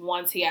guess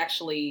once he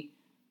actually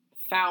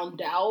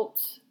found out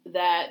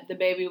that the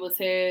baby was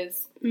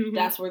his, Mhm.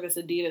 that's where this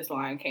Adidas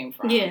line came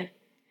from. Yeah.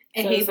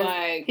 And So he it's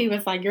like, he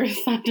was like, your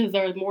son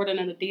deserves more than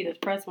an Adidas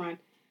press run.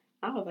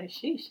 I was like,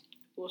 sheesh.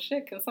 well,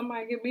 shit, can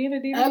somebody give me an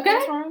Adidas Okay.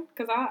 press run?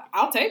 Because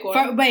I'll take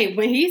one. Wait,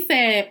 when he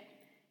said,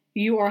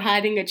 you are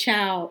hiding a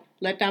child,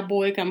 let that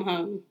boy come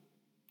home.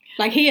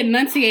 Like, he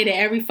enunciated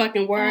every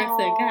fucking word. I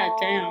said, God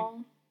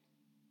damn.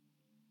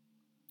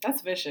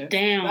 That's vicious.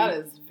 Damn. That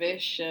is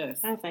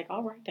vicious. I was like,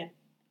 all right then.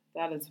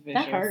 That is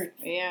vicious. That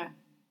hurts. Yeah,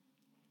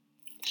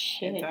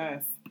 Shit. it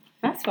does.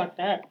 That's fucked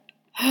up.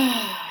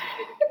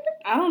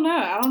 I don't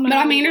know. But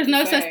I mean, there's no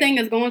what to such say. thing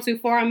as going too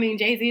far. I mean,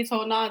 Jay-Z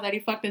told Nas that he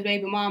fucked his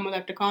baby mom and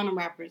left the condom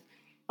wrappers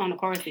on the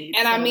car seat.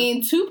 And so. I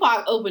mean,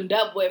 Tupac opened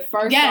up with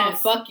first Yes.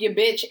 off, fuck your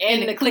bitch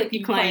and the click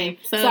you claim.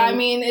 So I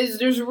mean,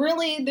 there's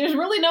really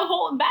no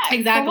holding back.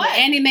 Exactly. For what?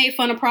 And he made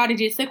fun of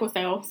Prodigy's sickle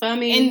cell. So I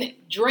mean, And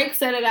Drake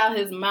said it out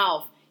his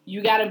mouth.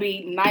 You gotta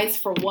be nice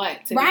for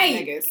what to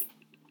Right. these niggas.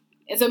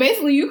 And so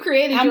basically, you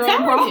created I'm your own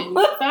telling you.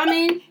 problem. So I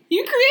mean,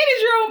 You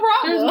created your own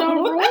there's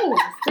problem. no rules.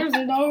 There's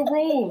no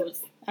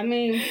rules. I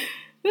mean,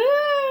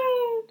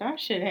 that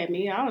shit had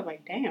me. I was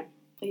like, damn.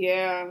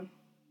 Yeah.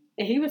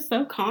 And he was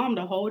so calm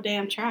the whole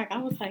damn track. I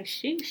was like,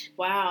 sheesh.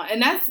 Wow.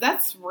 And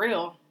that's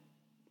real.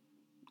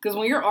 Because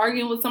when you're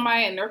arguing with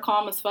somebody and they're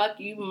calm as fuck,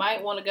 you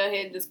might want to go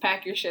ahead and just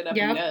pack your shit up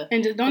and go.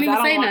 And just don't 'Cause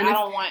even say I nothing.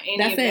 don't want any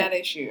That's of it. that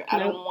issue. I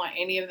Nope. don't want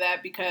any of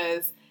that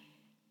because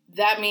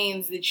that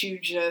means that you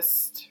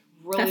just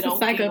really That's a don't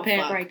give a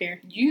psychopath fuck. right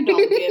there. You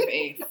don't give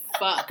a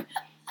fuck.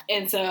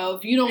 And so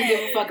if you don't give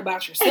a fuck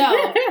about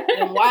yourself,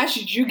 then why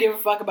should you give a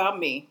fuck about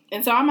me?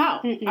 And so I'm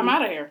out. Mm-mm. I'm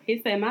out of here. He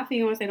said, my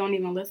fiance don't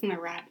even listen to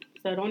rap.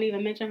 So don't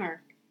even mention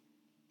her.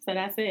 So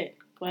that's it.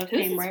 Glove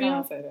Who's came his right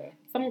off. fiance though?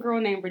 Some girl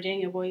named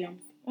Virginia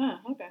Williams. Oh,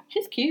 okay.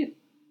 She's cute,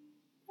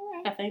 All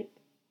right. I think.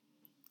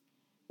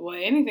 Well,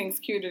 anything's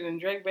cuter than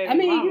Drake baby I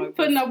mean, mama. you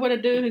putting up with a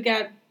dude who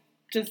got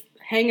just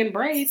hanging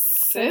braids.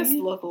 Sis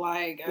look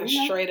like a You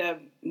know. straight up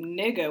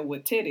nigga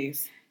with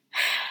titties.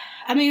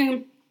 I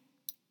mean,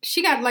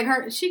 she got like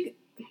she's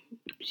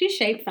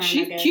shaped fine. I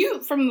She's guess.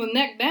 cute from the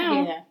neck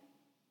down. Yeah.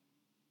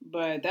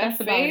 But that That's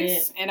about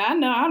face, and I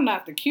know I'm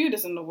not the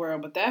cutest in the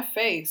world, but that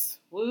face,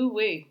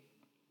 woo-wee.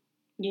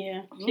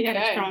 Yeah. She got a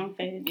Okay. strong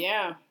face.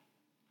 Yeah.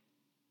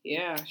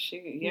 Yeah,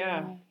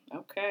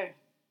 okay.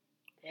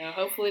 Yeah,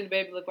 hopefully the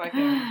baby look like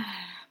him.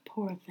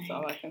 Poor thing. That's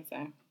all I can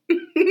say.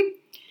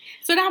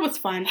 So that was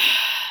fun. That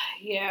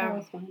Yeah.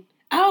 was fun.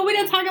 Oh, we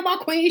didn't talk about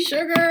Queen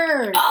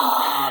Sugar.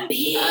 Oh,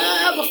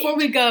 Before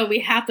we go, we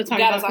have to talk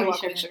about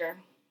Queen Sugar.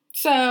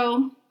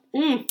 So,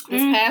 this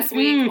past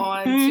week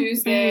on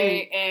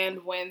Tuesday mm.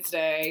 and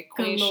Wednesday,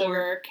 Queen Good Lord.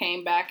 Sugar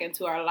came back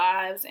into our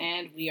lives,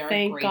 and we are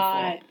Thank grateful.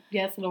 God.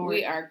 Yes, Lord.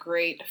 We are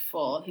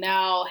grateful.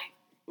 Now,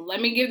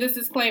 let me give this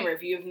disclaimer.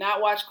 If you have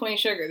not watched Queen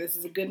Sugar, this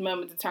is a good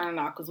moment to turn it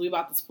off because we're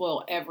about to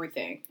spoil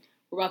everything.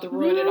 We're about to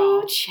ruin it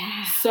all.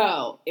 Child.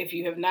 So, if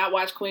you have not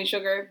watched Queen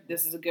Sugar,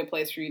 this is a good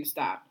place for you to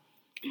stop.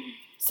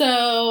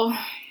 So,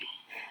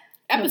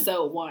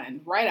 episode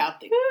 1, right out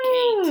the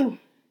gate.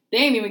 They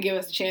didn't even give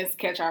us a chance to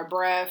catch our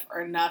breath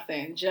or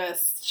nothing.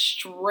 Just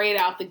straight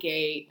out the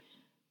gate,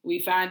 we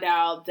find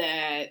out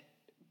that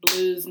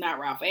Blue's not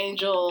Ralph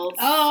Angels.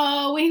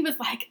 Oh, he was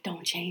like,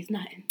 don't change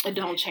nothing.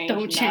 Don't change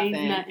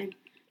nothing.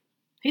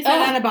 He said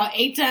that about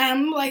 8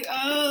 times. Like,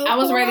 oh. I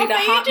was ready to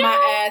hop Angel.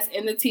 my ass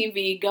in the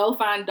TV, go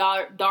find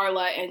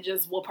Darla, and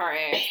just whoop her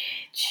ass.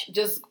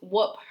 Just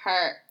whoop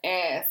her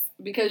ass.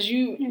 Because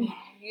you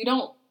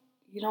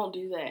don't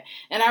do that.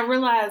 And I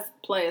realize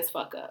players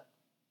fuck up.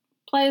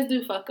 Players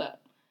do fuck up.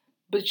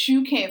 But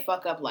you can't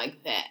fuck up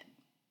like that.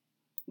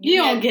 You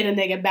don't get a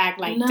nigga back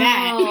like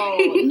that. No,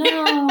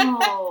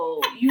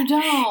 you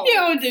don't. You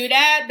don't do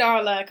that,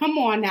 Darla. Come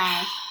on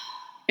now.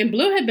 And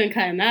Blue had been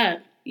cutting up.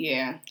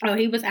 Yeah. Oh,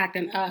 he was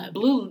acting up.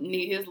 Blue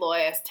need his little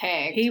ass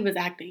tagged. He was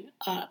acting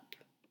up.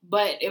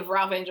 But if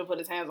Ralph Angel put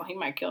his hands on, he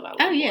might kill that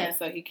little boy.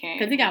 So he can't.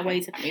 Because he got way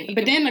too.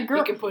 But then the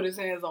girl. He can put his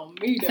hands on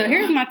me, though. So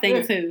here's my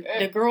thing, too.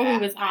 The girl who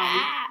was,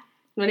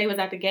 when they was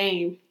at the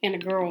game, and the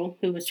girl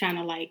who was trying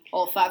to, like.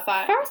 Oh, Thot.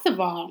 First of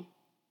all.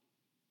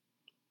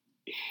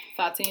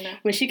 Thotina.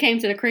 When she came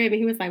to the crib and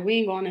he was like, we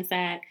ain't going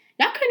inside.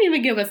 Y'all couldn't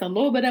even give us a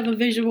little bit of a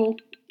visual.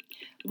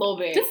 A little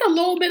bit. Just a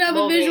little bit of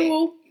a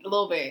visual. A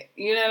little bit.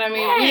 You know what I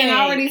mean? Hey. We had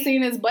already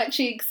seen his butt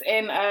cheeks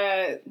in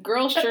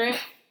Girls Trip.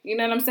 You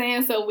know what I'm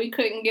saying? So we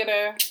couldn't get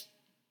a...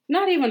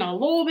 Not even a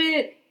little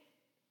bit.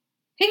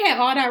 He had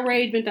all that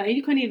rage been done.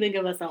 You couldn't even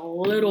give us a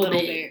little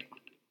bit.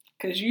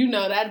 Because you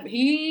know that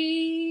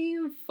he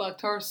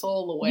fucked her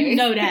soul away. You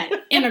know that.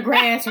 In the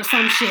grass or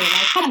some shit.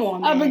 Like, come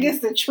on, man. Up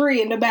against the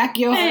tree in the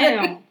backyard.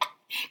 Damn.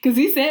 Because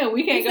he said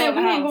we can't go in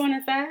the house. We ain't going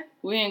inside.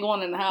 We ain't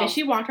going in the house. And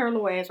she walked her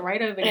little ass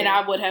right over there. And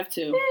I would have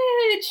to.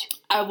 Bitch.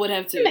 I would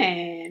have to.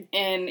 Man.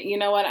 And you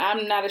know what?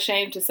 I'm not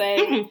ashamed to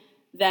say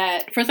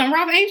that... For some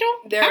Ralph Angel?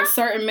 There are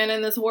certain men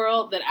in this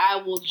world that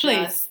I will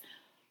just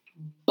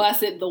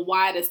bust it the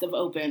widest of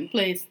open.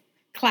 Please.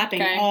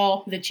 Clapping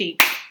all the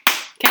cheeks.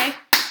 Okay?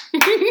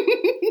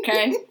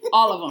 Okay?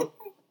 All of them.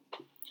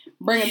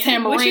 Bring a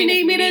tambourine. What you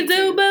need me to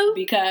do, boo?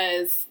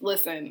 Because,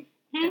 listen.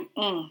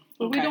 What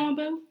we doing,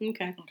 boo?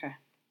 Okay. Okay.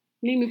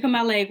 Need me to put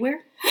my leg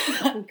where?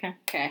 Okay.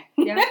 Okay.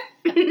 Yeah.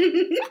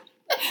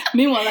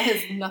 Meanwhile, that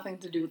has nothing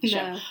to do with the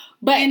show.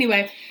 But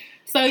anyway,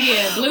 so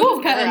yeah, Blue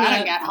was cutting up.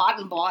 I got hot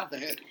and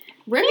bothered.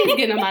 Remy's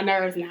getting on my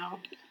nerves now.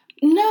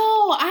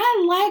 No,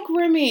 I like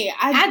Remy.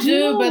 I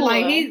do, but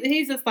like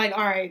he's just like,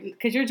 all right,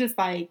 because you're just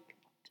like,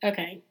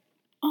 okay.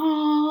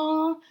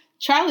 Aww.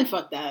 Charlie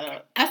fucked that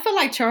up. I feel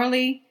like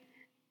Charlie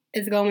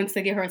is going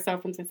to get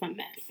herself into some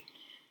mess.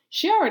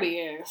 She already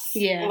is.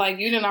 Yeah. Like,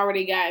 you done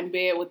already got in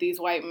bed with these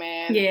white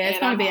men. Yeah, it's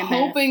going to be a mess. I'm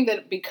hoping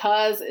that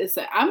because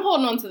I'm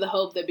holding on to the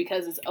hope that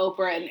because it's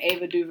Oprah and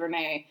Ava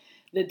DuVernay,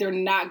 that they're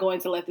not going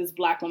to let this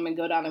black woman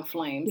go down in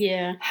flames.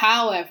 Yeah.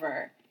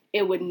 However,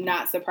 it would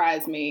not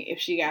surprise me if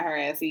she got her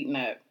ass eaten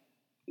up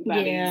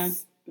by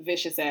these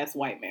vicious-ass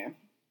white men.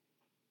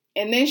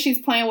 And then she's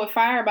playing with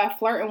fire by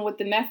flirting with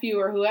the nephew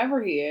or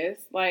whoever he is.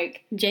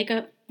 Like...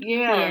 Jacob?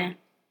 Yeah.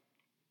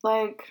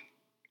 Like...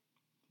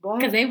 What?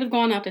 Because they was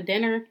going out to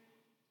dinner.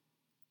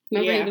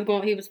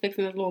 Remember he was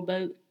fixing his little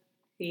boat.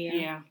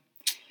 Yeah.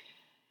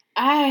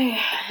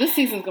 This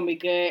season's gonna be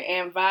good.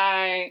 And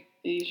Vi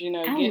is, getting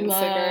sicker.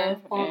 I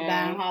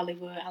love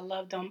Hollywood. I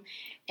love them.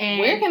 And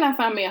where can I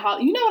find me a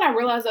Hollywood? You know what I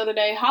realized the other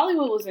day?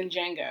 Hollywood was in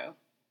Django.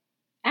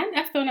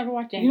 I still never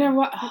watched Django. You never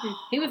watched?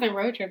 He was in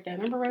Road Trip though.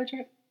 Remember Road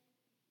Trip?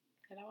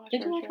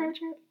 Did you watch Road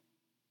Trip?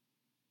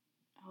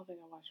 I don't think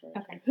I watched Road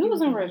Trip. Okay. Who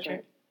was in Road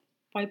Trip?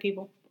 White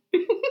people.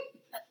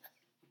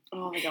 I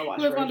don't think I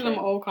watched It was Road one Trip. of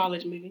them old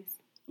college movies.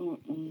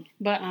 Mm-mm.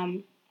 But,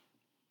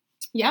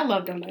 yeah, I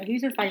loved him, though.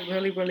 He's just, like,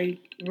 really, really,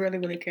 really,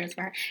 really cares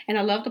for her. And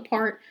I love the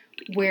part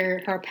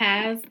where her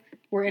paths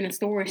were in a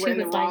store and she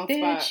was like,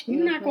 bitch,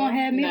 you're not going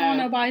to have me on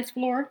nobody's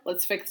floor.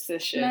 Let's fix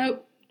this shit.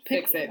 Nope.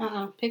 Fix it.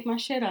 Pick my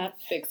shit up.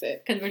 Fix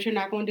it. Because what you're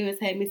not going to do is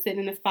have me sitting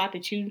in a spot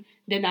that you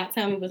did not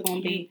tell me was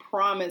going to be. You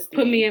promised me.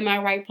 Put me in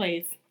my right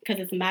place. Because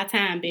it's my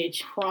time,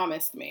 bitch. You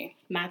promised me.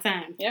 My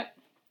time. Yep.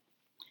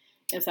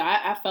 And so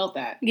I felt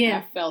that. Yeah.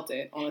 I felt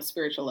it on a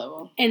spiritual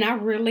level. And I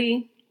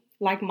really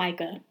like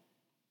Micah.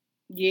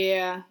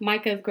 Yeah.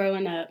 Micah's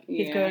growing up.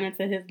 He's Yeah. growing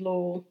into his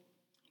little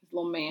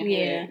man yeah.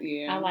 head.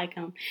 Yeah. I like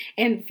him.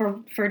 And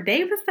for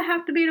Davis to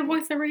have to be the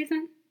voice of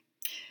reason,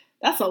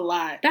 That's a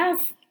lot.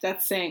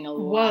 That's saying a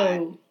lot.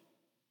 whoa.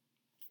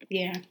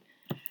 Yeah.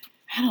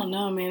 I don't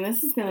know, man.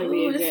 This is gonna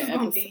be a good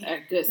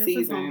This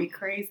season. is gonna be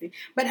crazy.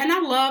 And I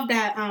love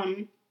that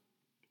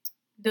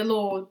the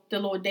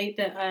little date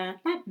that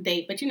not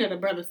date, but the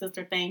brother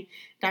sister thing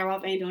that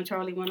Ralph Angel and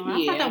Charlie went on.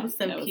 I thought that was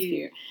so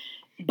cute.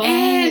 But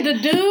And the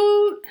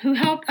dude who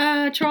helped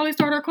Charlie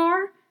start her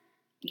car,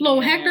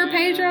 little Hector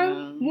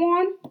Pedro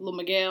won. Little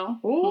Miguel.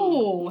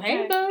 Ooh,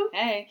 hey boo.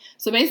 Hey.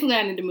 So basically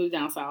I need to move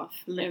down south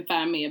and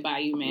find me a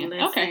Bayou man.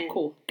 Listen. Okay,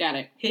 cool. Got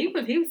it. He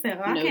was saying,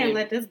 I can't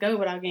let this go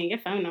without getting your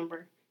phone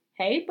number.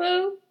 Hey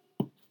boo.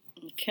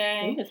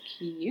 Okay. He was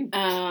cute.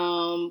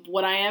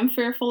 What I am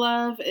fearful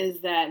of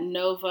is that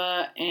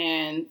Nova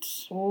and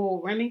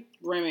Remy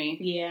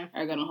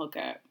are gonna hook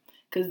up.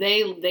 Because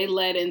they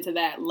led into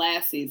that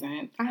last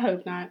season. I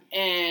hope not.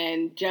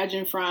 And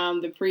judging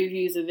from the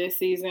previews of this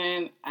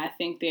season, I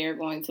think they're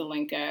going to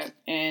link up.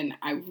 And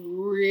I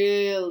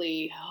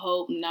really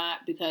hope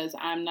not, because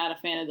I'm not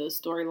a fan of those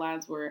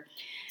storylines where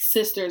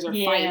sisters are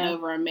fighting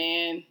over a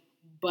man.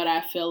 But I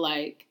feel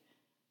like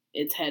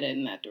it's headed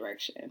in that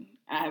direction.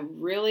 I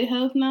really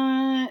hope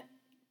not.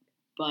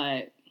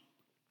 But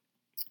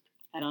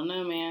I don't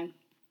know, man.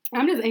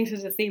 I'm just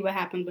anxious to see what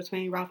happens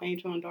between Ralph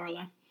Angel and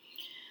Darla.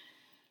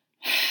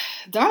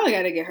 Darla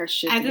got to get her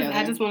shit together.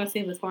 I just want to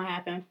see what's going to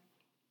happen.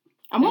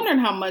 I'm wondering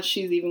how much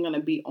she's even going to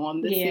be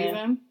on this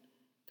season.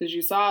 Because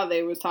you saw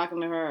they was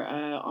talking to her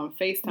on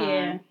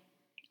FaceTime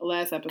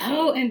last episode.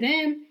 Oh, and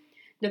then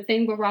the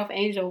thing with Ralph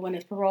Angel when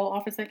his parole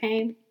officer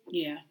came.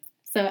 Yeah.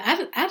 So I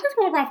just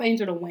want Ralph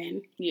Angel to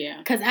win. Yeah.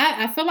 Because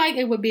I feel like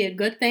it would be a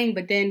good thing,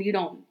 but then you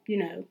don't,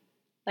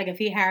 like if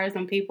he hires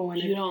some people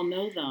and you don't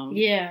know them.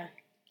 Yeah.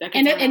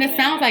 And it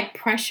sounds like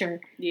pressure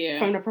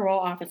from the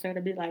parole officer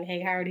to be like,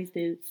 hey, hire these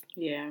dudes.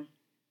 Yeah.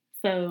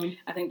 So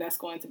I think that's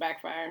going to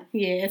backfire.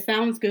 Yeah, it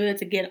sounds good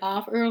to get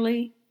off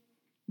early,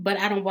 but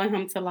I don't want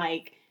him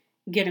to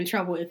get in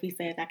trouble if he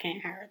says I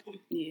can't hire them.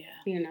 Yeah.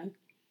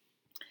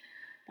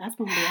 That's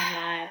gonna be a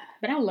lot.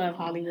 But I love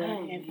Hollywood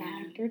and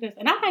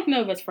I like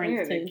Nova's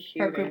friends too.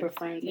 Her group of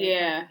friends.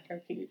 Yeah.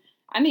 They're cute.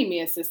 I need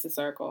me a sister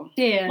circle.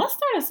 Yeah. Let's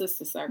start a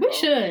sister circle. We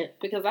should.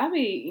 Because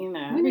we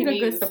need a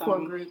good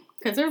support group.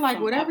 Because they're like,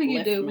 whatever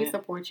you do, we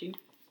support you.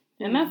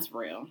 And that's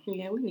real.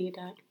 Yeah, we need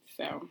that.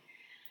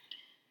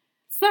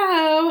 So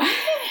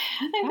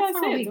I think that's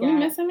it. Did we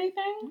miss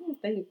anything?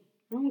 I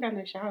don't got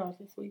no shout outs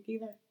this week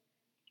either.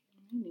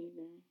 Me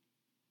neither.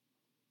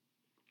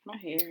 My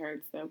head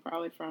hurts though,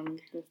 probably from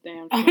this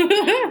damn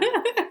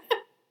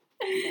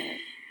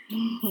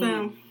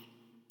So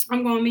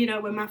I'm gonna meet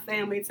up with my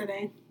family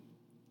today.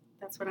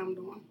 That's what I'm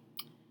doing.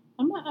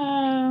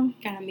 I'm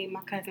gotta meet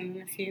my cousin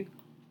in a few.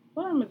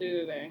 What I'm gonna do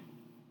today?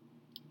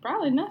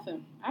 Probably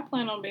nothing. I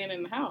plan on being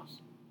in the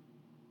house.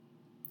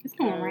 It's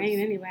gonna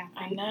rain anyway.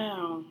 I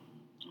know.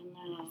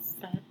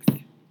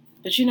 Sucks.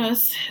 But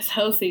it's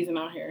hoe season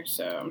out here,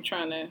 so I'm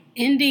trying to.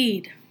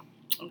 Indeed.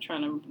 I'm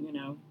trying to,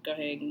 go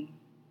ahead and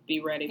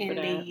be ready for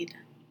that. Indeed.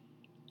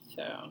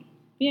 So,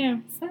 yeah.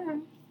 So.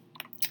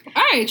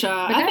 All right,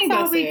 y'all. But I think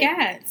that's all we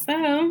got.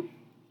 So.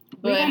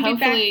 But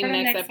hopefully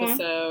next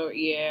episode,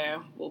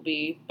 we'll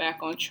be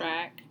back on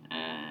track.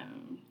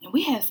 And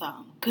we had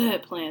some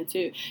good plan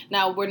too.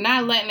 Now we're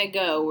not letting it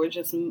go. We're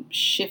just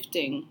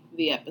shifting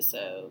the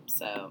episode.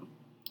 So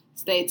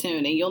stay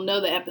tuned, and you'll know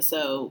the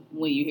episode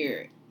when you hear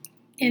it.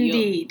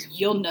 Indeed,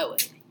 you'll know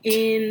it.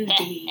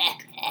 Indeed.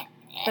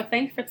 But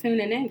thanks for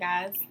tuning in,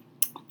 guys.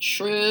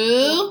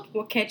 True.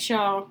 We'll catch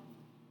y'all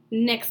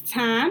next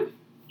time.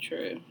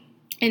 True.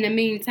 In the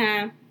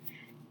meantime,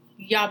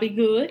 y'all be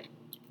good.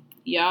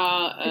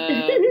 Y'all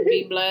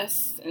be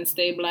blessed and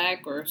stay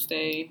black or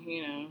stay,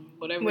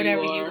 whatever you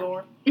are.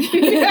 All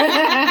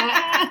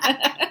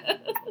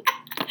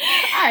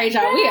right,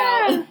 y'all. We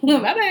out.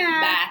 Bye-bye.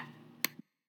 Bye.